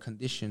we are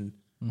conditioned.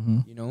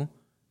 You know,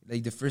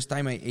 like the first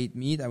time I ate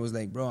meat, I was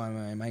like, bro,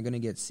 am I gonna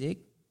get sick?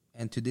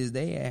 And to this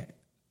day,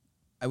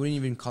 I wouldn't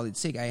even call it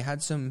sick. I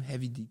had some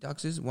heavy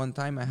detoxes. One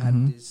time I had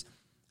this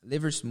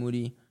liver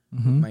smoothie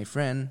with my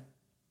friend.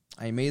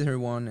 I made her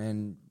one,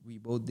 and we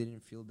both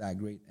didn't feel that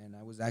great. And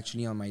I was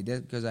actually on my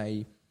death because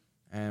I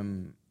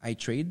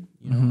trade.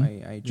 You know,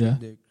 I trade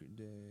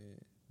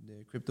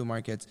the crypto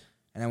markets,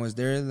 and I was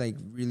there like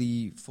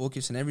really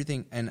focused and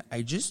everything. And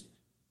I just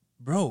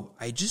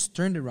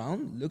turned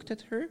around, looked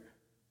at her,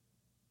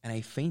 and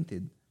I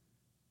fainted.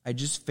 I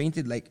just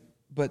fainted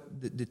but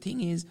the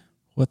thing is,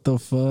 what the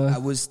fuck? I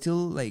was still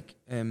like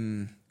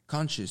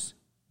conscious,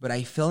 but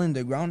I fell in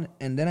the ground,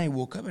 and then I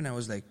woke up and I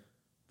was like,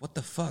 what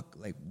the fuck?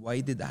 Like,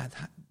 why did that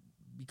happen?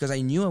 Because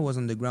I knew I was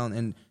on the ground,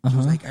 and she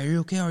was like, are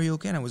you okay? Are you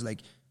okay? And I was like,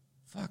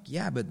 fuck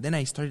yeah. But then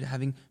I started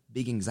having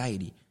big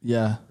anxiety.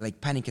 Yeah. Like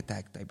panic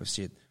attack type of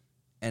shit.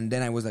 And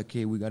then I was like,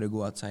 okay, we got to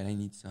go outside. I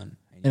need sun.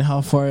 And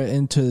how far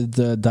into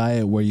the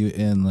diet were you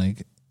in,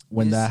 like,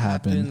 when this that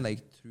happened?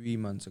 Like 3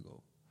 months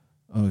ago.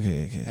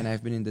 Okay. And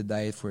I've been in the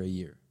diet for a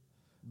year.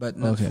 But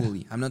not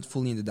fully. I'm not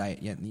fully in the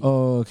diet yet neither.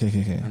 Oh,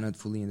 okay. I'm not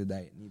fully in the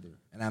diet neither.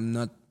 And I'm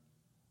not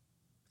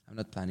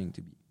planning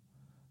to be.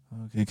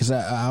 Okay, because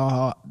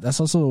that's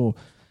also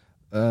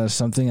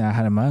something I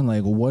had in mind.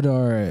 Like,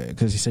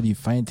 because you said you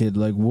fainted.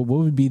 Like, what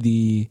would be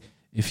the,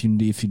 if you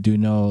do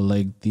know,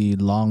 like, the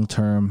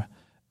long-term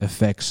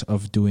effects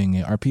of doing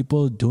it? Are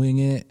people doing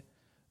it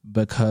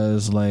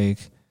because, like,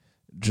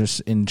 just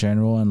in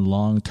general and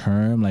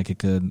long-term, like, it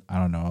could, I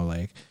don't know,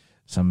 like,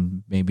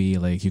 maybe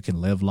like you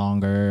can live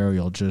longer, or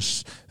you'll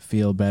just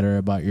feel better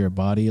about your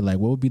body? Like,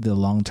 what would be the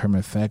long-term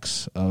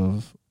effects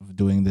of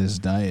doing this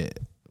diet?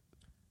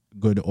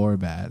 Good or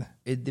bad?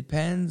 It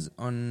depends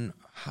on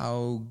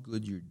how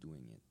good you're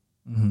doing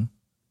it.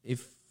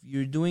 If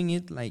you're doing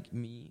it like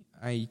me,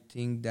 I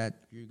think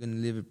that you're going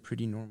to live a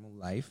pretty normal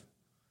life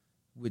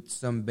with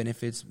some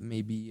benefits,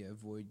 maybe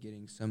avoid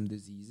getting some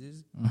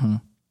diseases.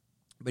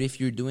 But if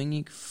you're doing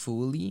it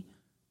fully,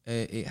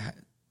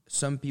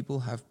 some people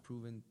have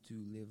proven to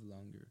live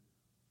longer.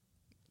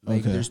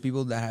 Like, there's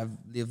people that have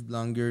lived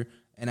longer,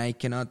 and I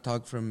cannot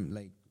talk from,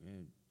 like,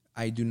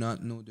 I do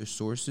not know the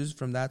sources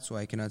from that, so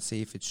I cannot say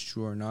if it's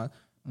true or not.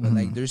 But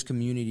like, there's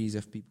communities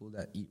of people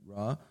that eat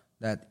raw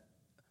that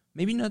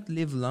maybe not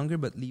live longer,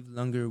 but live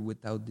longer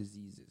without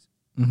diseases,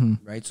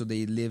 right? So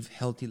they live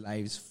healthy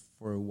lives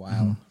for a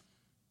while.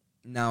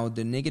 Now,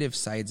 the negative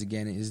sides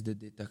again is the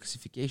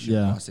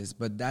detoxification process,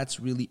 but that's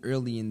really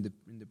early in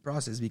the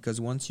process, because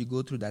once you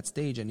go through that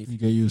stage, and if you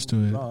get used to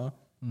it, raw,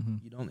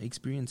 you don't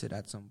experience it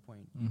at some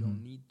point. You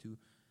don't need to.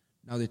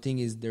 Now, the thing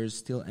is, there's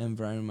still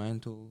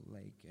environmental,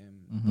 like,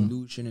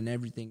 pollution and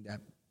everything that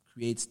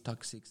creates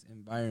toxic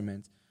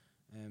environments.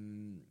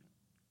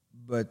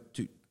 But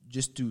to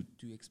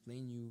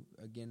explain you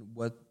again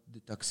what the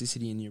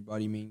toxicity in your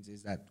body means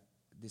is that,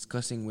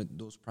 discussing with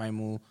those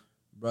primal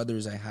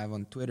brothers I have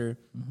on Twitter,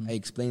 I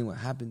explained what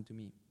happened to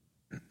me.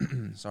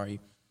 Sorry.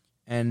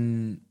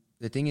 And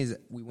the thing is,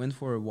 we went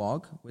for a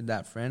walk with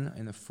that friend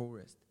in a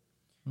forest.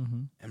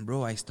 And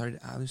bro, I started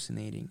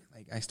hallucinating.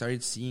 Like, I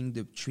started seeing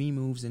the tree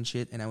moves and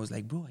shit, and I was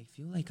like, bro, I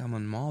feel like I'm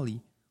on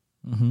Molly.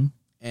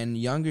 And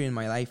younger in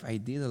my life, I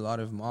did a lot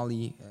of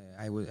Molly.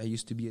 I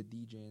used to be a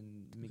DJ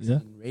and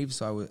mixing in raves,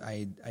 so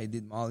I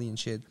did Molly and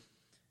shit.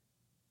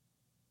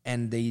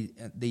 And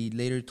they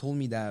later told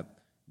me that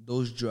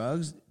those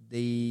drugs,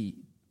 the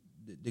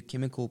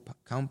chemical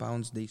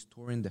compounds, they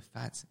store in the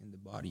fats in the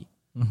body.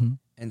 Mm-hmm.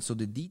 And so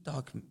the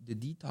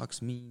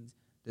detox means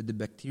that the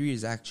bacteria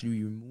is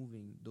actually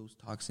removing those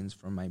toxins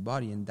from my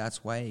body. And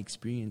that's why I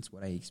experienced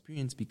what I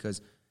experienced,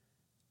 because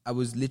I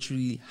was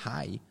literally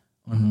high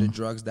on the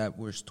drugs that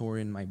were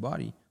stored in my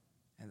body.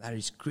 And that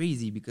is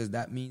crazy, because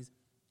that means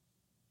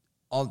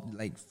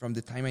from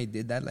the time I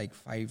did that,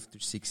 5 to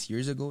 6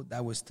 years ago,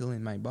 that was still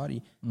in my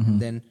body. And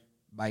then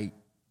by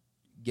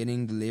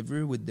getting the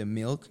liver with the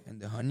milk and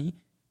the honey,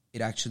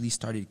 it actually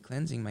started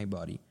cleansing my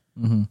body.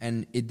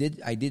 And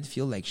I did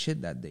feel like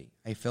shit that day.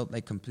 I felt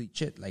like complete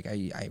shit. Like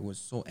I was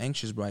so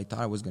anxious, bro. I thought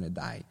I was going to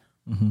die.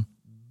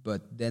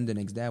 But then the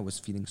next day I was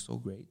feeling so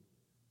great.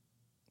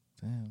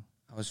 Damn.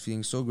 I was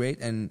feeling so great,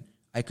 and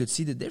I could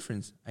see the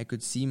difference. I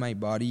could see my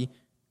body,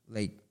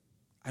 I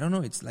don't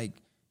know, it's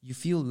like you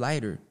feel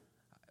lighter.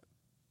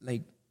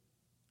 I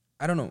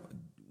don't know.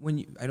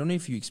 I don't know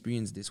if you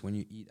experience this when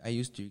you eat. I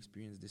used to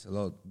experience this a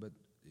lot, but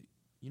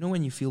you know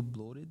when you feel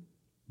bloated?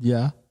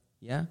 Yeah.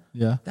 Yeah?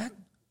 Yeah. That,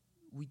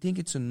 we think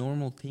it's a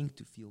normal thing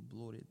to feel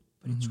bloated,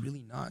 but it's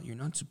really not. You're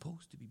not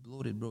supposed to be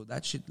bloated, bro.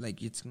 That shit,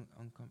 it's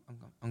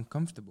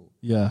uncomfortable.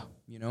 Yeah.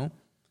 You know?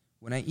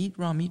 When I eat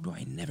raw meat, bro,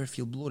 I never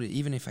feel bloated,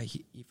 even if I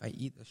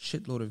eat a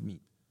shitload of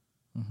meat.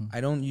 I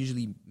don't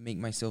usually make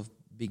myself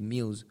big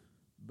meals,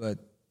 but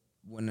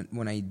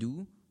when I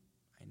do,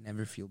 I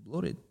never feel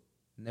bloated.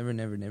 Never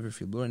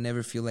feel bloated.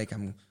 Never feel like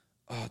I'm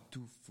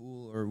too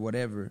full or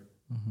whatever.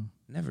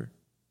 Never.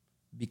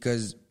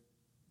 Because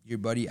your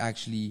body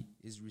actually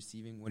is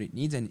receiving what it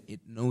needs, and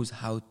it knows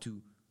how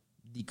to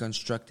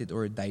deconstruct it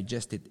or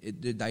digest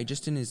it. The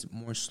digestion is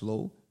more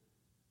slow,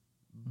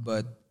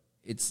 but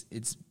it's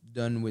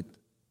done with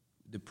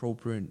the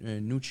proper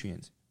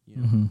nutrients. You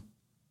know?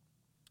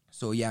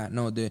 So yeah,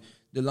 no, the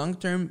long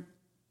term,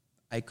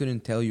 I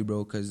couldn't tell you,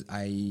 bro, because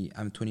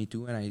I'm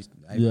 22 and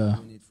I've been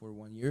doing it for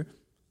 1 year.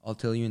 I'll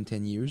tell you in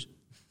 10 years.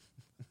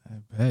 I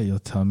bet you'll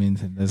tell me.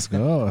 Let's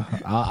go.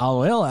 I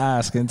will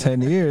ask in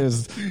 10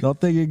 years. Don't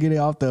think you're getting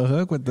off the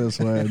hook with this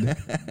one.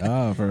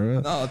 For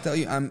real. No, I'll tell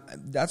you.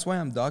 That's why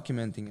I'm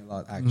documenting a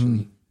lot,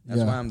 actually.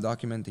 That's why I'm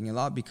documenting a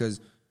lot, because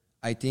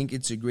I think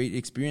it's a great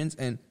experience.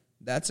 And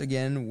that's,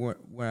 again,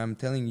 where I'm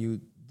telling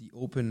you the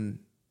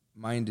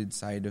open-minded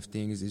side of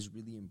things is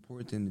really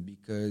important,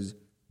 because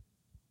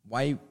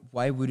why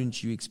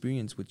wouldn't you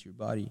experience with your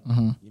body?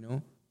 You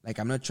know?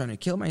 I'm not trying to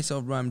kill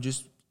myself, bro. I'm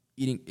just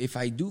eating. If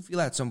I do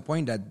feel at some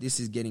point that this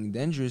is getting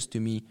dangerous to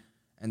me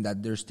and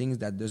that there's things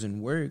that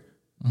doesn't work,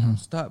 I'll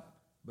stop.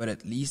 But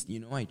at least,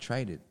 I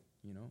tried it,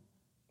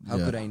 How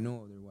could I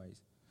know otherwise?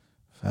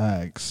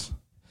 Facts.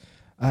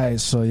 All right,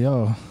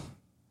 so,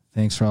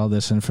 thanks for all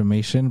this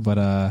information. But,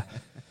 I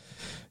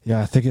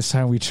think it's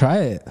time we try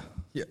it.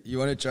 Yeah, you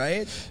want to try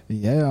it?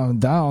 Yeah, I'm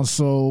down.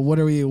 So what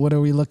are we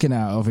looking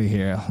at over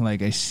here?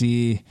 I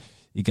see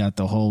you got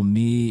the whole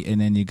meat, and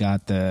then you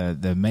got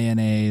the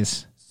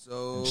mayonnaise,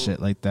 and shit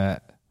like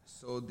that.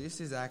 So this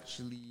is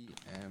actually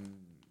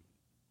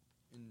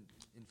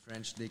in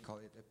French they call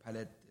it a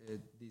palette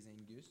des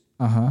Angus.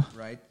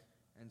 Right?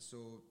 And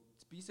so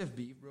it's a piece of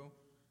beef, bro.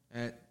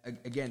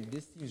 Again,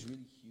 this thing is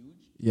really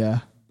huge. Yeah.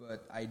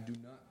 But I do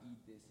not eat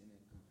this in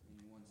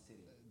one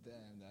sitting.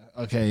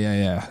 Damn. Okay.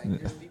 Yeah.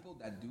 There's people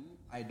that do.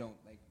 I don't.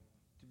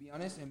 To be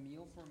honest, a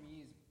meal for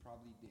me is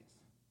probably this.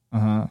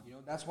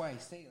 That's why I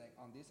say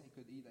on this I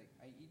could eat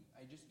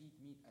I just eat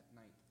meat at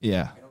night.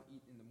 Yeah. I don't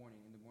eat in the morning.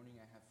 In the morning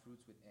I have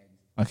fruits with eggs.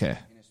 Okay.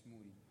 In a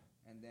smoothie.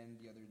 And then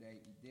the other day I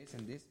eat this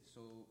and this.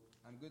 So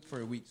I'm good for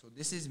a week. So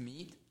this is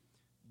meat.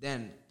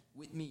 Then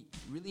with meat,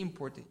 really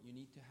important, you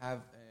need to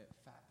have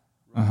fat.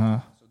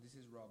 So this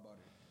is raw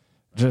butter.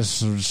 Right? Just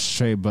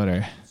straight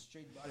butter.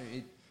 Straight butter.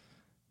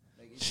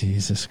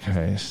 Jesus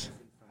Christ.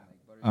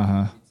 From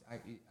butter.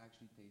 It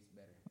actually tastes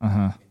better.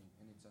 And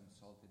it's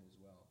unsalted as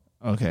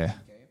well. Okay.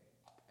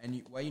 And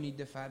why you need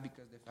the fat?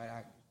 Because the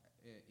fat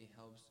it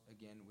helps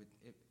again with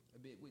a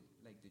bit with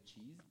the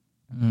cheese.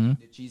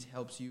 The cheese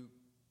helps you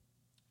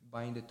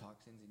bind the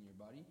toxins in your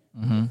body.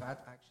 The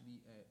fat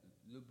actually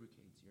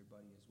lubricates your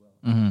body as well,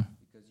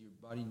 because your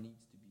body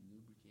needs to be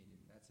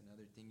lubricated. That's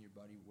another thing your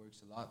body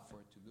works a lot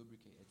for, to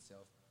lubricate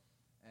itself.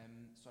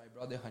 So I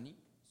brought the honey,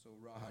 so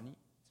raw honey.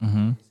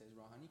 It says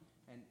raw honey,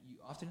 and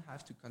you often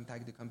have to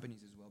contact the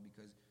companies as well,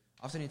 because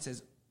often it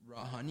says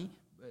raw honey,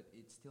 but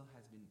it still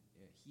has been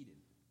heated.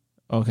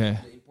 Okay.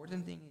 The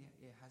important thing,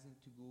 it hasn't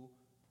to go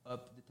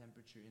up the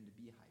temperature in the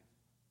beehive.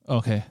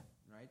 Okay.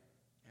 Right?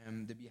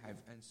 The beehive.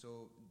 And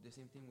so the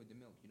same thing with the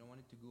milk. You don't want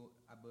it to go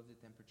above the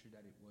temperature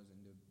that it was in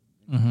the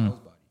cow's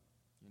body.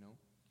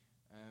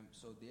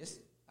 So this,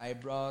 I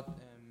brought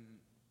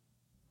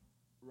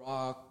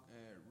raw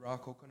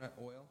coconut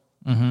oil.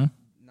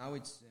 Now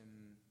it's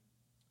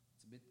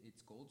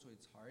cold, so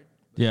it's hard.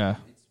 But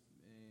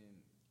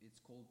it's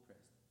cold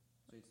pressed,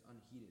 so it's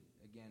unheated.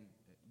 Again,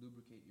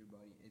 lubricate your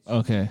body. It's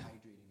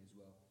hydrating as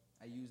well.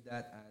 I use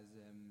that as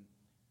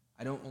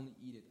I don't only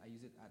eat it. I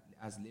use it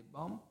as lip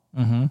balm.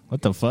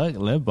 What the fuck?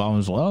 Lip balm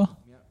as well?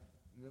 Yeah,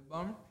 lip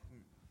balm.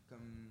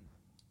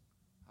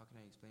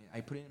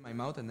 I put it in my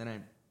mouth and then I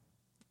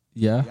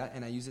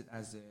and I use it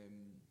as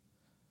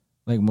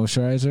like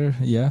moisturizer.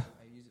 Yeah,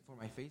 I use it for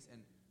my face,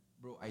 and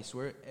bro, I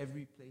swear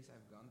every place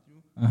I've gone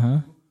through,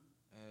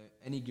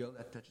 any girl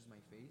that touches my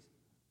face,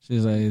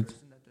 she's like,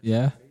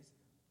 yeah. Face,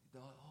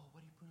 oh,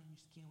 what do you put on your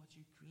skin? What's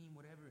your cream?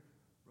 Whatever,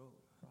 bro.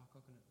 Raw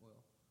coconut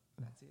oil.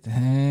 That's it.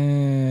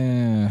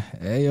 Damn.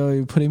 Hey yo,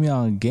 you're putting me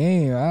on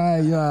game.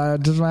 I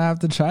just might have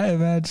to try it,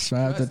 man. Just might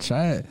have to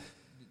try it.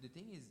 The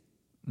thing is,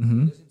 it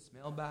doesn't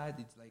smell bad.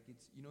 It's like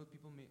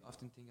people may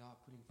often think,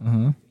 putting food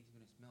on your face is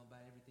gonna smell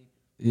bad. Everything.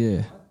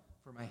 Yeah.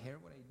 For my hair,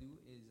 what I do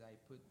is I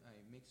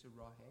mix a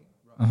raw egg,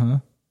 and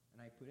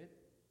I put it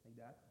like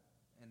that,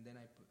 and then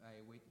I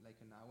wait like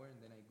an hour, and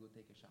then I go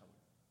take a shower.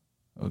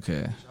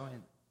 Okay.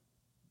 And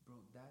bro,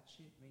 that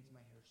shit makes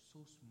my hair so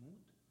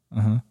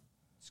smooth.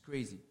 It's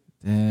crazy.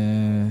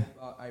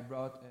 I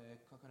brought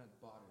coconut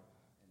butter.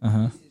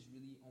 And this is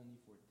really only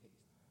for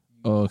taste.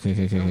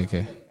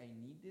 Okay. I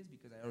need this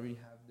because I already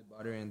have the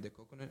butter and the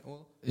coconut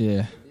oil.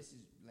 Yeah. But this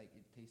is like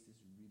it tastes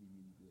really,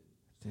 really good.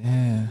 So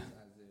yeah.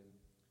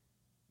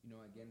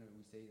 Again,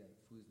 we say that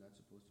food is not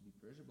supposed to be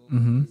perishable.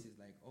 This is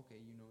like, okay,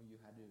 you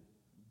had a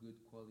good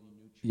quality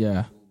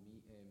nutritional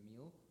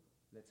meal.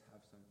 Let's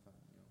have some fun.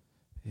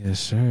 Yes,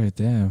 sir.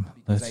 Damn.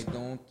 Because I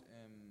don't,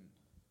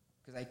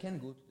 because I can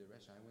go to the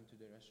restaurant. I went to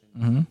the restaurant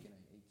and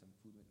I ate some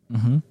food with my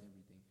friends and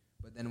everything.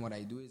 But then what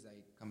I do is I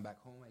come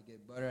back home. I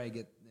get butter. I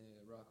get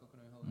raw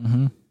coconut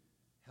oil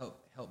to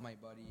help my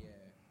body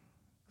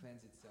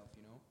cleanse itself.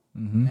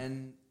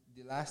 And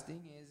the last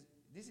thing is,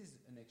 this is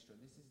an extra.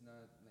 This is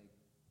not like.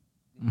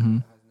 It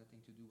has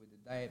nothing to do with the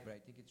diet, but I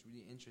think it's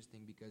really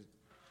interesting because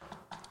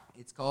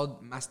it's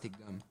called mastic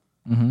gum.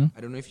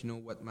 I don't know if you know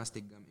what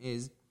mastic gum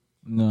is.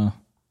 No.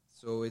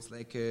 So it's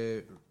like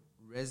a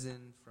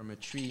resin from a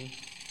tree,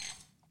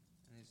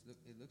 and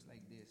it looks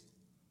like this,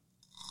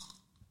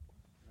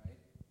 right?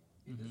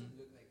 It doesn't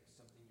look like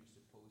something you're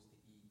supposed to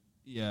eat.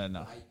 Yeah,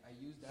 no. I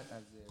use that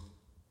as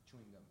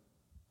chewing gum.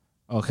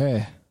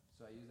 Okay.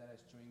 So I use that as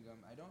chewing gum.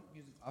 I don't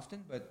use it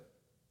often, but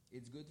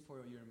it's good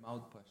for your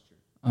mouth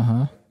posture.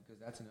 Right? Because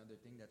that's another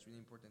thing that's really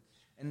important.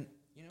 And,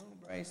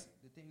 Bryce,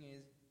 the thing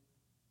is,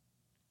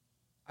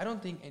 I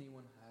don't think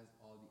anyone has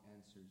all the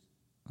answers.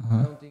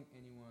 I don't think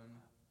anyone...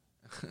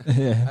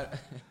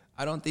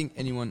 I don't think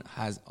anyone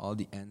has all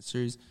the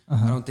answers.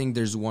 I don't think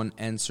there's one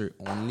answer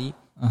only.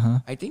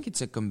 I think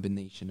it's a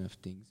combination of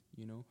things,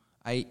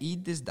 I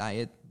eat this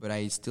diet, but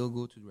I still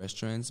go to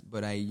restaurants.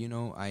 But I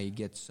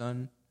get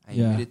sun. I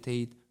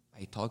meditate.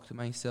 I talk to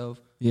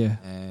myself.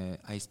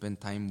 I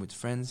spend time with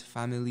friends,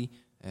 family,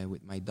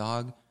 with my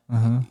dog.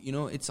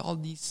 It's all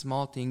these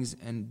small things,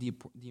 and the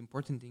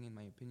important thing, in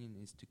my opinion,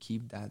 is to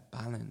keep that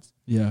balance.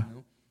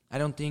 I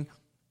don't think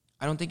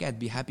I'd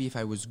be happy if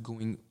I was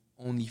going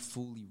only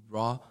fully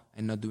raw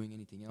and not doing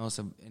anything else.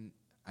 And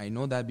I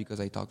know that because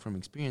I talk from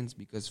experience,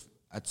 because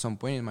at some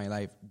point in my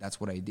life, that's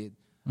what I did.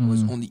 I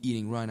was only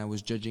eating raw, and I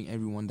was judging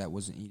everyone that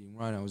wasn't eating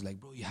raw. And I was like,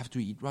 bro, you have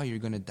to eat raw. You're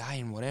going to die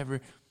and whatever.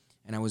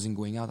 And I wasn't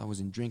going out. I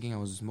wasn't drinking. I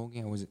wasn't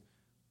smoking.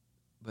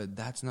 But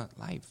that's not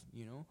life,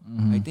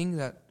 I think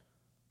that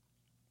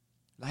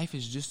life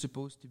is just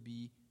supposed to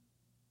be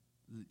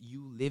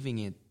you living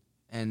it.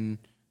 And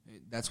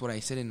that's what I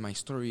said in my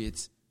story.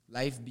 It's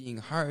life being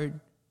hard.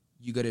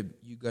 You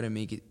gotta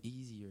make it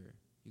easier.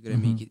 You gotta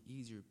make it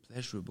easier,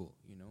 pleasurable.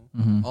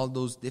 All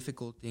those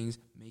difficult things,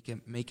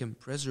 make them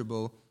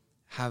pleasurable.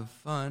 Have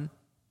fun,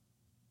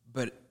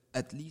 but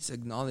at least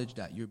acknowledge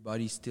that your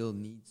body still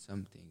needs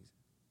some things.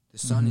 The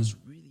sun is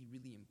really,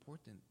 really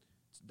important.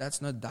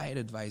 That's not diet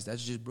advice.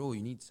 That's just, bro,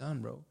 you need sun,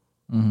 bro.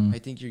 I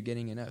think you're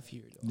getting enough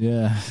here, though.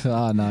 Yeah.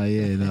 Oh, no,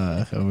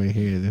 no. Over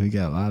here, we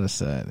got a lot of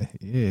sun.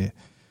 Yeah.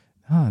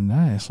 Oh,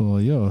 nice.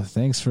 Well, yo,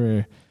 thanks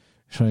for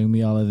showing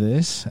me all of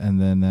this.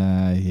 And then,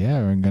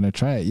 we're going to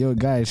try it. Yo,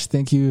 guys,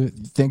 thank you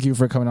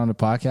for coming on the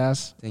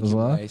podcast. Thank you,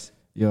 guys.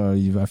 Yo,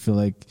 I feel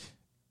like,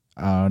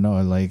 I don't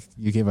know, like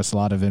you gave us a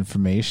lot of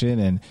information,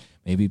 and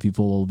maybe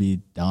people will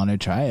be down to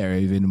try it, or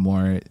even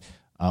more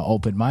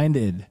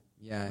open-minded.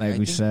 Yeah, like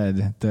we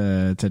said,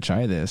 to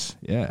try this.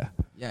 Yeah.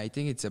 Yeah, I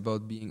think it's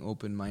about being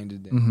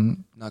open-minded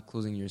and not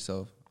closing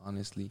yourself,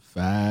 honestly.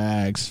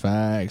 Facts.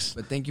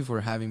 But thank you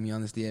for having me,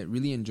 honestly. I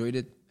really enjoyed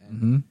it.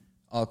 And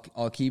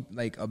I'll keep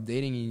like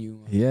updating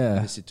you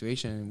on the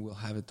situation, and we'll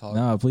have a talk.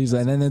 No, please.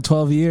 And then in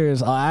 12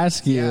 years, I'll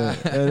ask you.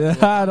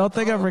 I don't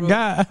think I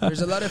forgot. Bro.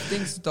 There's a lot of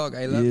things to talk.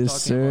 I love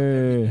talking about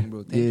everything,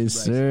 bro. Thank you, Bryce.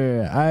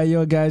 Sir. All right,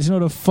 yo, guys, you know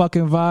the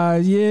fucking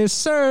vibes. Yes,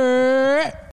 sir.